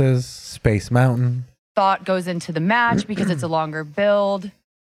 Rolexes, Space Mountain. Thought goes into the match because it's a longer build.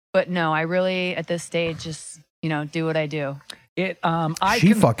 But no, I really, at this stage, just, do what I do.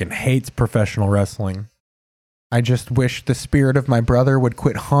 She fucking hates professional wrestling. I just wish the spirit of my brother would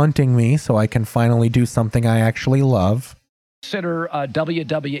quit haunting me so I can finally do something I actually love. Consider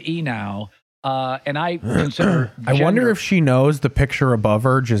WWE now, and I consider I wonder if she knows the picture above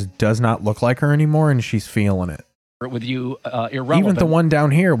her just does not look like her anymore and she's feeling it. With you, irrelevant. Even the one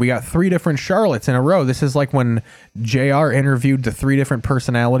down here, we got 3 different Charlottes in a row. This is like when JR interviewed the 3 different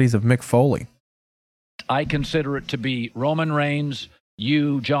personalities of Mick Foley. I consider it to be Roman Reigns,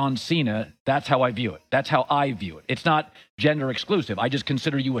 you, John Cena. That's how I view it. That's how I view it. It's not gender exclusive. I just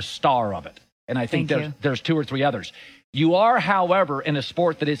consider you a star of it. And I think there's 2 or 3 others. You are, however, in a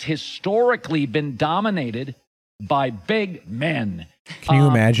sport that has historically been dominated by big men. Can you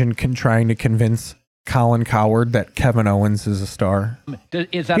imagine trying to convince Colin Cowherd that Kevin Owens is a star?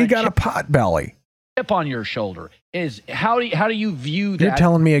 Is that he got a pot belly? Chip on your shoulder. How do you view that? You're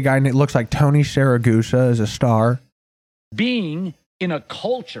telling me a guy that looks like Tony Saragusa is a star? Being in a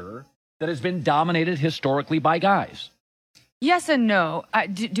culture that has been dominated historically by guys. Yes and no.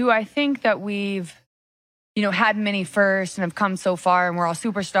 Do I think that we've, had many firsts and have come so far and we're all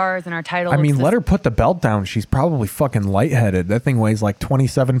superstars and our title? I mean, let her put the belt down. She's probably fucking lightheaded. That thing weighs like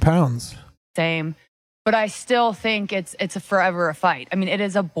 27 pounds. Same. But I still think it's forever a fight. I mean, it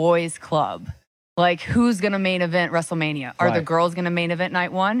is a boys' club. Like, who's going to main event WrestleMania? Are the girls going to main event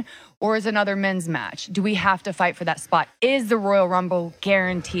night 1? Or is another men's match? Do we have to fight for that spot? Is the Royal Rumble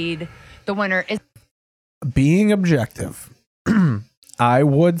guaranteed? The winner is... Being objective, I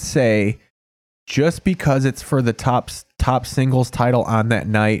would say just because it's for the top singles title on that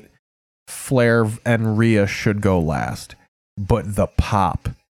night, Flair and Rhea should go last. But the pop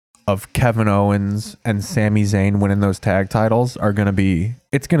of Kevin Owens and Sami Zayn winning those tag titles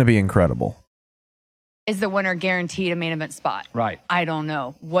it's going to be incredible. Is the winner guaranteed a main event spot? Right. I don't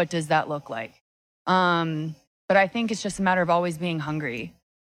know. What does that look like? But I think it's just a matter of always being hungry.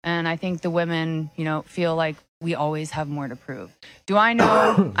 And I think the women, feel like we always have more to prove. Do I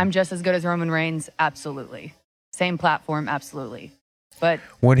know I'm just as good as Roman Reigns? Absolutely. Same platform? Absolutely. But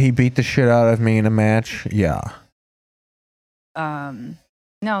would he beat the shit out of me in a match? Yeah.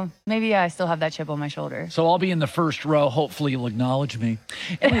 No, maybe I still have that chip on my shoulder. So I'll be in the first row. Hopefully you'll acknowledge me.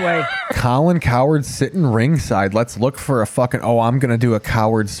 Anyway. Colin Cowherd sitting ringside. Let's look for I'm going to do a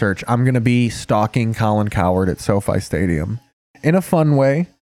Cowherd search. I'm going to be stalking Colin Cowherd at SoFi Stadium in a fun way.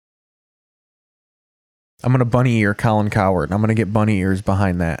 I'm going to bunny ear Colin Cowherd. I'm going to get bunny ears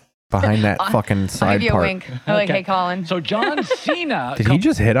behind that fucking side I'll give you part. a wink. I'm like, hey, Colin. So John Cena. Did he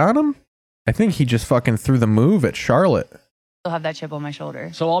just hit on him? I think he just fucking threw the move at Charlotte. still have that chip on my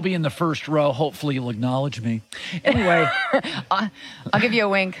shoulder. So I'll be in the first row. Hopefully you'll acknowledge me. Anyway. I'll give you a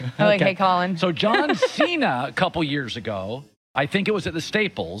wink. I'm like, hey, Colin. So John Cena, a couple years ago, I think it was at the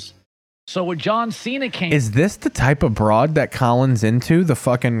Staples. So when John Cena came... Is this the type of broad that Colin's into? The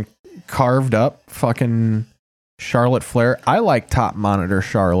fucking carved up fucking Charlotte Flair? I like top monitor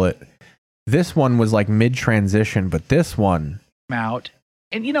Charlotte. This one was like mid-transition, but this one... out.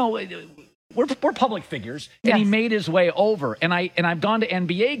 And, you know... We're public figures, and he made his way over. And I've gone to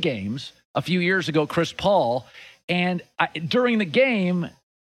NBA games a few years ago, Chris Paul, and during the game,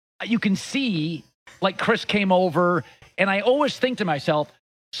 you can see, like, Chris came over, and I always think to myself,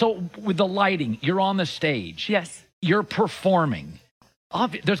 so with the lighting, you're on the stage. Yes. You're performing.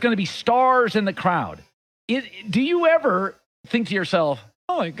 There's going to be stars in the crowd. Do you ever think to yourself,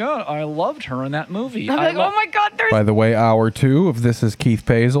 oh my God, I loved her in that movie. I'm like, oh my God, there's By the way, hour 2 of This Is Keith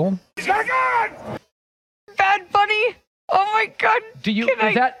Pazel. He's got a gun! Bad Bunny. Oh my God. Do you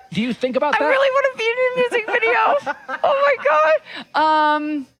think about that? I really want to be in a music video. Oh my God.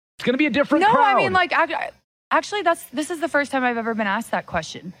 It's going to be a different No, crowd. I mean, like, actually, this is the first time I've ever been asked that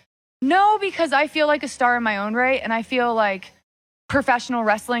question. No, because I feel like a star in my own right, and I feel like professional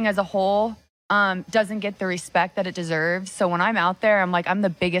wrestling as a whole doesn't get the respect that it deserves. So when I'm out there, I'm like, I'm the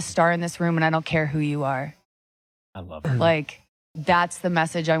biggest star in this room, and I don't care who you are. I love it. Like, that's the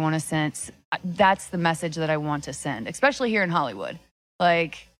message I want to send. That's the message that I want to send, especially here in Hollywood.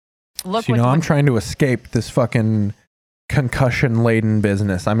 Like, look. So, I'm trying to escape this fucking concussion-laden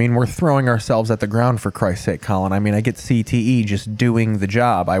business. I mean, we're throwing ourselves at the ground, for Christ's sake, Colin. I mean, I get CTE just doing the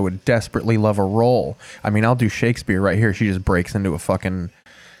job. I would desperately love a role. I mean, I'll do Shakespeare right here. She just breaks into a fucking...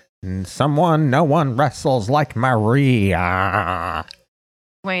 no one wrestles like Maria.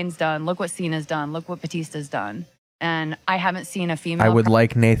 Wayne's done. Look what Cena's done. Look what Batista's done. And I haven't seen a female. I would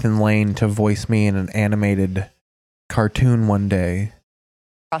like Nathan Lane to voice me in an animated cartoon one day.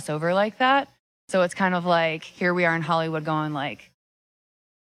 Crossover like that. So it's kind of like, here we are in Hollywood going like,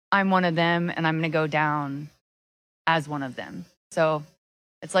 I'm one of them and I'm going to go down as one of them. So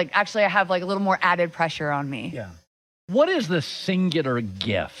it's like, actually I have like a little more added pressure on me. Yeah. What is the singular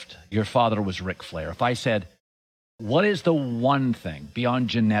gift? Your father was Ric Flair. If I said, what is the one thing beyond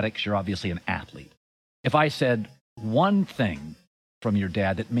genetics? You're obviously an athlete. If I said one thing from your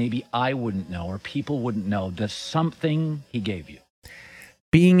dad that maybe I wouldn't know or people wouldn't know, the something he gave you.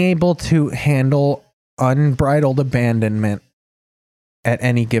 Being able to handle unbridled abandonment at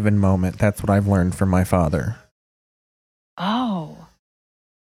any given moment. That's what I've learned from my father. Oh.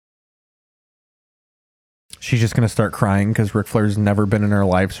 She's just going to start crying because Ric Flair's never been in her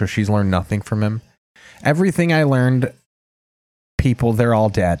life, so she's learned nothing from him. Everything I learned, people, they're all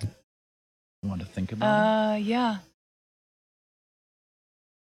dead. You want to think about it? Yeah.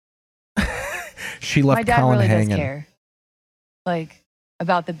 She left my dad Colin really hanging. does care. Like,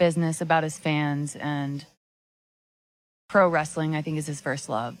 about the business, about his fans, and pro wrestling, I think, is his first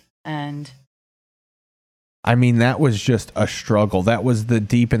love. And I mean, that was just a struggle. That was the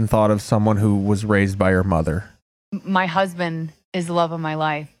deep in thought of someone who was raised by her mother. my husband is the love of my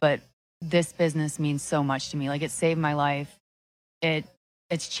life, but this business means so much to me. Like, it saved my life.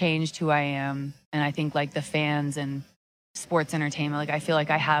 It's changed who I am. And I think like the fans and sports entertainment, like I feel like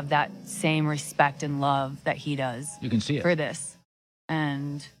I have that same respect and love that he does. You can see it. For this.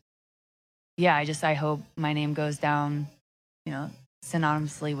 And yeah, I hope my name goes down,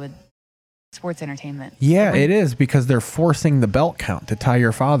 synonymously with sports entertainment. Yeah, it is, because they're forcing the belt count to tie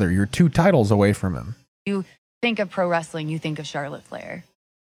your father. You're 2 titles away from him. You think of pro wrestling, you think of Charlotte Flair.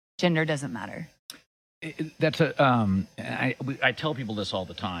 Gender doesn't matter. I tell people this all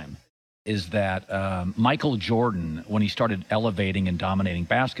the time, is that Michael Jordan, when he started elevating and dominating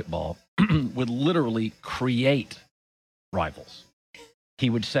basketball, would literally create rivals. He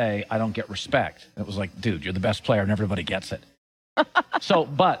would say, I don't get respect. It was like, dude, you're the best player and everybody gets it. So,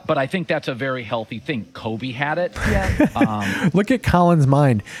 but I think that's a very healthy thing. Kobe had it. Yeah. Look at Colin's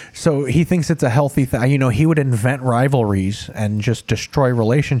mind. So he thinks it's a healthy thing. He would invent rivalries and just destroy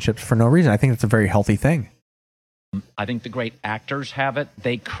relationships for no reason. I think it's a very healthy thing. I think the great actors have it.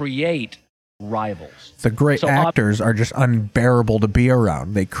 They create rivals. The great actors are just unbearable to be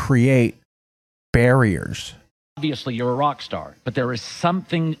around. They create barriers. Obviously, you're a rock star, but there is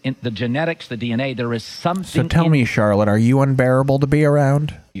something in the genetics, the DNA, there is something So tell me, Charlotte, are you unbearable to be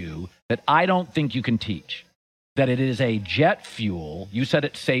around? You that I don't think you can teach. That it is a jet fuel. You said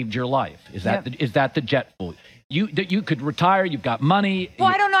it saved your life. Is that the jet fuel? You could retire. You've got money. Well,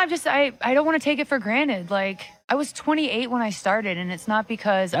 I don't know. I don't want to take it for granted. Like, I was 28 when I started, and it's not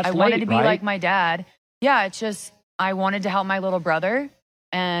because I wanted to be like my dad. Yeah, it's just I wanted to help my little brother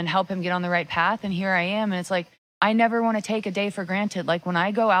and help him get on the right path, and here I am. And it's like, I never want to take a day for granted. Like when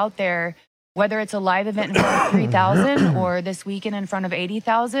I go out there, whether it's a live event in front of 3,000 or this weekend in front of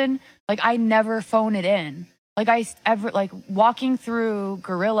 80,000, like I never phone it in. Like walking through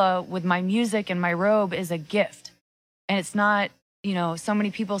Gorilla with my music and my robe is a gift. And it's not, you know, so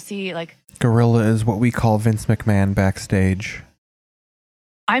many people see like Gorilla is what we call Vince McMahon backstage.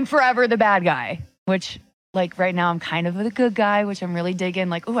 I'm forever the bad guy, which like right now I'm kind of the good guy, which I'm really digging.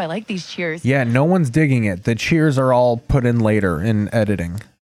 Like, oh, I like these cheers. Yeah, no one's digging it. The cheers are all put in later in editing.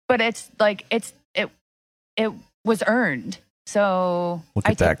 But it's like it was earned. So Look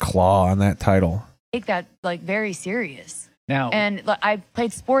at that claw on that title. Take that like very serious. Now, and like, I've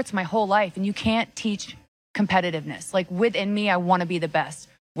played sports my whole life, and you can't teach competitiveness. Like within me, I want to be the best.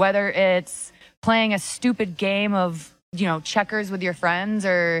 Whether it's playing a stupid game of, you know, checkers with your friends,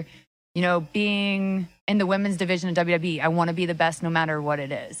 or, you know, being in the women's division of WWE, I want to be the best no matter what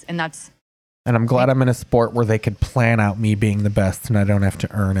it is. And that's. And I'm glad I'm in a sport where they could plan out me being the best and I don't have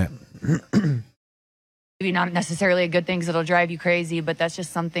to earn it. Maybe not necessarily a good thing because it'll drive you crazy, but that's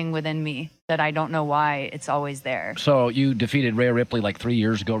just something within me that I don't know why it's always there. So you defeated Rhea Ripley like 3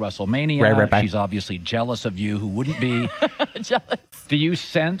 years ago, WrestleMania. She's obviously jealous of you. Who wouldn't be? Jealous. Do you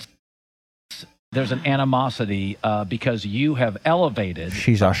sense there's an animosity because you have elevated?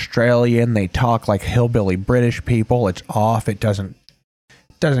 She's Australian. They talk like hillbilly British people. It's off. It doesn't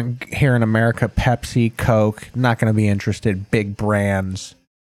here in America, Pepsi, Coke, not going to be interested. Big brands.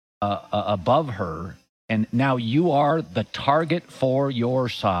 Above her. And now you are the target for your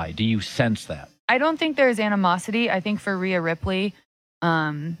side. Do you sense that? I don't think there's animosity. I think for Rhea Ripley,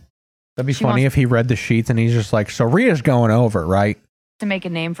 that'd be funny if he read the sheets and he's just like, so Rhea's going over, right? To make a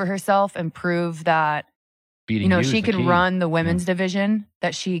name for herself and prove that, beating you know, you she is the can key. run the women's division,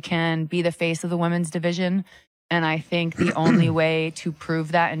 that she can be the face of the women's division. And I think the only way to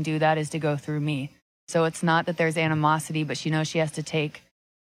prove that and do that is to go through me. So it's not that there's animosity, but she knows she has to take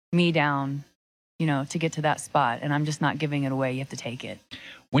me down, you know, to get to that spot. And I'm just not giving it away. You have to take it.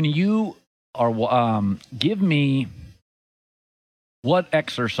 When you are, give me, what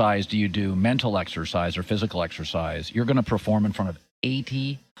exercise do you do, mental exercise or physical exercise? You're going to perform in front of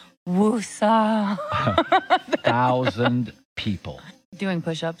 80,000 people. Doing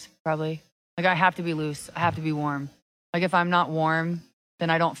push-ups, probably. Like, I have to be loose. I have to be warm. Like, if I'm not warm, then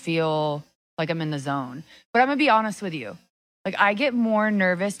I don't feel like I'm in the zone. But I'm going to be honest with you. Like, I get more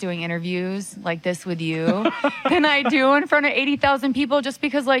nervous doing interviews like this with you than I do in front of 80,000 people, just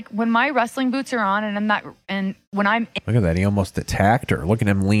because, like, when my wrestling boots are on and when I'm... Look at that. He almost attacked her. Look at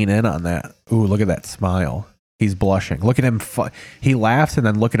him lean in on that. Ooh, look at that smile. He's blushing. Look at him. He laughs and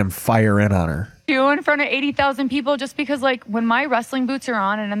then look at him fire in on her. In front of 80,000 people, just because, like, when my wrestling boots are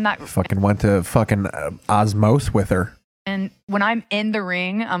on and I'm not... Fucking went to fucking Osmos with her. And when I'm in the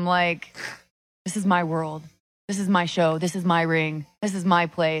ring, I'm like, this is my world. This is my show. This is my ring. This is my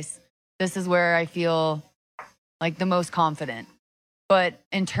place. This is where I feel like the most confident. But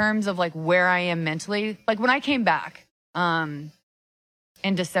in terms of like where I am mentally, like when I came back in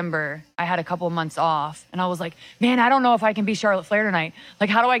December, I had a couple of months off and I was like, man, I don't know if I can be Charlotte Flair tonight. Like,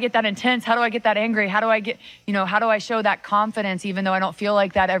 how do I get that intense? How do I get that angry? How do I get, you know, how do I show that confidence, even though I don't feel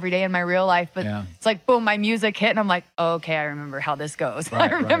like that every day in my real life? But it's like, boom, my music hit and I'm like, oh, okay, I remember how this goes.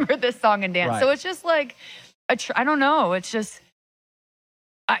 Right, I remember this song and dance. Right. So it's just like, I don't know. It's just,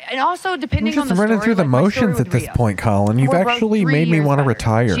 and also depending You're on just the running story, through the like my story motions at with this Rhea. point, Colin. You've We're actually 3 made me years want to better.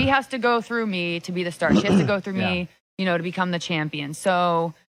 retire. She has to go through me to be the star. She has to go through me, you know, to become the champion.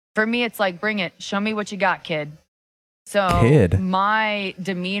 So for me, it's like, bring it. Show me what you got, kid. So my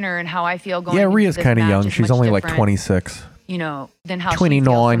demeanor and how I feel going into Rhea's this kind of match young. is She's much only like different, 26. You know, than how 29. she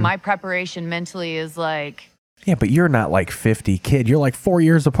feels. So my preparation mentally is like, Yeah, but you're not like 50, kid. You're like 4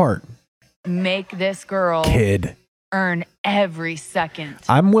 years apart. make this girl Kid. earn every second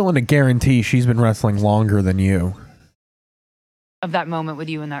I'm willing to guarantee she's been wrestling longer than you. of that moment with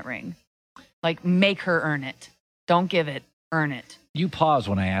you in that ring. Like, make her earn it. Don't give it. Earn it. You pause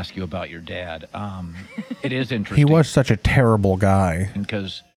when I ask you about your dad. It is interesting. He was such a terrible guy.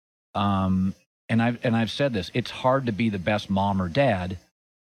 Because, and I've said this, it's hard to be the best mom or dad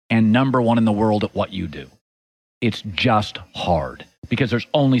and number one in the world at what you do. It's just hard because there's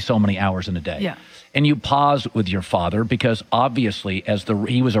only so many hours in a day. Yeah. And you pause with your father because obviously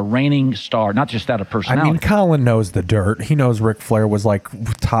he was a reigning star, not just that, a personality. I mean, Colin knows the dirt. He knows Ric Flair was like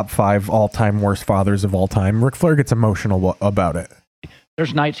top 5 all-time worst fathers of all time. Ric Flair gets emotional about it.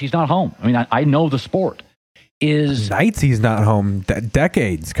 There's nights he's not home. I mean, I know the sport. Nights he's not home.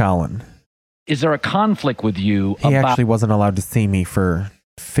 Decades, Colin. Is there a conflict with you He actually wasn't allowed to see me for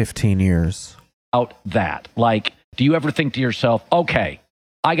 15 years. about that? Like, do you ever think to yourself, okay,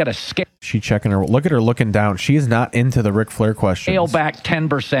 I got to scale She checking her. Look at her looking down. She is not into the Ric Flair questions. back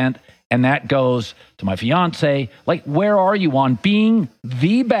 10%, and that goes to my fiance. Like, where are you on being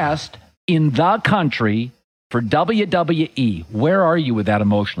the best in the country for WWE? Where are you with that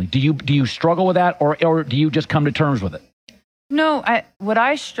emotionally? Do you struggle with that, or do you just come to terms with it? No,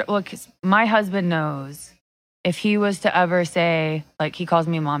 because my husband knows if he was to ever say, like, he calls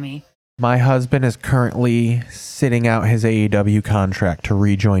me mommy. My husband is currently sitting out his AEW contract to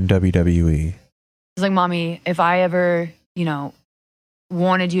rejoin WWE. He's like, mommy, if I ever,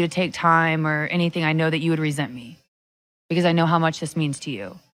 wanted you to take time or anything, I know that you would resent me because I know how much this means to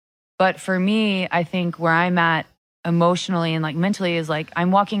you. But for me, I think where I'm at emotionally and like mentally is like,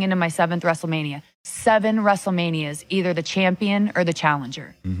 I'm walking into my 7th WrestleMania. 7 WrestleManias, either the champion or the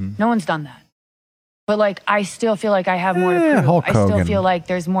challenger. Mm-hmm. No one's done that. But like, I still feel like I have more to prove. Hulk I still Hogan. feel like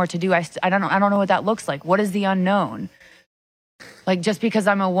there's more to do. I don't know what that looks like. What is the unknown? Like, just because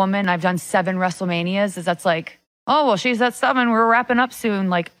I'm a woman, I've done 7 WrestleManias, that's like, oh, well, she's at 7. We're wrapping up soon.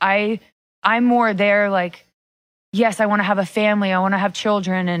 Like, I'm more there. Like, yes, I want to have a family. I want to have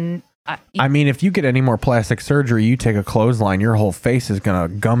children. And I mean, if you get any more plastic surgery, you take a clothesline, your whole face is going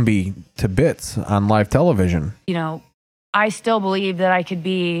to Gumby to bits on live television. I still believe that I could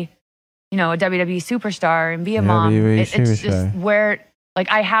be, a WWE superstar and be a mom. It's just where,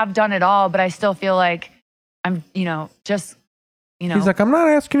 like, I have done it all, but I still feel like I'm, just. He's like, I'm not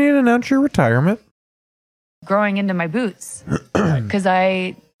asking you to announce your retirement. Growing into my boots because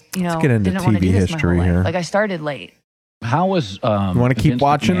I, Let's get into didn't want to TV do this my history whole life. here. Like, I started late. How was you want to keep Vince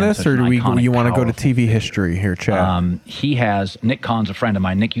watching McMahon this, such or an do iconic, you want to go to powerful TV history here, Chad? He has Nick Khan's a friend of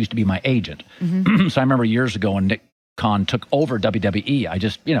mine. Nick used to be my agent, Mm-hmm. so I remember years ago when Nick Khan took over WWE. I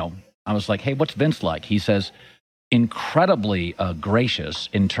just, I was like, hey, what's Vince like? He says, incredibly gracious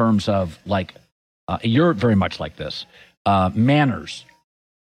in terms of like, you're very much like this, manners.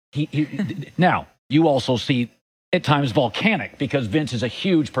 Now you also see at times volcanic because Vince is a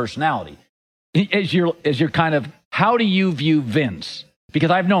huge personality. As you're kind of, how do you view Vince?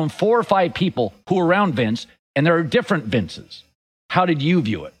 Because I've known 4 or 5 people who are around Vince, and there are different Vinces. How did you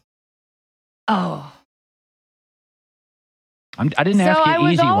view it? Oh. I didn't ask you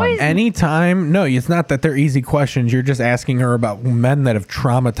easy ones. Anytime, no, it's not that they're easy questions. You're just asking her about men that have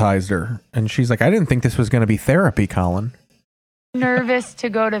traumatized her. And she's like, I didn't think this was going to be therapy, Colin. Nervous to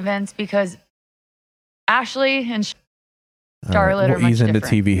go to Vince because Ashley and Charlotte We'll are much ease into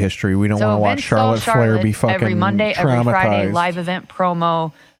different. TV history. We don't want to watch Vince saw Charlotte Flair be fucking every Monday, every Friday, traumatized. live event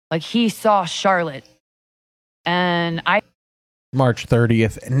promo. Like, he saw Charlotte. And March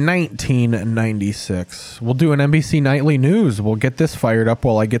 30th, 1996. We'll do an NBC Nightly News. We'll get this fired up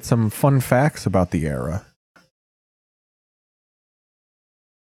while I get some fun facts about the era.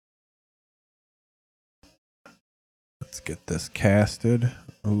 Let's get this casted.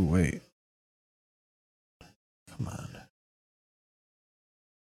 Oh, wait. Come on.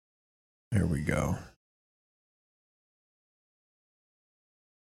 There we go.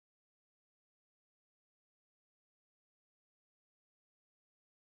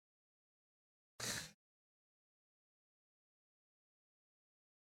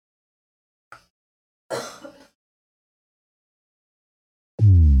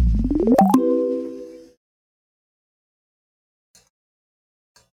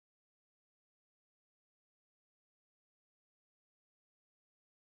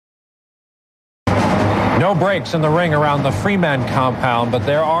 No breaks in the ring around the Freeman compound, but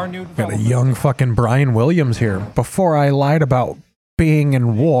there are new Got a young fucking Brian Williams here. Before I lied about being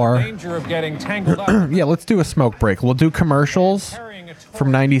in war. danger of getting tangled up. Yeah, let's do a smoke break. We'll do commercials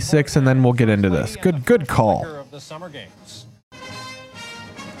from 96 and then we'll get into this. Good call. Of the Summer Games.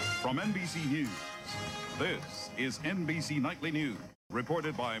 From NBC News, this is NBC Nightly News,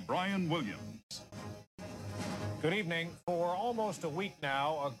 reported by Brian Williams. Good evening. For almost a week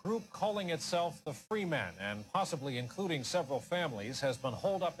now, a group calling itself the Freemen, and possibly including several families, has been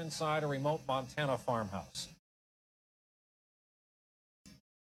holed up inside a remote Montana farmhouse.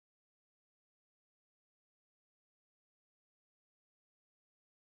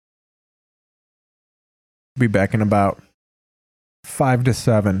 Be back in about 5 to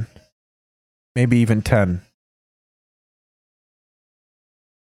 7, maybe even 10.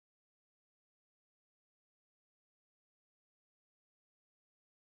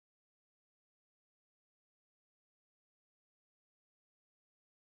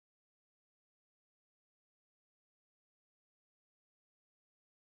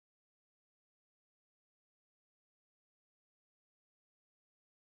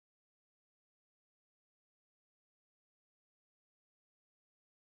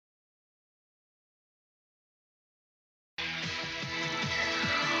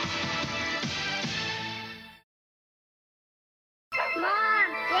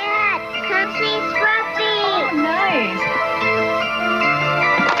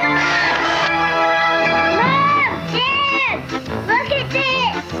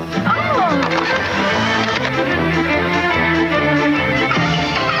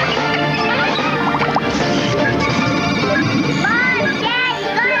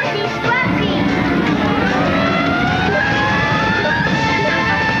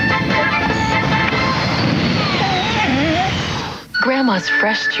 Grandma's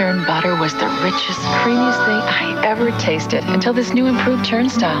fresh churned butter was the richest, creamiest thing I ever tasted until this new improved churn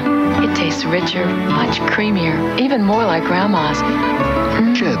style. It tastes richer, much creamier, even more like Grandma's.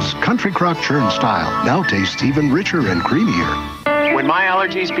 Shed's Country Crock Churn Style now tastes even richer and creamier. When my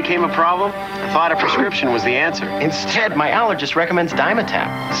allergies became a problem, I thought a prescription was the answer. Instead, my allergist recommends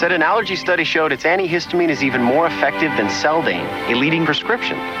Dimetapp. Said an allergy study showed its antihistamine is even more effective than Seldane, a leading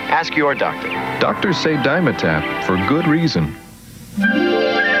prescription. Ask your doctor. Doctors say Dimetapp for good reason.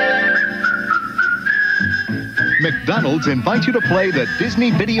 McDonald's invites you to play the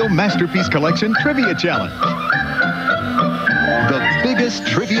Disney Video Masterpiece Collection Trivia Challenge. The biggest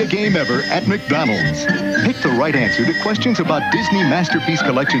trivia game ever at McDonald's. Pick the right answer to questions about Disney Masterpiece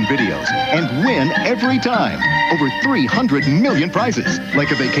Collection videos and win every time. Over 300 million prizes,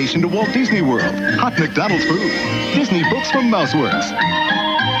 like a vacation to Walt Disney World, hot McDonald's food, Disney books from Mouseworks.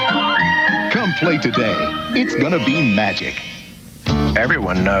 Come play today. It's gonna be magic.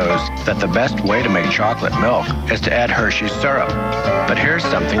 Everyone knows that the best way to make chocolate milk is to add Hershey's syrup. But here's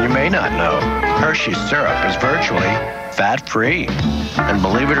something you may not know. Hershey's syrup is virtually fat-free. And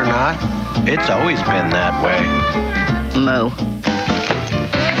believe it or not, it's always been that way. Moo.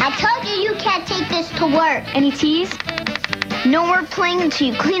 I told you can't take this to work. Any teas? No more playing until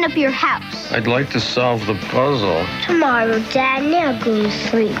you clean up your house. I'd like to solve the puzzle. Tomorrow, Dad, now go to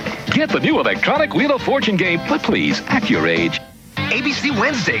sleep. Get the new electronic Wheel of Fortune game, but please, act your age. ABC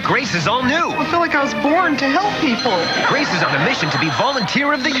Wednesday, Grace is all new. I feel like I was born to help people. Grace is on a mission to be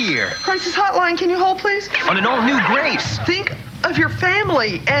Volunteer of the Year. Crisis Hotline, can you hold, please? On an all-new Grace. Think of your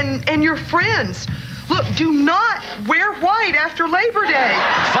family and your friends. Look, do not wear white after Labor Day.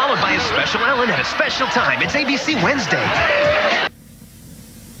 Followed by a special Ellen at a special time. It's ABC Wednesday.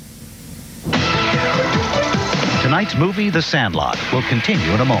 Tonight's movie, The Sandlot, will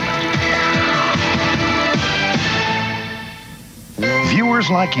continue in a moment. Viewers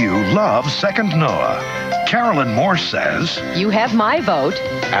like you love Second Noah. Carolyn Morse says, "You have my vote."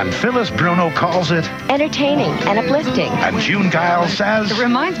 And Phyllis Bruno calls it entertaining and uplifting. And June Guile says, "It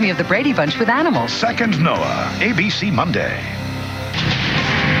reminds me of the Brady Bunch with animals." Second Noah, ABC Monday.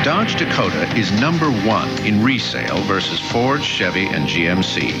 Dodge Dakota is #1 in resale versus Ford, Chevy, and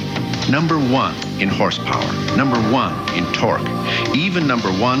GMC. #1 in horsepower. #1 in torque. Even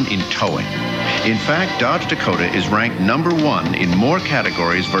 #1 in towing. In fact, Dodge Dakota is ranked #1 in more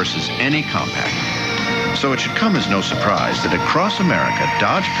categories versus any compact. So it should come as no surprise that across America,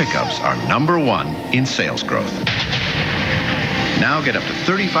 Dodge pickups are #1 in sales growth. Now get up to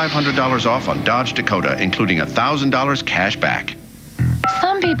 $3,500 off on Dodge Dakota, including $1,000 cash back.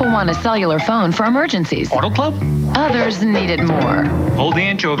 Some people want a cellular phone for emergencies. Auto Club? Others need it more. Hold the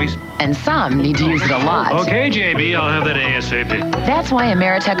anchovies. And some need to use it a lot. Okay, JB, I'll have that ASAP. That's why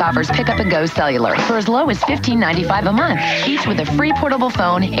Ameritech offers Pick Up and Go Cellular for as low as $15.95 a month, each with a free portable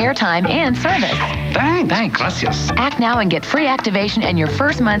phone, airtime, and service. Thanks. Gracias. Act now and get free activation and your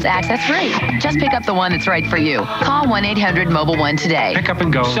first month's access free. Just pick up the one that's right for you. Call 1-800-MOBILE-1 today. Pick Up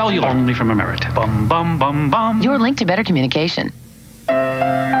and Go Cellular only from Ameritech. Bum, bum, bum, bum. Your link to better communication.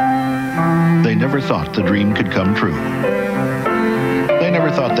 They never thought the dream could come true. They never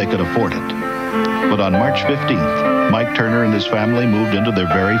thought they could afford it. But on March 15th, Mike Turner and his family moved into their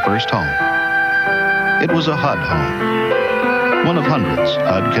very first home. It was a HUD home. One of hundreds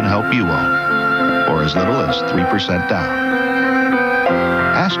HUD can help you own, for as little as 3% down.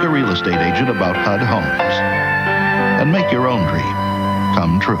 Ask a real estate agent about HUD homes and make your own dream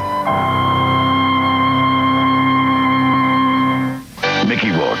come true.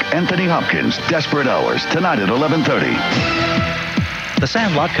 Mickey Rourke, Anthony Hopkins, Desperate Hours, tonight at 11:30. The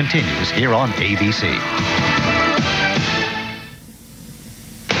Sandlot continues here on ABC.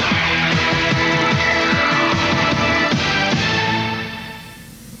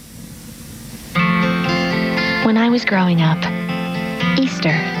 When I was growing up,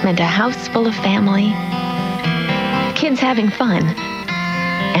 Easter meant a house full of family, kids having fun,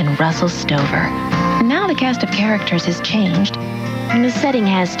 and Russell Stover. Now the cast of characters has changed, and the setting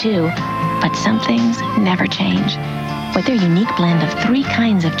has too, but some things never change. With their unique blend of 3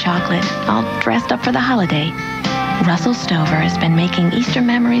 kinds of chocolate, all dressed up for the holiday, Russell Stover has been making Easter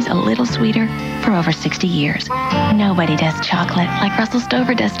memories a little sweeter for over 60 years. Nobody does chocolate like Russell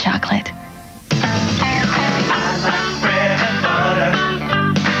Stover does chocolate.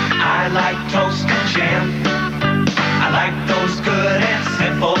 I like toast and jam. I like those good and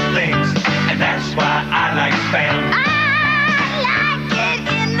simple things, and that's why I like Spam. I like it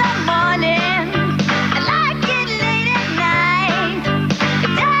in the morning. I like it late at night.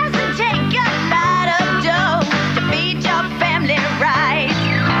 It doesn't take a lot of dough to feed your family right.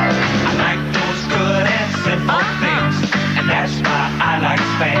 I like those good and simple things, and that's why I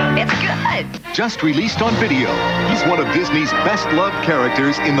just released on video. He's one of Disney's best-loved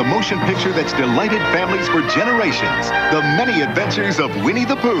characters in the motion picture that's delighted families for generations. The Many Adventures of Winnie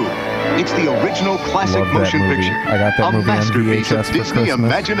the Pooh. It's the original classic motion picture. I got that movie on masterpiece VHS of for Disney Christmas.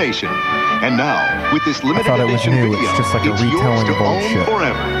 imagination. And now, with this limited thought it was edition new. video, It's just like a it's retelling yours to of old own shit.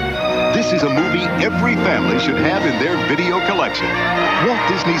 forever. This is a movie every family should have in their video collection. Walt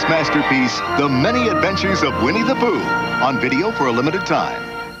Disney's masterpiece, The Many Adventures of Winnie the Pooh, on video for a limited time.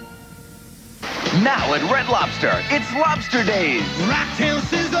 Now at Red Lobster, it's Lobster Days. Rocktail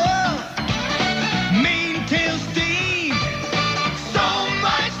sizzle, maintail steam, so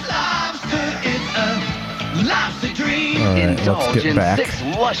much lobster, it's a lobster dream. All right, Indulge let's get in back. 6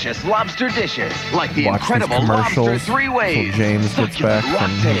 luscious lobster dishes, like the Watch these incredible lobster commercials 3 ways, till James gets back succulent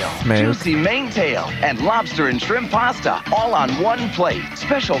from his rocktail, smoke. juicy maintail, and lobster and shrimp pasta, all on one plate.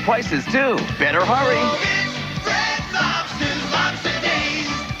 Special prices too. Better hurry. Red Lobster's Lobster Days.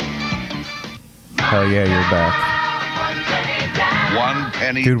 Hell yeah, you're back. 1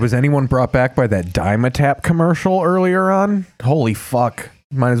 penny. Dude, was anyone brought back by that Dimetap commercial earlier on? Holy fuck.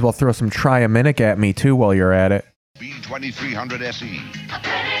 Might as well throw some Triaminic at me too while you're at it. B2300 SE.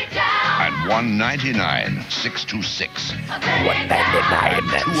 At $199, 626.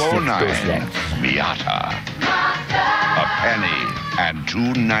 $199, 209. Miata. A penny and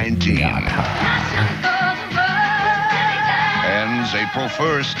 $219. Ends April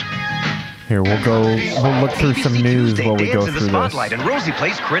 1st. Here, we'll look through some news while we go in the through spotlight, this. and Rosie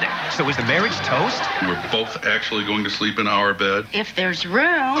plays critic. So is the marriage toast? We're both actually going to sleep in our bed. If there's room.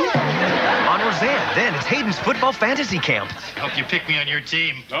 On Roseanne, then it's Hayden's football fantasy camp. Hope you pick me on your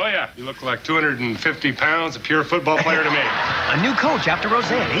team. Oh, yeah. You look like 250 pounds, a pure football player to me. A new coach after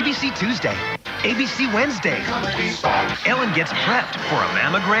Roseanne, ABC Tuesday, ABC Wednesday. Ellen gets prepped for a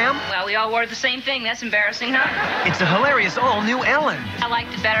mammogram. Well, we all wore the same thing. That's embarrassing, huh? It's a hilarious all-new Ellen. I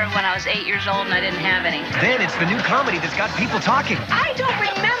liked it better when I was 8 years old and I didn't have any. Then it's the new comedy that's got people talking. I don't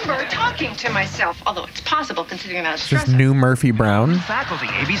remember talking to myself, although it's possible considering I was This stressing. new Murphy Brown. Faculty,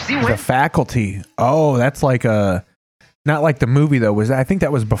 ABC The Faculty. Oh, that's like a... Not like the movie, though. I think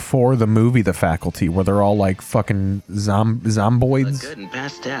that was before the movie The Faculty, where they're all like fucking zomboids. Good and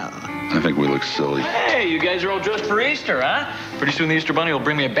pastel. I think we look silly. Hey, you guys are all dressed for Easter, huh? Pretty soon the Easter Bunny will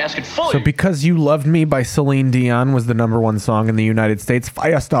bring me a basket full So of Because You Loved Me by Celine Dion was the #1 song in the United States.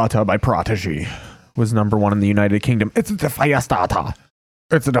 Firestarter by Prodigy was #1 in the United Kingdom. It's the Firestarter.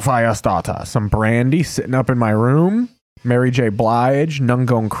 It's the Firestarter. Some Brandy sitting up in my room. Mary J. Blige, None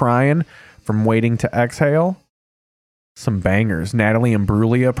Gone Crying, From Waiting to Exhale. Some bangers. Natalie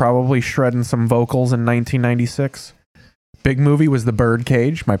Imbruglia probably shredding some vocals in 1996. Big movie was The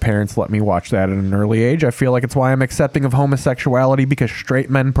Birdcage. My parents let me watch that at an early age. I feel like it's why I'm accepting of homosexuality, because straight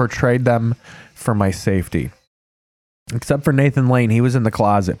men portrayed them for my safety. Except for Nathan Lane. He was in the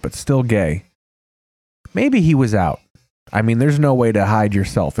closet, but still gay. Maybe he was out. I mean, there's no way to hide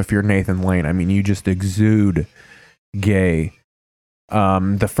yourself if you're Nathan Lane. I mean, you just exude gay.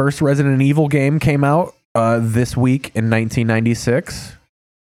 The first Resident Evil game came out this week in 1996.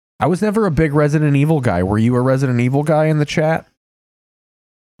 I was never a big Resident Evil guy. Were you a Resident Evil guy in the chat?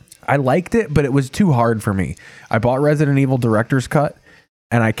 I liked it, but it was too hard for me. I bought Resident Evil Director's Cut,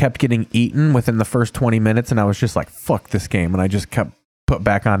 and I kept getting eaten within the first 20 minutes, and I was just like, fuck this game, and I just kept put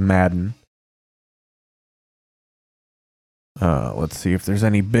back on Madden. Let's see if there's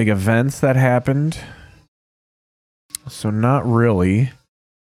any big events that happened. So not really.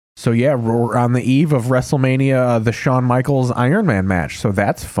 So yeah, we're on the eve of WrestleMania, the Shawn Michaels Iron Man match. So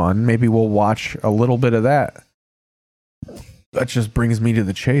that's fun. Maybe we'll watch a little bit of that. That just brings me to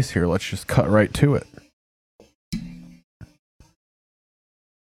the chase here. Let's just cut right to it.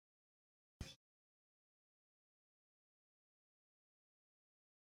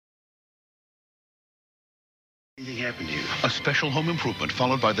 Happened to you. A special home improvement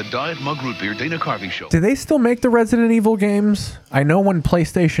followed by the Diet Mug Root Beer Dana Carvey Show. Do they still make the Resident Evil games? I know when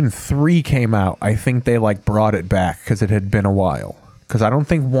PlayStation 3 came out, I think they like brought it back because it had been a while. Because I don't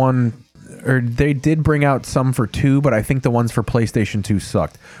think they did bring out some for 2, but I think the ones for PlayStation 2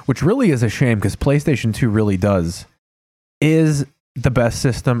 sucked. Which really is a shame because PlayStation 2 really is the best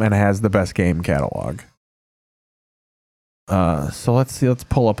system and has the best game catalog. So let's see. Let's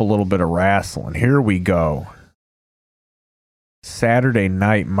pull up a little bit of wrestling. Here we go. Saturday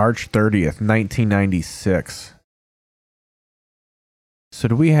night, March 30th, 1996. So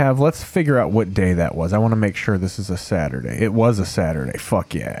do we have... Let's figure out what day that was. I want to make sure this is a Saturday. It was a Saturday.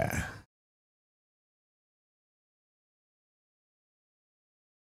 Fuck yeah.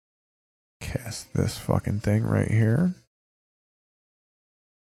 Cast this fucking thing right here.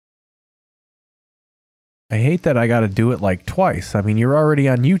 I hate that I got to do it like twice. I mean, you're already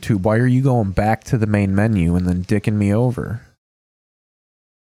on YouTube. Why are you going back to the main menu and then dicking me over?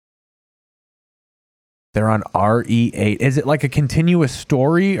 They're on RE8. Is it like a continuous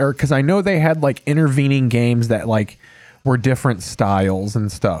story? Or because I know they had like intervening games that like were different styles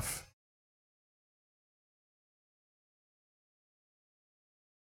and stuff.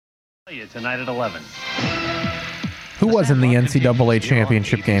 Tonight at 11. Who was in the NCAA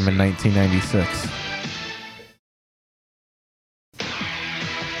championship game in 1996?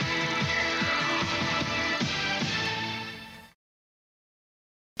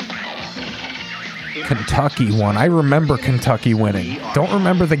 Kentucky won. I remember Kentucky winning. Don't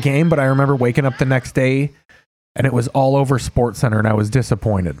remember the game, but I remember waking up the next day and it was all over SportsCenter and I was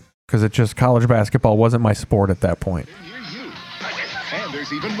disappointed because it just college basketball wasn't my sport at that point. And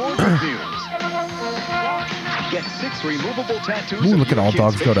there's even more good news. Get 6 removable tattoos. Ooh, look at All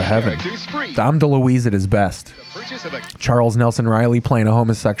Dogs Go to Heaven. Dom DeLuise at his best. Charles Nelson Riley playing a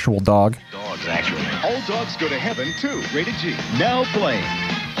homosexual dog. Dogs, actually. All Dogs Go to Heaven 2, rated G. Now playing.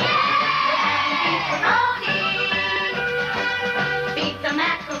 Beat the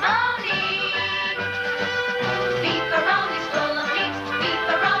macaroni. Beefaroni's full of meat.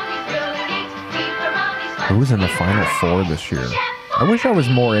 Beefaroni's really neat. Beefaroni's fun. Who's in the Final Four this year? I wish I was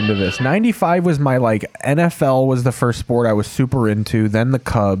more into this. 95 was my, like, NFL was the first sport I was super into, then the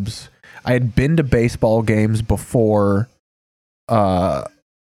Cubs. I had been to baseball games before,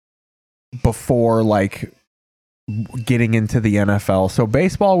 like, getting into the NFL. So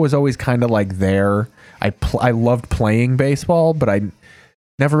baseball was always kind of, like, there. I loved playing baseball, but I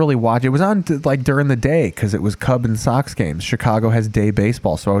never really watched. It was on, like, during the day, because it was Cub and Sox games. Chicago has day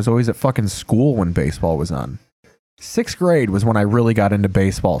baseball, so I was always at fucking school when baseball was on. 6th grade was when I really got into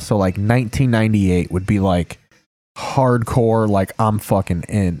baseball. So like 1998 would be like hardcore, like I'm fucking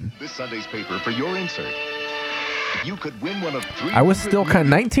in. This Sunday's paper for your insert. You could win one of 3. I was still kind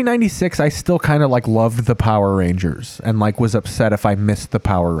of 1996. I still kind of like loved the Power Rangers and like was upset if I missed the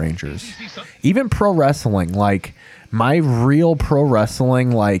Power Rangers. Even pro wrestling, like my real pro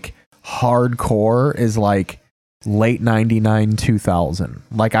wrestling, like hardcore is like late 99, 2000.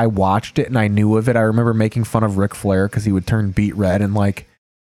 Like I watched it and I knew of it. I remember making fun of Ric Flair because he would turn beet red and like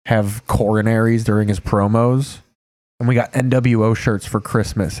have coronaries during his promos. And we got NWO shirts for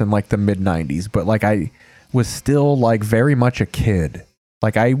Christmas in like the mid 90s. But like I was still like very much a kid.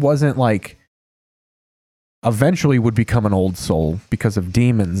 Like I wasn't like, eventually would become an old soul because of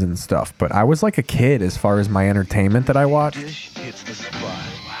demons and stuff. But I was like a kid as far as my entertainment that I watched.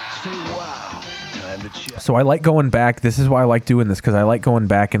 So I like going back. This is why I like doing this, because I like going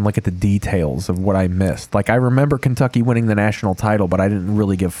back and look at the details of what I missed. Like I remember Kentucky winning the national title, but I didn't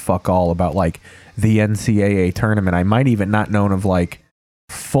really give fuck all about like the NCAA tournament. I might even not known of like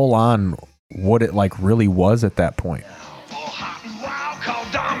full on what it like really was at that point.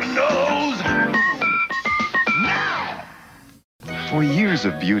 For years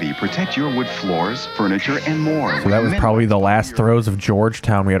of beauty, protect your wood floors, furniture, and more. So that was probably the last throws of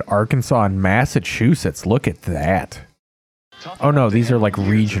Georgetown. We had Arkansas and Massachusetts. Look at that. Oh no, these are like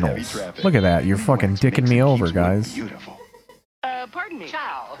regionals. Look at that. You're fucking dicking me over, guys. Pardon me.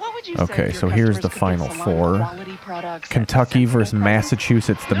 What would you Okay, so here's the Final Four. Kentucky versus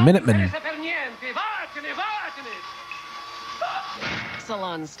Massachusetts. The Minutemen.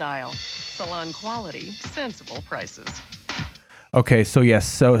 Salon style, salon quality, sensible prices. Okay, so yes,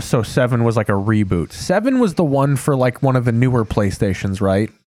 so 7 was like a reboot. 7 was the one for like one of the newer PlayStations, right?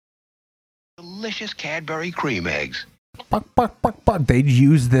 Delicious Cadbury cream eggs. They'd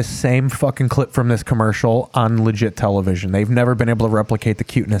use this same fucking clip from this commercial on legit television. They've never been able to replicate the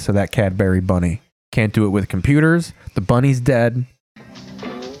cuteness of that Cadbury bunny. Can't do it with computers. The bunny's dead.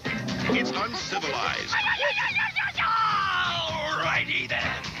 It's uncivilized. Alrighty then.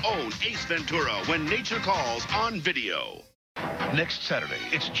 Own Ace Ventura When Nature Calls on video. Next Saturday,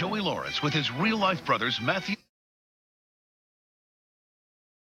 it's Joey Lawrence with his real-life brothers, Matthew.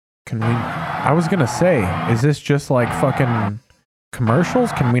 Can we... I was gonna say, is this just like fucking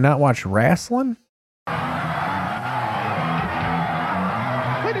commercials? Can we not watch wrestling?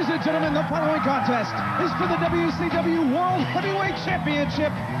 Ladies and gentlemen, the following contest is for the WCW World Heavyweight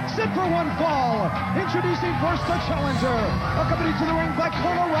Championship. Sit for one fall. Introducing first the challenger, accompanied to the ring by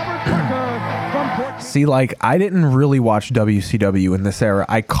Colonel Robert Parker from Fort... See, like, I didn't really watch WCW in this era.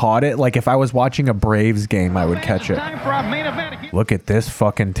 I caught it. Like, if I was watching a Braves game, I would catch it. Look at this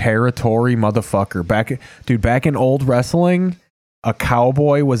fucking territory motherfucker. Back in old wrestling, a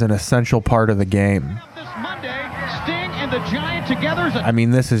cowboy was an essential part of the game. This Monday, Sting and the Giant together. I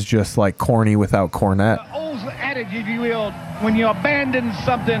mean, this is just like corny without Cornette. Old adage, if you will, when you abandon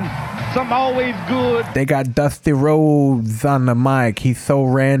something, Something always good. They got Dusty Rhodes on the mic. He's so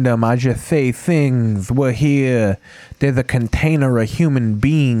random. I just say things. We're here. There's a container of human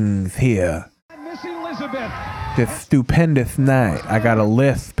beings here. Miss Elizabeth. This stupendous night. I got a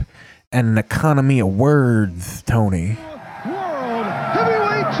lisp and an economy of words, Tony. World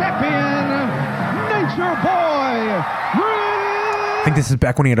Heavyweight Champion, Nature Boy. I think this is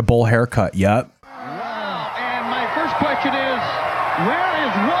back when he had a bowl haircut. Yep. Wow. And my first question is, where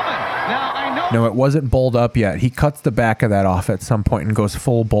is woman? Now, I know... No, it wasn't bowled up yet. He cuts the back of that off at some point and goes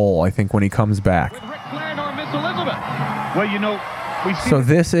full bowl, I think, when he comes back. With Ric Flair nor Miss Elizabeth. Well, you know, we see... So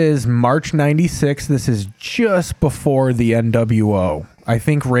this is March 96. This is just before the NWO. I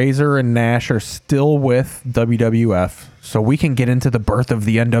think Razor and Nash are still with WWF, so we can get into the birth of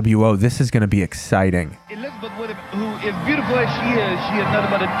the NWO. This is going to be exciting. Elizabeth, who is beautiful as she is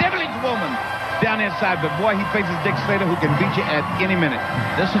nothing but a devilish woman down inside. But boy, he faces Dick Slater, who can beat you at any minute.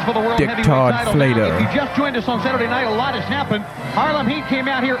 This is for the World Dick Heavyweight Todd title. Slater. Now, if you just joined us on Saturday night, a lot has happened. Harlem Heat came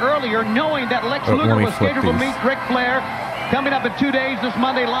out here earlier knowing that Lex Luger was scheduled to meet Ric Flair coming up in 2 days this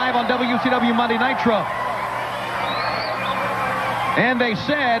Monday live on WCW Monday Nitro. And they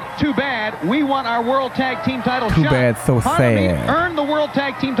said, too bad, we want our World Tag Team title shot. Too bad, so Harlem Heat sad. earned the World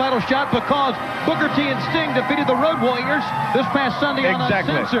Tag Team title shot because Booker T and Sting defeated the Road Warriors this past Sunday on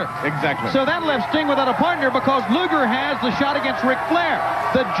Uncensored. Exactly. So that left Sting without a partner because Luger has the shot against Ric Flair.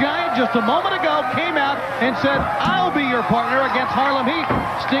 The Giant just a moment ago came out and said, I'll be your partner against Harlem Heat.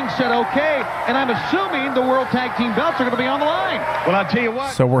 Sting said, okay, and I'm assuming the World Tag Team belts are going to be on the line. Well, I'll tell you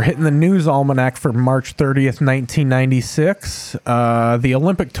what. So we're hitting the news almanac for March 30th, 1996. The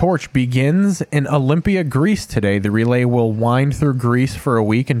Olympic torch begins in Olympia, Greece today. The relay will wind through Greece for a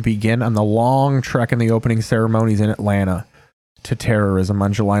week and begin on the long trek in the opening ceremonies in Atlanta to terrorism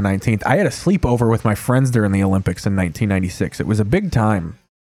on July 19th. I had a sleepover with my friends during the Olympics in 1996. It was a big time.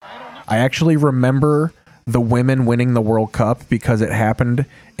 I actually remember the women winning the World Cup because it happened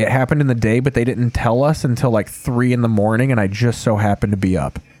in the day, but they didn't tell us until like 3 in the morning, and I just so happened to be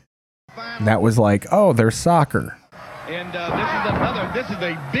up. And that was like, oh, there's soccer. And this is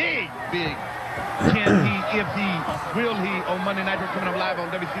a big, will he, on Monday night, we're coming up live on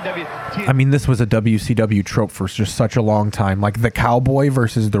WCW. I mean, this was a WCW trope for just such a long time, like the cowboy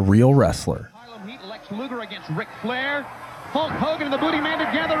versus the real wrestler. Harlem Heat, Lex Luger against Ric Flair. Hulk Hogan and the Booty Man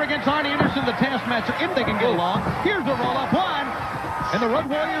together against Arnie Anderson, the Taskmaster, if they can get along. Here's the roll-up one. And the Road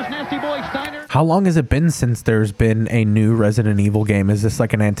Warriors, Nasty Boy Steiner. How long has it been since there's been a new Resident Evil game? Is this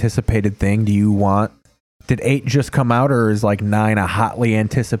like an anticipated thing? Did 8 just come out, or is like 9 a hotly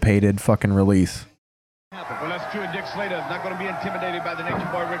anticipated fucking release? Well, that's true. Dick Slater is not going to be intimidated by the Nature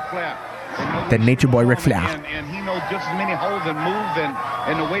Boy Ric Flair. The Nature Boy Ric Flair. And he knows just as many holes and moves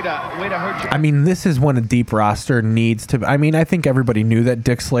and the way to hurt you. I mean, this is when a deep roster needs to... I mean, I think everybody knew that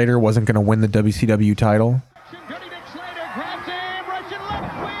Dick Slater wasn't going to win the WCW title. Dirty Dick Slater grabs him, Russian leg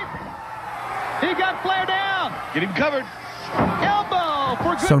sweep. He got Flair down. Get him covered. Elbow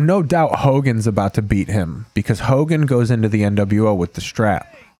for good. So no doubt Hogan's about to beat him because Hogan goes into the NWO with the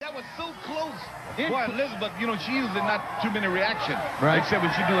strap. That was so close. Boy, Elizabeth, she usually not too many reaction. Right. Except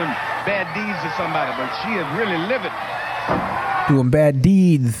when she's doing bad deeds to somebody, but she is really livid. Doing bad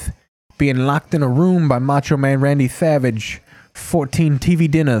deeds. Being locked in a room by Macho Man Randy Savage. 14 TV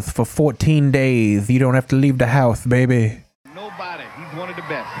dinners for 14 days. You don't have to leave the house, baby. Nobody. He's one of the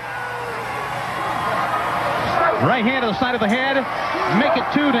best. Right hand to the side of the head. Make it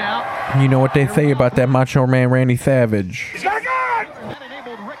 2 now. You know what they say about that Macho Man Randy Savage. That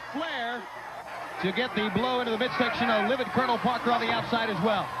enabled Ric Flair to get the blow into the midsection of livid Colonel Parker on the outside as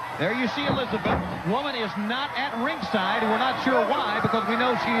well. There you see Elizabeth. Woman is not at ringside. We're not sure why, because we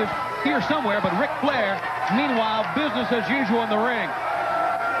know she is here somewhere. But Ric Flair, meanwhile, business as usual in the ring.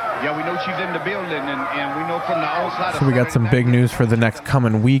 Yeah, we know she's in the building, and we know from the outside. So we got some big news for the next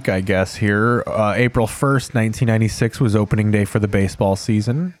coming week, I guess, here. April 1st, 1996 was opening day for the baseball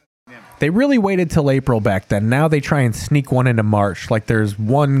season. They really waited till April back then. Now they try and sneak one into March. Like there's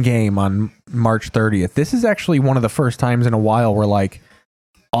one game on March 30th. This is actually one of the first times in a while where like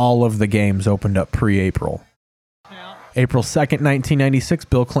all of the games opened up pre-April. April 2nd, 1996,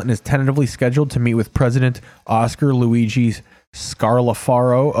 Bill Clinton is tentatively scheduled to meet with President Oscar Luigi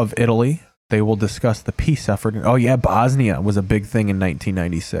Scarlafaro of Italy. They will discuss the peace effort. Oh yeah, Bosnia was a big thing in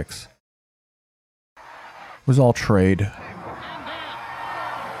 1996. It was all trade.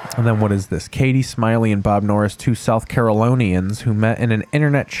 And then what is this? Katie Smiley and Bob Norris, 2 South Carolinians who met in an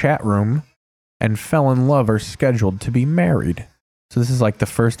internet chat room and fell in love, are scheduled to be married. So this is like the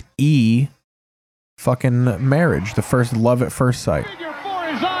first fucking marriage, the first love at first sight. Figure 4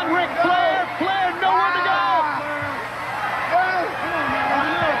 is on Ric Flair. Flair nowhere to go.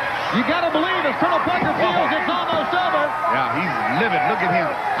 You believe as Colonel Parker feels it's almost over. Yeah, he's livid. Look at him.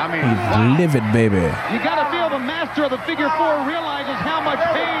 I mean, He's livid, baby. You got to feel the master of the figure 4 realizes how much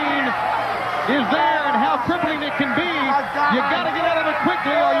pain is there and how crippling it can be. You got to get out of it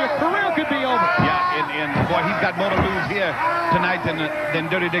quickly or your career could be over. Yeah, and boy, he's got more to lose here tonight than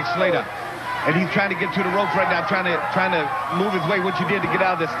Dirty Dick Slater. And he's trying to get to the ropes right now, trying to move his way. What you did to get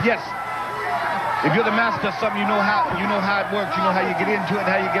out of this? Yes. If you're the master of something, you know how it works. You know how you get into it and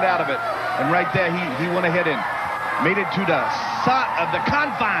how you get out of it. And right there, he went ahead and made it to the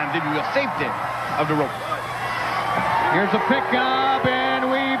confines, if you will, safety of the rope. Here's a pickup, and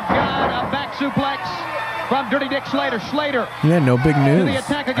we've got a back suplex from Dirty Dick Slater. Slater. Yeah, no big news.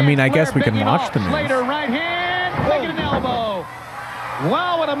 I mean, I guess we can watch the news. Slater, right hand, making an elbow.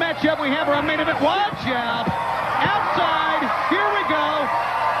 Wow, what a matchup we have for a main event. Watch out. Outside. Here we go.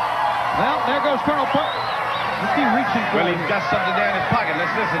 Well, there goes Colonel Parker. What's he reaching for? Well, he's got something there in his pocket.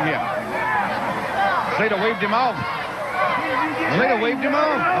 Let's listen here. Slater waved him off. Okay,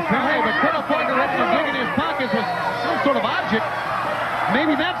 but Colonel Parker ready to dig in his pockets with some sort of object.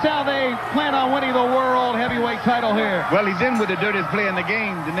 Maybe that's how they plan on winning the World Heavyweight title here. Well, he's in with the dirtiest player in the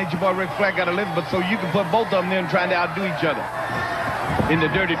game. The Nature Boy Ric Flair got a live, but so you can put both of them there and trying to outdo each other in the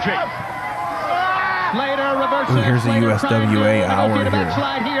dirty trick. Slater reverses. Ooh, here's a USWA hour here.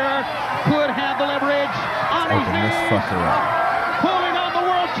 Slide here. Could have the leverage on his Open this knees. fucker up. Pulling on the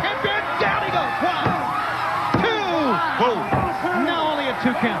world champion. Down he goes. 1, 2. Boom. Now only a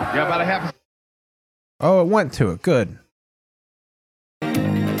 2 count. Yeah, about a half. Oh, it went to it. Good.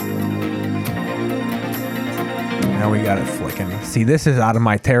 Now we got it flicking. See, this is out of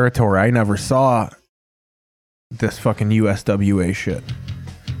my territory. I never saw this fucking USWA shit.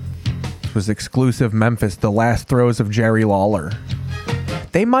 This was exclusive Memphis, the last throws of Jerry Lawler.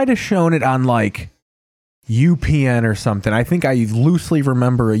 They might have shown it on like UPN or something. I think I loosely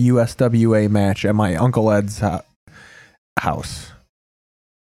remember a USWA match at my Uncle Ed's house.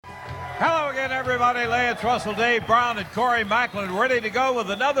 Hello again, everybody. Lance Russell, Dave Brown, and Corey Macklin ready to go with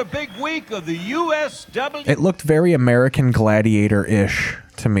another big week of the USW. It looked very American Gladiator-ish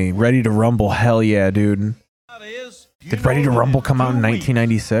to me. Ready to Rumble, hell yeah, dude. Did Ready to Rumble come out in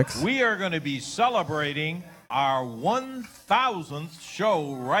 1996? We are going to be celebrating our 1,000th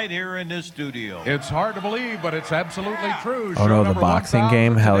show right here in this studio. It's hard to believe, but it's absolutely true. Oh no, the boxing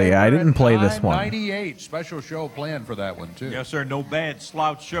game? Hell yeah, I didn't play this one. 98 special show planned for that one, too. Yes, sir, no bad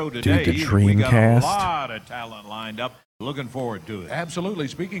slouch show today. Dude, the either. We got a Dreamcast. lot of talent lined up. Looking forward to it. Absolutely.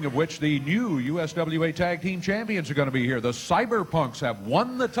 Speaking of which, the new USWA Tag Team Champions are going to be here. The Cyberpunks have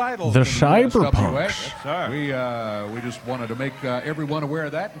won the title. The Cyberpunks. Yes, sir. We just wanted to make everyone aware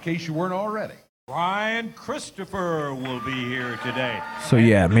of that in case you weren't already. Brian Christopher will be here today. So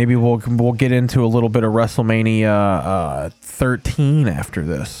yeah, maybe we'll get into a little bit of WrestleMania 13 after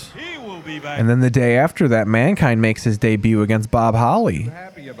this. He will be back. And then the day after that, Mankind makes his debut against Bob Holly.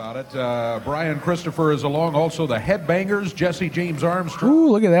 Happy about it. Brian Christopher is along. Also the Headbangers, Jesse James Armstrong.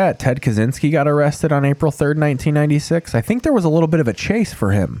 Ooh, look at that. Ted Kaczynski got arrested on April 3rd, 1996. I think there was a little bit of a chase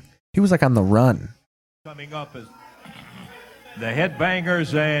for him. He was like on the run. Coming up is the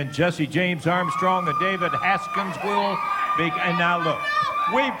Headbangers and Jesse James Armstrong and David Haskins will be. And now look,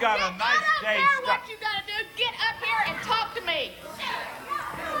 we've got a nice day. What you gotta do? Get up here and talk to me.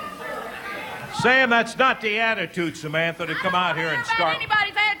 Sam, that's not the attitude, Samantha, to come out here and start.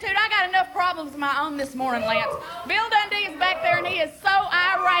 Anybody's attitude. I got enough problems of my own this morning, Lance. Bill Dundee is back there and he is so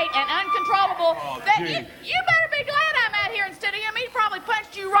irate and uncontrollable that you better be glad I'm out here instead of him. He probably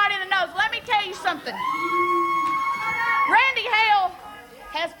punched you right in the nose. Let me tell you something. Randy Hale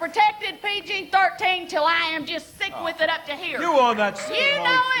has protected PG-13 till I am just sick with it up to here. You on that same You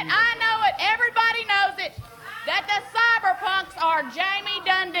know it, I know it, everybody knows it. That the Cyberpunks are Jamie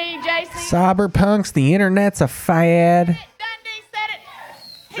Dundee, JC. Cyberpunks, the internet's a fad. Dundee said it.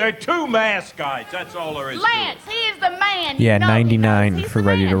 They're two mascots, that's all there is Lance, he is the man. Yeah, You know 99 for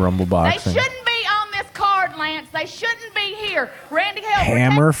Ready to Rumble boxing. They shouldn't be on this card, Lance. They shouldn't be here. Randy Hale.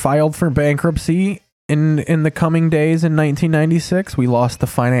 Hammer filed for bankruptcy in the coming days in 1996. We lost the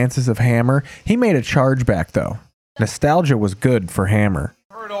finances of Hammer. He made a chargeback, though. Nostalgia was good for Hammer.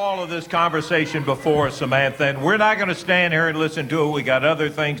 Heard all of this conversation before, Samantha, and we're not going to stand here and listen to it. We got other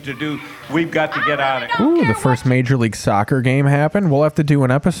things to do. We've got to get out of here. Ooh, the first Major League Soccer game happened. We'll have to do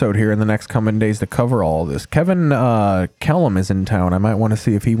an episode here in the next coming days to cover all of this. Kevin Kellum is in town. I might want to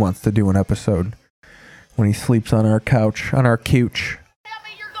see if he wants to do an episode when he sleeps on our couch, on our couch.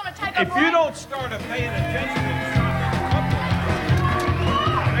 If you don't start paying attention to soccer,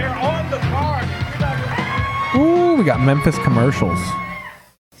 they're on the card. Ooh, we got Memphis commercials.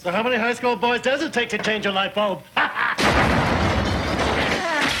 So how many high school boys does it take to change a light bulb?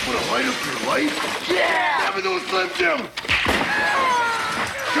 What a fight of your life? Yeah! Have me those Slim Jim!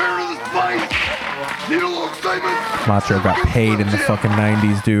 Turn to the spine! Need a little excitement? Macho got paid in the fucking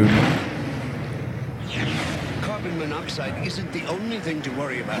 90s, dude. Carbon monoxide isn't the only thing to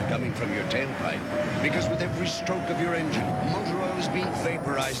worry about coming from your tailpipe, because with every stroke of your engine, motor oil is being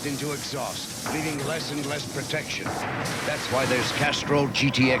vaporized into exhaust, leaving less and less protection. That's why there's Castrol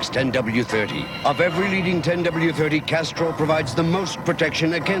GTX 10W30. Of every leading 10W30, Castrol provides the most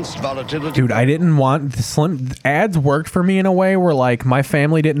protection against volatility. Dude, I didn't want the Slim ads worked for me in a way where like my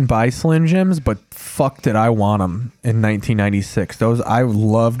family didn't buy Slim Jims, but fuck did I want them in 1996. I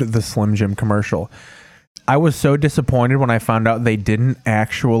loved the Slim Jim commercial. I was so disappointed when I found out they didn't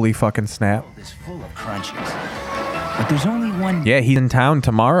actually fucking snap. It's full of crunches. But there's only one. Yeah, he's in town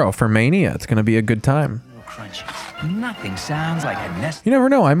tomorrow for Mania. It's going to be a good time. Crunches. Nothing sounds like a nest. You never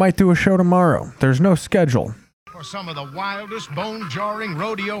know. I might do a show tomorrow. There's no schedule. For some of the wildest, bone-jarring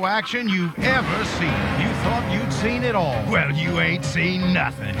rodeo action you've ever seen. You thought you'd seen it all. Well, you ain't seen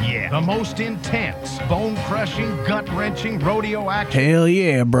nothing yet. The most intense, bone-crushing, gut-wrenching rodeo action. Hell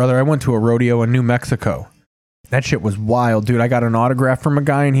yeah, brother. I went to a rodeo in New Mexico. That shit was wild, dude. I got an autograph from a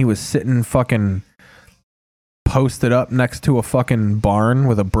guy, and he was sitting fucking posted up next to a fucking barn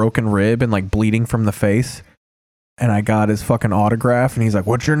with a broken rib and like bleeding from the face. And I got his fucking autograph, and he's like,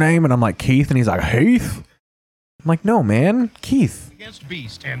 "What's your name?" And I'm like, "Keith." And he's like, "Heath?" I'm like, "No, man, Keith."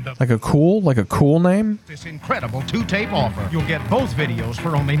 Beast and like a cool name. This incredible 2-tape offer. You'll get both videos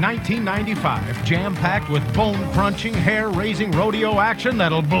for only $19.95, jam-packed with bone-crunching, hair-raising rodeo action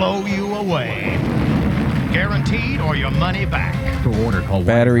that'll blow you away. Guaranteed or your money back. To order, call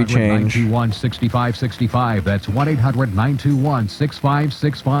battery change 921-6565. That's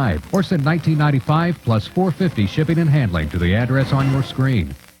 1-800-921-6565. Or send $19.95 plus $4.50 shipping and handling to the address on your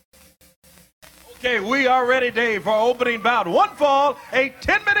screen. Okay, we are ready, Dave, for opening bout. One fall, a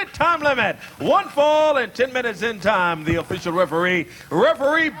 10-minute time limit. One fall and 10 minutes in time. The official referee,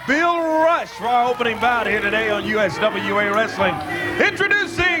 Bill Rush, for our opening bout here today on USWA Wrestling.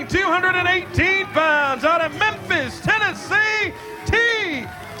 Introducing 218 pounds out of Memphis, Tennessee, T.D.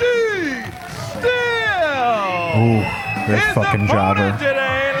 Steele. Ooh, this fucking jobber.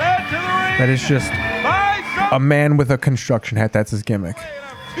 Today, led to the ring. That is just a man with a construction hat. That's his gimmick.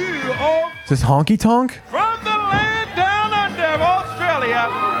 Is this Honky Tonk? From the land down under of Australia,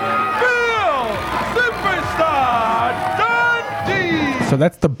 Bill Superstar Dundee. So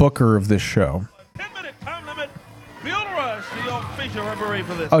that's the booker of this show. 10-minute time limit. Bill Rush, the official referee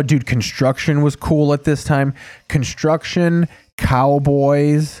for this. Oh, dude, Construction was cool at this time. Construction,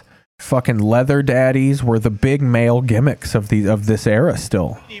 Cowboys, fucking Leather Daddies were the big male gimmicks of this era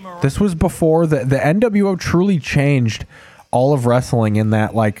still. This was before the NWO truly changed all of wrestling in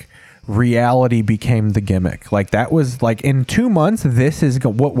that, like, reality became the gimmick. Like, that was like in 2 months, this is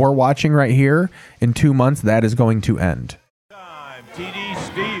what we're watching right here. In 2 months, that is going to end. T.D.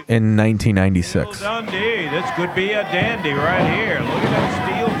 Steele. In 1996. Dundee, this could be a dandy right here. Look at that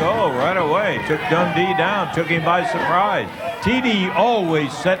Steele go right away. Took Dundee down, took him by surprise. T.D.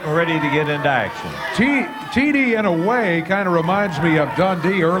 always set and ready to get into action. T.D. in a way kind of reminds me of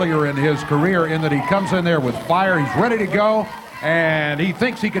Dundee earlier in his career in that he comes in there with fire, he's ready to go, and he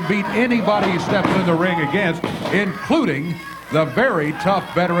thinks he can beat anybody he steps in the ring against, including the very tough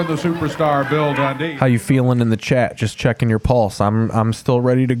veteran, the superstar, Bill Dundee. How you feeling in the chat? Just checking your pulse. I'm still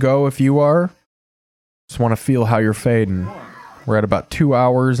ready to go if you are. Just want to feel how you're fading. We're at about 2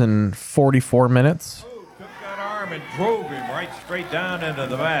 hours and 44 minutes. Took that arm and drove him right straight down into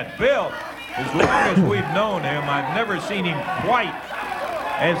the mat. Bill, as long as we've known him, I've never seen him quite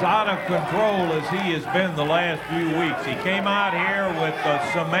as out of control as he has been the last few weeks. He came out here with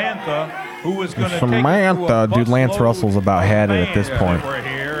Samantha, who was going to take Samantha, dude, Lance Russell's about had it at this point. We're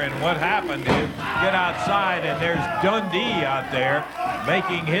here, and what happened is get outside, and there's Dundee out there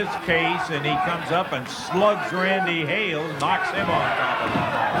making his case, and he comes up and slugs Randy Hales, knocks him on top of him.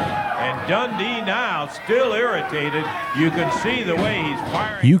 And Dundee now, still irritated. You can see the way he's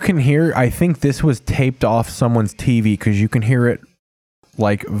firing. You can hear, I think this was taped off someone's TV because you can hear it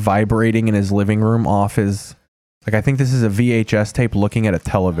like vibrating in his living room off his, like, I think this is a VHS tape looking at a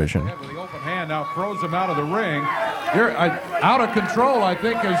television. With the open hand now throws him out of the ring. Here, out of control, I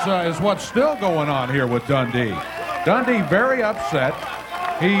think, is what's still going on here with Dundee. Dundee very upset.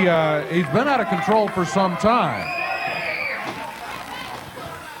 He's been out of control for some time.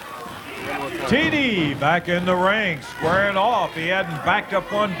 TD back in the ring, squared off. He hadn't backed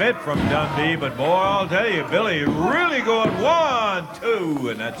up one bit from Dundee, but boy, I'll tell you, Billy really going 1,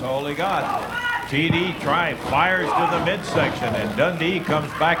 2, and that's all he got. TD fires to the midsection, and Dundee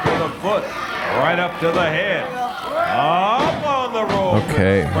comes back with a foot right up to the head. Up on the the rope.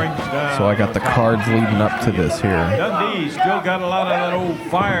 Okay, so I got the cards leading up to this here. Dundee still got a lot of that old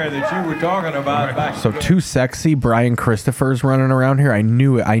fire that you were talking about back. So Too Sexy, Brian Christopher's running around here. I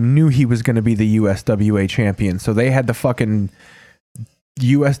knew it. I knew he was going to be the USWA champion. So they had the fucking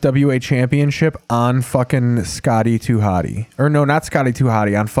USWA championship on fucking Scotty Too Hottie. Or no, not Scotty Too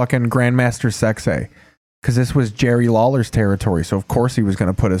Hottie, on fucking Grandmaster Sexay. Because this was Jerry Lawler's territory, so of course he was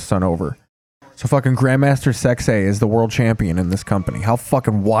going to put his son over. So fucking Grandmaster Sexay is the world champion in this company. How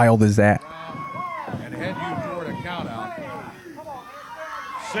fucking wild is that? And head you toward a count out.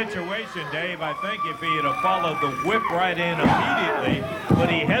 Situation, Dave, I think if he had followed the whip right in immediately, but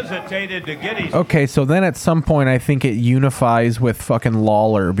he hesitated to get his... Okay, so then at some point I think it unifies with fucking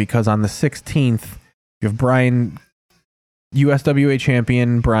Lawler, because on the 16th you have Brian, USWA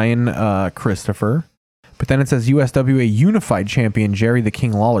champion Brian Christopher. But then it says USWA Unified Champion Jerry the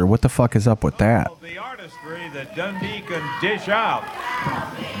King Lawler. What the fuck is up with that? The artistry that Dundee can dish out,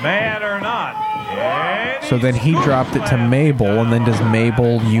 man or not. And so then he dropped it to Mabel, and then does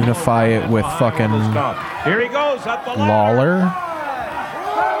Mabel unify it with fucking here he goes up the Lawler?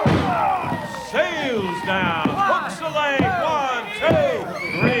 Sails down. Hooks the leg. 1,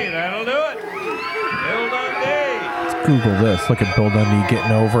 2, 3. That'll do it. Bill Dundee. Let's Google this. Look at Bill Dundee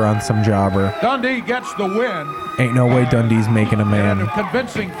getting over on some jobber. Dundee gets the win. Ain't no way Dundee's making a In man. a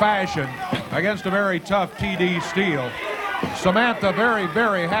convincing fashion against a very tough TD Steele. Samantha very,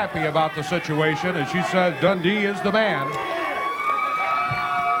 very happy about the situation, and she says Dundee is the man.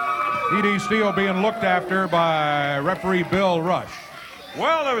 TD Steele being looked after by referee Bill Rush.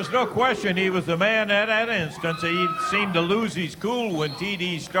 Well, there was no question he was the man at that instance. He seemed to lose his cool when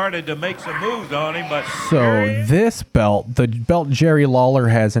TD started to make some moves on him. But So this belt, the belt Jerry Lawler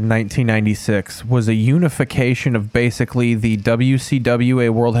has in 1996, was a unification of basically the WCWA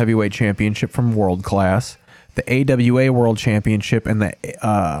World Heavyweight Championship from World Class, the AWA World Championship, and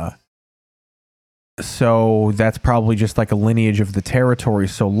the so that's probably just like a lineage of the territory.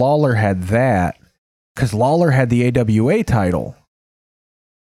 So Lawler had that because Lawler had the AWA title.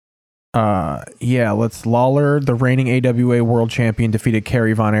 Lawler, the reigning AWA World Champion, defeated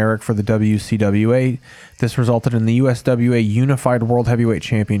Kerry Von Erich for the WCWA. This resulted in the USWA Unified World Heavyweight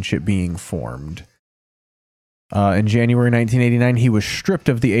Championship being formed. In January 1989, he was stripped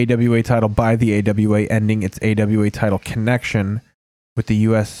of the AWA title by the AWA, ending its AWA title connection with the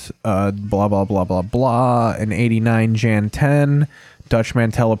US blah, blah, blah, blah, blah. In 89, Jan 10, Dutch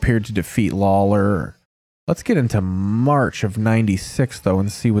Mantel appeared to defeat Lawler. Let's get into March of 96, though,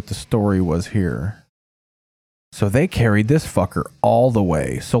 and see what the story was here. So they carried this fucker all the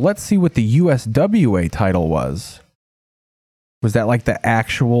way. So let's see what the USWA title was. Was that like the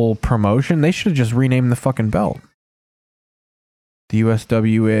actual promotion? They should have just renamed the fucking belt. The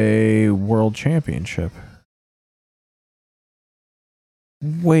USWA World Championship.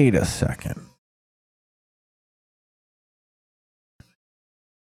 Wait a second.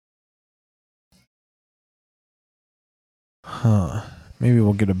 Huh. Maybe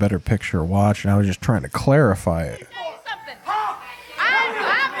we'll get a better picture watch. And I was just trying to clarify it.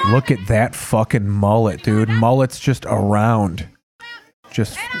 Look at that fucking mullet, dude. Mullet's just around.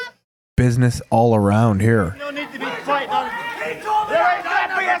 Just business all around here.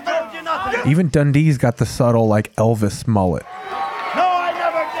 Even Dundee's got the subtle, like, Elvis mullet. No, I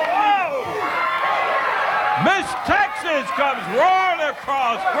never did. Miss Texas comes roaring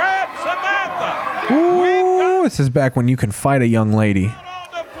across. Grab Samantha. Ooh, this is back when you can fight a young lady. On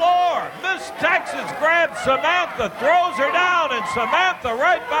the floor. Miss Texas grabs Samantha, throws her down, and Samantha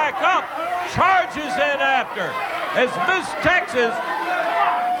right back up. Charges in after. As Miss Texas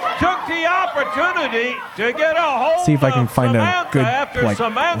took the opportunity to get a hold. See if I can find a good like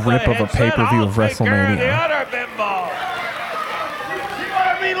rip of a pay-per-view of WrestleMania. The other bimbo. See what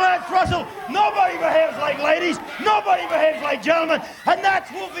I mean, Lance Russell? Nobody behaves like ladies. Nobody behaves like gentlemen. And that's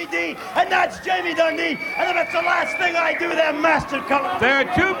Wolfie D. And that's Jamie Dundee. And if it's the last thing I do, that master comes. There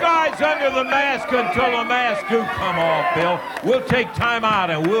are two guys under the mask until the mask do come off, Bill. We'll take time out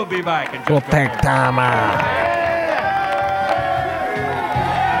and we'll be back. In just we'll take time out.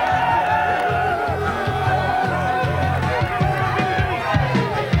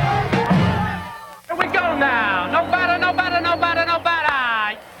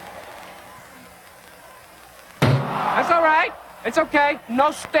 That's all right. It's okay.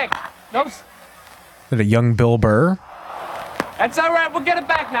 No stick. No. Is it a young Bill Burr? That's all right. We'll get it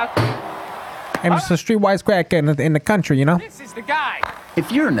back now. I'm just a streetwise crack in the country, you know? This is the guy.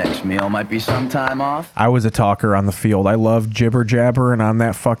 If your next meal might be some time off. I was a talker on the field. I loved jibber jabber and on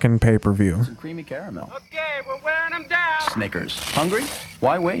that fucking pay-per-view. Some creamy caramel. Okay, we're wearing them down. Snickers. Hungry?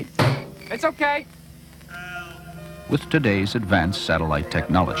 Why wait? It's okay. With today's advanced satellite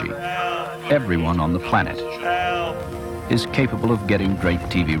technology, everyone on the planet is capable of getting great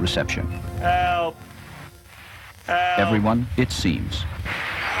TV reception. Help. Everyone, it seems,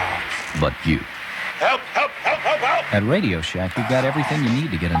 but you. Help, help, help, help, help! At Radio Shack, we've got everything you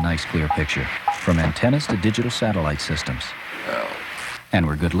need to get a nice clear picture, from antennas to digital satellite systems. And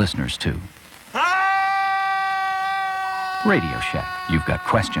we're good listeners, too. Radio Shack. You've got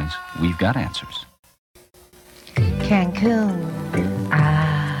questions, we've got answers. Cancun.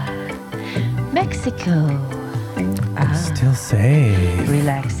 Mexico. Still safe.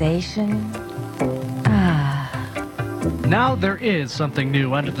 Relaxation. Now there is something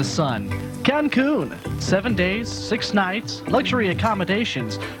new under the sun. Cancun. 7 days, 6 nights, luxury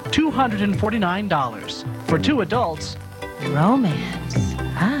accommodations, $249. For 2 adults. Romance.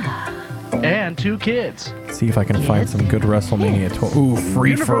 And 2 kids. See if I can find some good WrestleMania 12. Ooh,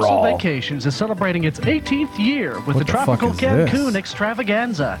 free for Universal all. Vacations is celebrating its 18th year with What the the fuck Tropical is Cancun this?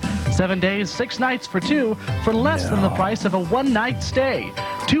 Extravaganza. 7 days, 6 nights for 2 for less than the price of a one-night stay.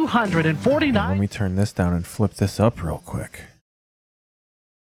 $249. Let me turn this down and flip this up real quick.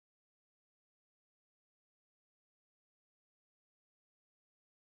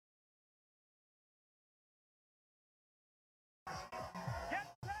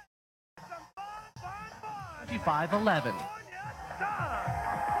 $511.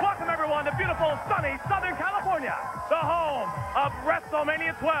 Welcome, everyone, to beautiful, sunny Southern California, the home of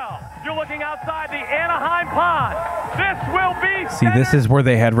WrestleMania 12. You're looking outside the Anaheim Pond. This will be... See, this is where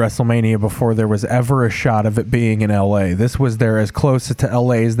they had WrestleMania before there was ever a shot of it being in LA. This was there as close to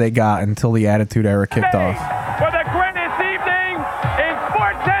LA as they got until the Attitude Era kicked off. For the greatest evening in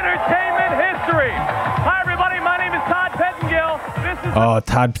sports entertainment history. Hi, everybody. My name is Todd Pettengill. This is... Oh,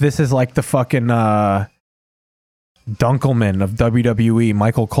 Todd, this is like the fucking Dunkelman of WWE.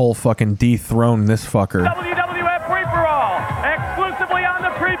 Michael Cole fucking dethroned this fucker. WWF Free-For-All, exclusively on the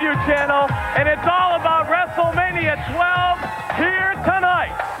Preview Channel, and it's all about WrestleMania 12 here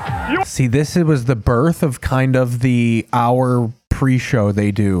tonight. See, this was the birth of kind of the hour pre-show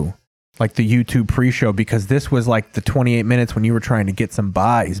they do. Like the YouTube pre-show, because this was like the 28 minutes when you were trying to get some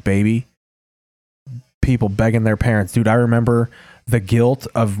buys, baby. People begging their parents. Dude, I remember the guilt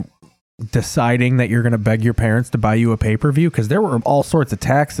of deciding that you're going to beg your parents to buy you a pay-per-view, because there were all sorts of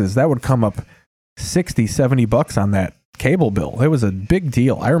taxes that would come up $60-$70 on that cable bill. It was a big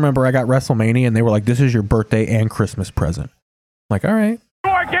deal. I remember I got WrestleMania and they were like, this is your birthday and Christmas present. I'm like, all right. You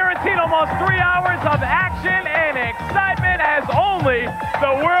are guaranteed almost 3 hours of action and excitement as only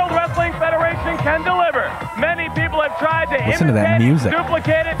the World Wrestling Federation can deliver. Many people have tried to Listen to that music.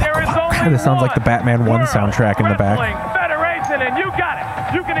 duplicate it. There is only This sounds like the Batman 1 soundtrack in the back. Wrestling Federation, and you got it.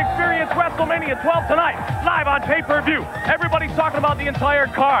 You can experience WrestleMania 12 tonight, live on pay-per-view. Everybody's talking about the entire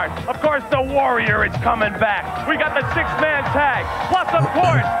card. Of course, the Warrior is coming back. We got the 6-man tag. Plus, of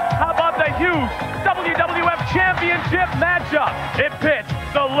course, how about the huge WWF Championship matchup? It pits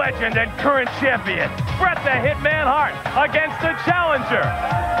the legend and current champion, Bret the Hitman Hart, against the challenger,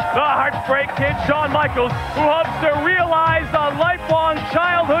 the Heartbreak Kid Shawn Michaels, who hopes to realize a lifelong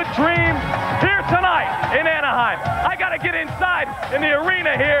childhood dream here tonight in Anaheim. I gotta get inside in the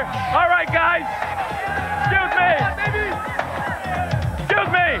arena here. All right, guys. Excuse me.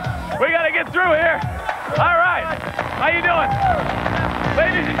 Excuse me. We gotta get through here. All right. How you doing?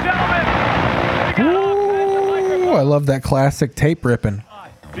 Ladies and gentlemen. Ooh, I love that classic tape ripping.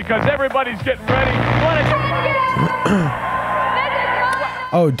 Because everybody's getting ready.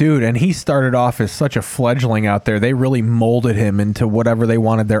 Oh, dude, and he started off as such a fledgling out there. They really molded him into whatever they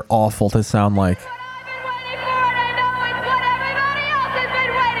wanted their awful to sound like.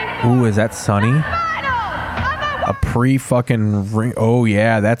 Ooh, is that Sunny? A pre-fucking ring. Oh,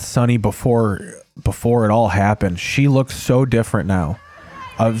 yeah, that's Sunny before it all happened. She looks so different now.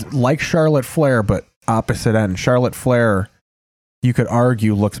 Like Charlotte Flair, but opposite end. Charlotte Flair, you could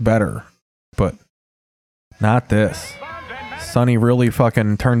argue, looks better, but not this. Sunny really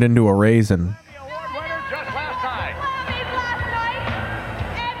fucking turned into a raisin.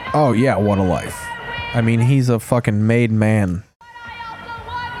 Oh, yeah, what a life. I mean, he's a fucking made man.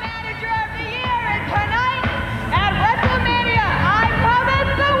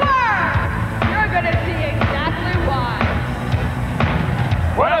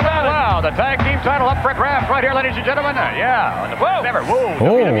 The tag team title up for grabs right here, ladies and gentlemen. Yeah, on the first ever. Whoa,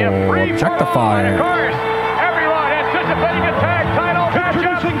 Oh, check the fire. And of course, everyone anticipating a tag title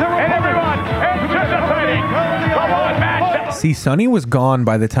matchup, and everyone anticipating the one match. See, Sunny was gone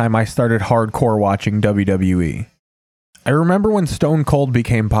by the time I started hardcore watching WWE. I remember when Stone Cold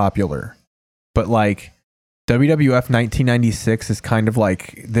became popular, but like WWF 1996 is kind of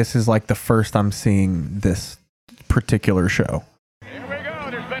like, this is like the first I'm seeing this particular show. Here we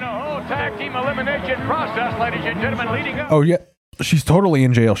go. There's been a whole tag team elimination process, ladies and gentlemen, leading up. Oh, yeah. She's totally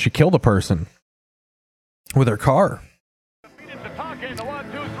in jail. She killed a person with her car.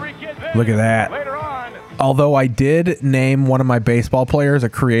 Look at that. Although I did name one of my baseball players, a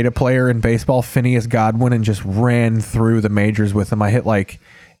creative player in baseball, Phineas Godwin, and just ran through the majors with him. I hit like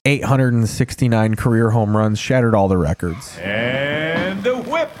 869 career home runs, shattered all the records. And the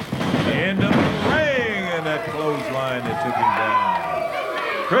whip into the ring, and that clothesline that took him down.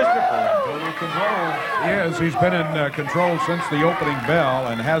 Christopher in total control. Yes, he's been in control since the opening bell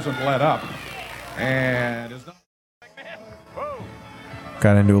and hasn't let up. And is not.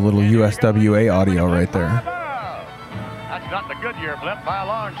 Got into a little USWA audio right there. That's not the Goodyear blimp by a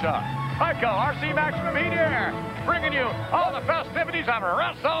long shot. Michael, RC Maximum Heat here, bringing you all the festivities of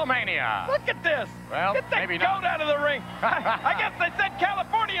WrestleMania. Look at this. Well, get that maybe goat not. out of the ring. I guess they said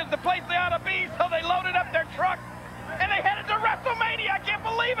California is the place they ought to be, so they loaded up their truck and they headed to WrestleMania. I can't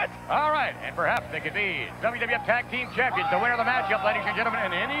believe it. All right, and perhaps they could be WWF Tag Team Champions. The winner of the matchup, ladies and gentlemen,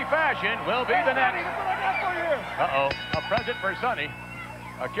 in any fashion, will be the next. Uh-oh, a present for Sonny.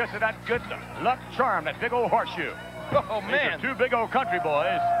 A kiss of that good luck charm, that big old horseshoe. Oh, man. These are two big old country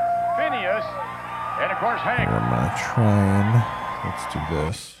boys, Phineas, and of course Hank. I'm gonna try and let's do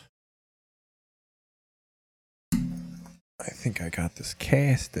this. I think I got this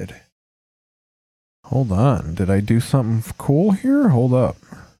casted. Hold on. Did I do something cool here? Hold up.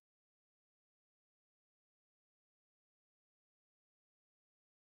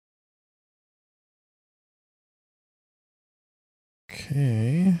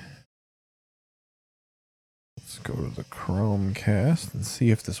 Okay. Let's go to the Chromecast and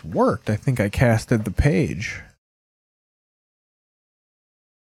see if this worked. I think I casted the page.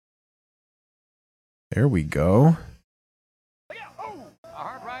 There we go. A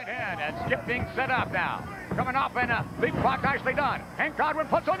hard right hand and skip being set up now. Coming off in a big block, nicely done. Hank Godwin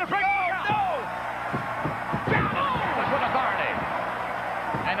puts on the break. No! With authority.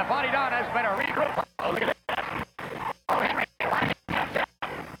 And the body down has been a regroup. Oh, look at that.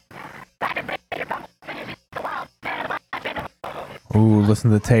 Ooh,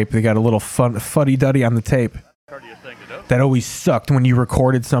 listen to the tape. They got a little fuddy-duddy on the tape. That always sucked when you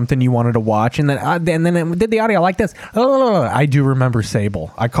recorded something you wanted to watch, and then it did the audio like this. Oh, I do remember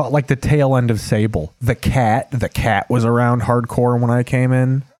Sable. I caught like the tail end of Sable. The cat was around hardcore when I came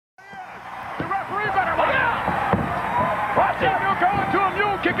in. The referee better look out! Watch out, you'll go into a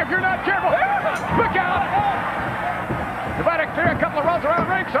mule kick if you're not careful. Look out! You better clear a couple of rows around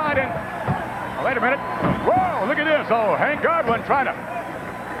ringside and... Oh, wait a minute. Whoa, look at this. Oh, Hank Godwin trying to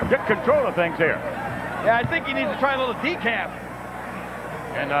get control of things here. Yeah, I think he needs to try a little decaf.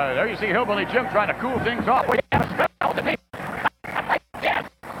 And there you see Hillbilly Jim trying to cool things off. The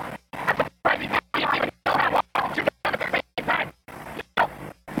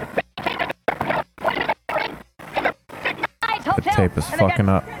tape is fucking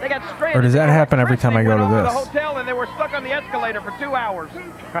up. They got stranded. Or does that happen every time I go to The this? hotel and they were stuck on the escalator for 2 hours.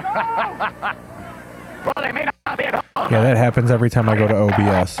 Yeah, that happens every time I go to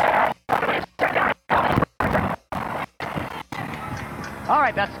OBS. All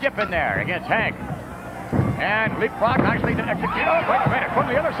right, that's Skip in there against Hank. And leapfrog nicely to execute. Oh, wait a minute. From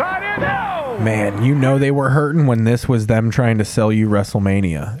the other side in. No! Man, you know they were hurting when this was them trying to sell you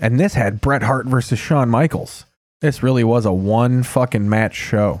WrestleMania. And this had Bret Hart versus Shawn Michaels. This really was a one fucking match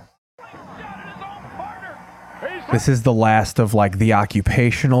show. This is the last of like the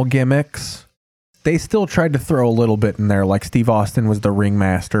occupational gimmicks. They still tried to throw a little bit in there, like Steve Austin was the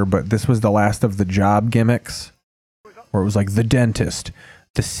ringmaster, but this was the last of the job gimmicks. Where it was like the dentist,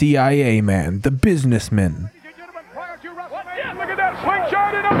 the CIA man, the businessman. Yeah, look at that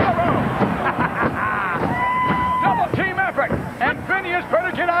slingshot in the double team effort. And Phineas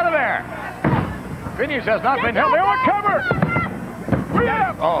better get out of there. Phineas has not been held. They were covered.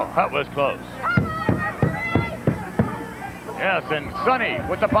 Oh, that was close. Yes, and Sonny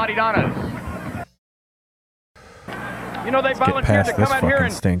with the body donnas. You know, they volunteered to come out here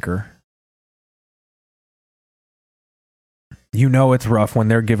and... stinker. You know it's rough when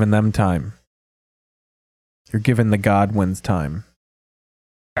they're giving them time. You're giving the Godwins time.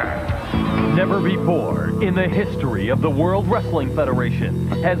 Never before in the history of the World Wrestling Federation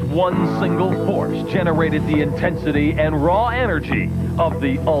has one single force generated the intensity and raw energy of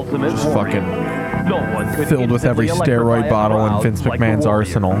the Ultimate Warrior. No one could Filled with every steroid bottle in Vince McMahon's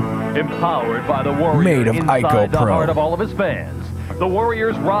arsenal. Empowered by the Warrior Made of inside Ico the Pro. heart of all of his fans. The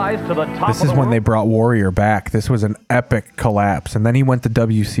Warriors rise to the top This of is the when they brought Warrior back. This was an epic collapse. And then he went to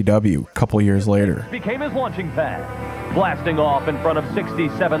WCW a couple years later. became his launching pad, blasting off in front of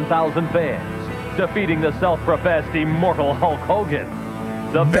 67,000 fans. defeating the self-professed immortal Hulk Hogan.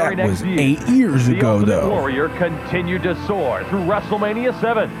 The very That was next year, 8 years the ago, Ultimate though. Warrior continued to soar through WrestleMania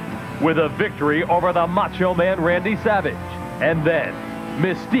 7 with a victory over the Macho Man Randy Savage. And then,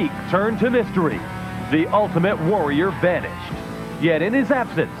 mystique turned to mystery. The Ultimate Warrior vanished. Yet in his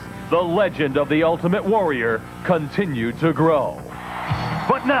absence, the legend of the Ultimate Warrior continued to grow.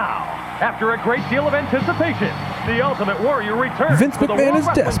 But now, after a great deal of anticipation, the Ultimate Warrior returns Vince to the McMahon World is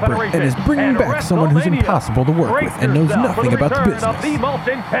Wrestling desperate Federation and is bringing back someone who's WrestleMania. impossible to work with and knows Brace yourself for nothing about the return of business. the most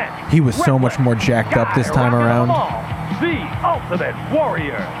intense, He was so much more jacked up this time around. the Ultimate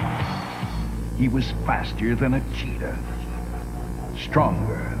Warrior. He was faster than a cheetah,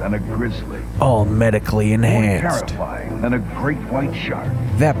 stronger than a grizzly, All medically more enhanced. terrifying than a great white shark.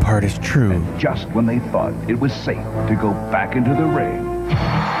 That part is true. Just when they thought it was safe to go back into the ring,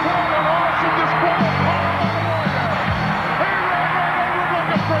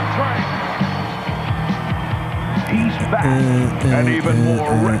 He's back and even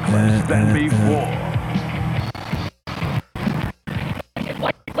more reckless than before. It's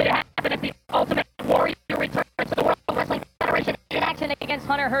likely to happen if the Ultimate Warrior returns to the World Wrestling Federation in action against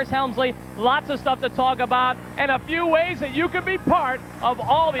Hunter Hearst Helmsley. Lots of stuff to talk about, and a few ways that you can be part of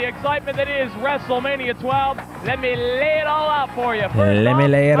all the excitement that is WrestleMania 12. Let me lay it all out for you. Let me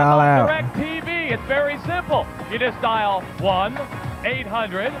lay it all out. DirecTV. It's very simple. You just dial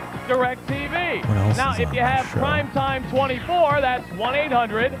 1-800-DirecTV. What else Now, is if on you this have show? Primetime 24, that's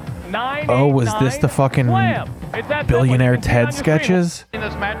 1-800-989-SLAM. Oh, was this the fucking It's that Billionaire simple. You can Ted see it on your screen. sketches? In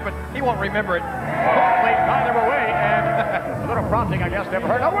this match, but he won't remember it. Hopefully, neither will we. And a little prompting, I guess, never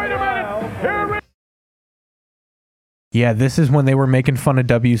hurt. Oh, wait a minute. Here we Yeah, this is when they were making fun of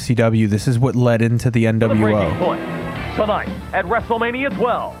WCW. This is what led into the The breaking NWO. point. Tonight at WrestleMania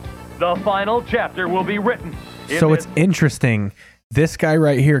 12, the final chapter will be written. So it's interesting. This guy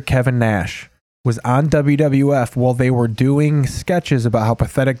right here, Kevin Nash, was on WWF while they were doing sketches about how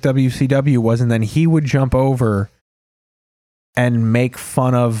pathetic WCW was, and then he would jump over and make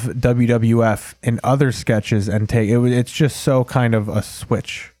fun of WWF in other sketches and take it. It's just so kind of a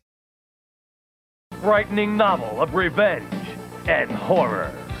switch. frightening novel of revenge and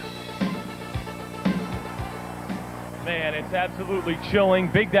horror. Man, it's absolutely chilling.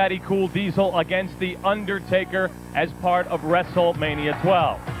 Big Daddy Cool Diesel against The Undertaker as part of WrestleMania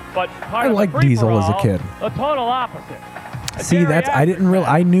 12. But part I of the liked Diesel as a free-for-all, kid. The total opposite. See, that's I didn't real.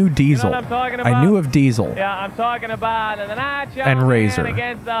 I knew Diesel. You know what I'm talking I knew about? of Diesel. Yeah, I'm talking about the Nacho And Man Razor.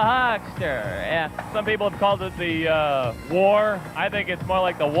 against the Huckster. Yeah, some people have called it the war. I think it's more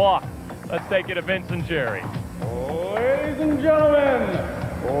like the walk. Let's take you to Vince and Jerry. Ladies and gentlemen,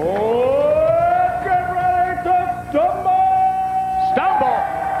 let's get ready to stumble! Stumble!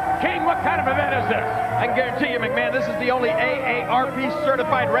 King, what kind of event is this? I can guarantee you, McMahon, this is the only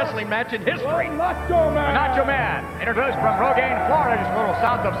AARP-certified wrestling match in history. Nacho Man! Nacho Man, introduced from Rogaine, Florida, just a little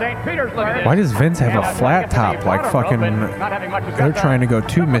south of St. Petersburg. Why does Vince have a flat top like fucking? They're trying to go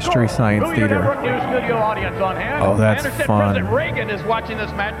to Mystery Science Theater. News studio audience on hand. Oh, that's I understand fun. President Reagan is watching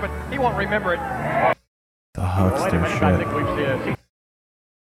this match, but he won't remember it. The huckster I think shit. we've seen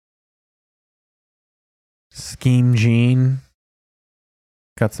Scheme Gene.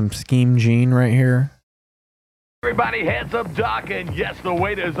 Got some Scheme Gene right here. Everybody heads up, Doc, and yes, the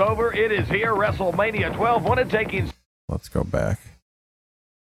wait is over. It is here, WrestleMania 12. One of taking. Let's go back.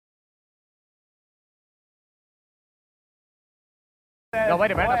 No,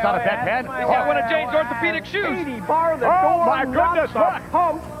 wait a minute, that's not a bedpan. He's got one of Jane's orthopedic shoes. Oh, my goodness, look.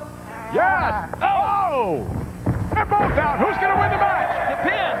 Yes. Oh! They're both out. Who's going to win the match?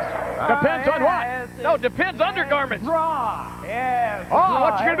 Depends. Depends on what? No, depends undergarments. Yes. Oh,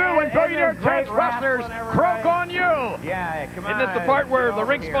 what you going to do when billionaire Ted's wrestlers croak on you? Yeah, come on. Isn't this the part where the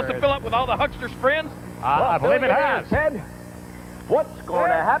ring's supposed to fill up with all the huckster's friends? I believe it has. Ted, what's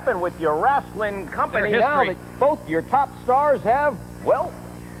going to happen with your wrestling company Their now history. that both your top stars have, well,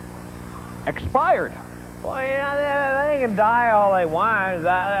 expired? Well, yeah, they can die all they want.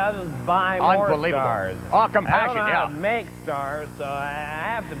 I'll just buy more Unbelievable. stars. Oh, compassion, I don't know how yeah. to make stars, so I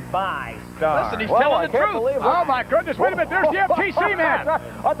have to buy stars. Listen, he's Well, telling I the can't truth. believe it. Oh, my goodness, wait a minute, there's the FTC man.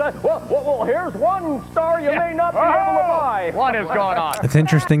 Well, here's one star you may not be able to buy. What is going on? It's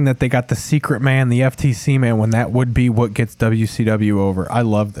interesting that they got the secret man, the FTC man, when that would be what gets WCW over. I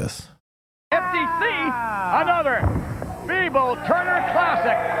love this. FTC, another feeble Turner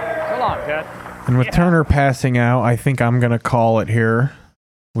classic. So long, Ted. And with Turner passing out, I think I'm going to call it here.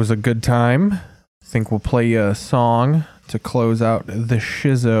 It was a good time. I think we'll play a song to close out the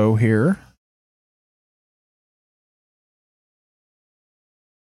shizzo here.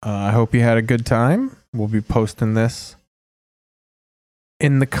 I hope you had a good time. We'll be posting this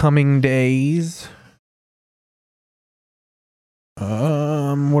in the coming days.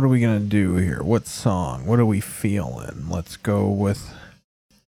 What are we gonna do here? What song? What are we feeling? Let's go with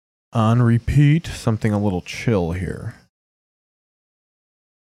On Repeat, something a little chill here.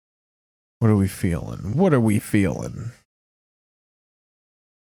 What are we feeling? What are we feeling?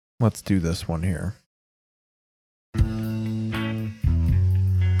 Let's do this one here.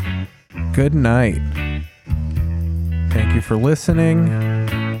 Good night. Thank you for listening.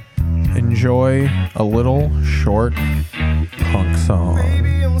 Enjoy a little short punk song.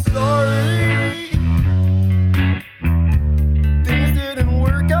 Baby, I'm sorry. Things didn't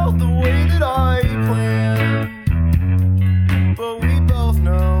work out the way that I planned. But we both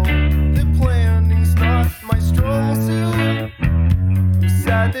know that planning's not my strong suit. I'm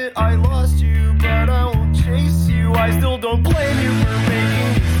sad that I lost you, but I won't chase you. I still don't blame you for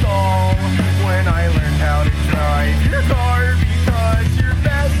making me stall when I learned how to drive your car, because your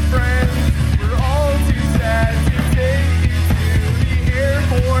best friends were all too sad to take you to the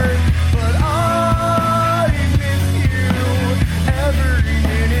airport. But I miss you every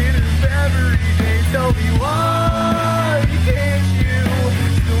minute of every day. Tell me why can't you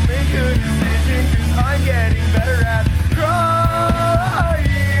still make a decision? 'Cause I'm getting better at crying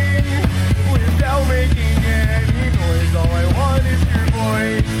without making any noise. All I want is your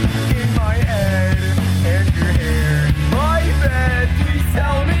voice in my head and your hair in my bed. Please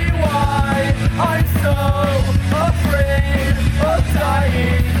tell me why I'm so afraid of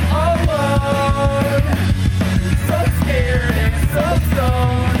dying alone. So scared and so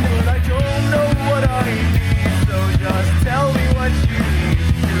stoned, but I don't know what I need. So just tell me what you need.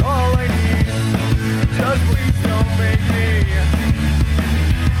 You're all I need. Just please don't make me.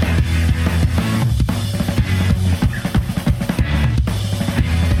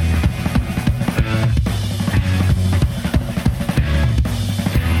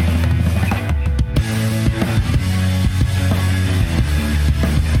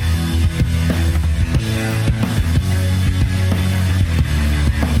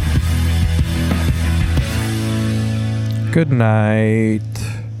 Good night.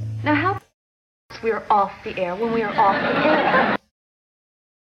 Now, how we are off the air when we are off the air?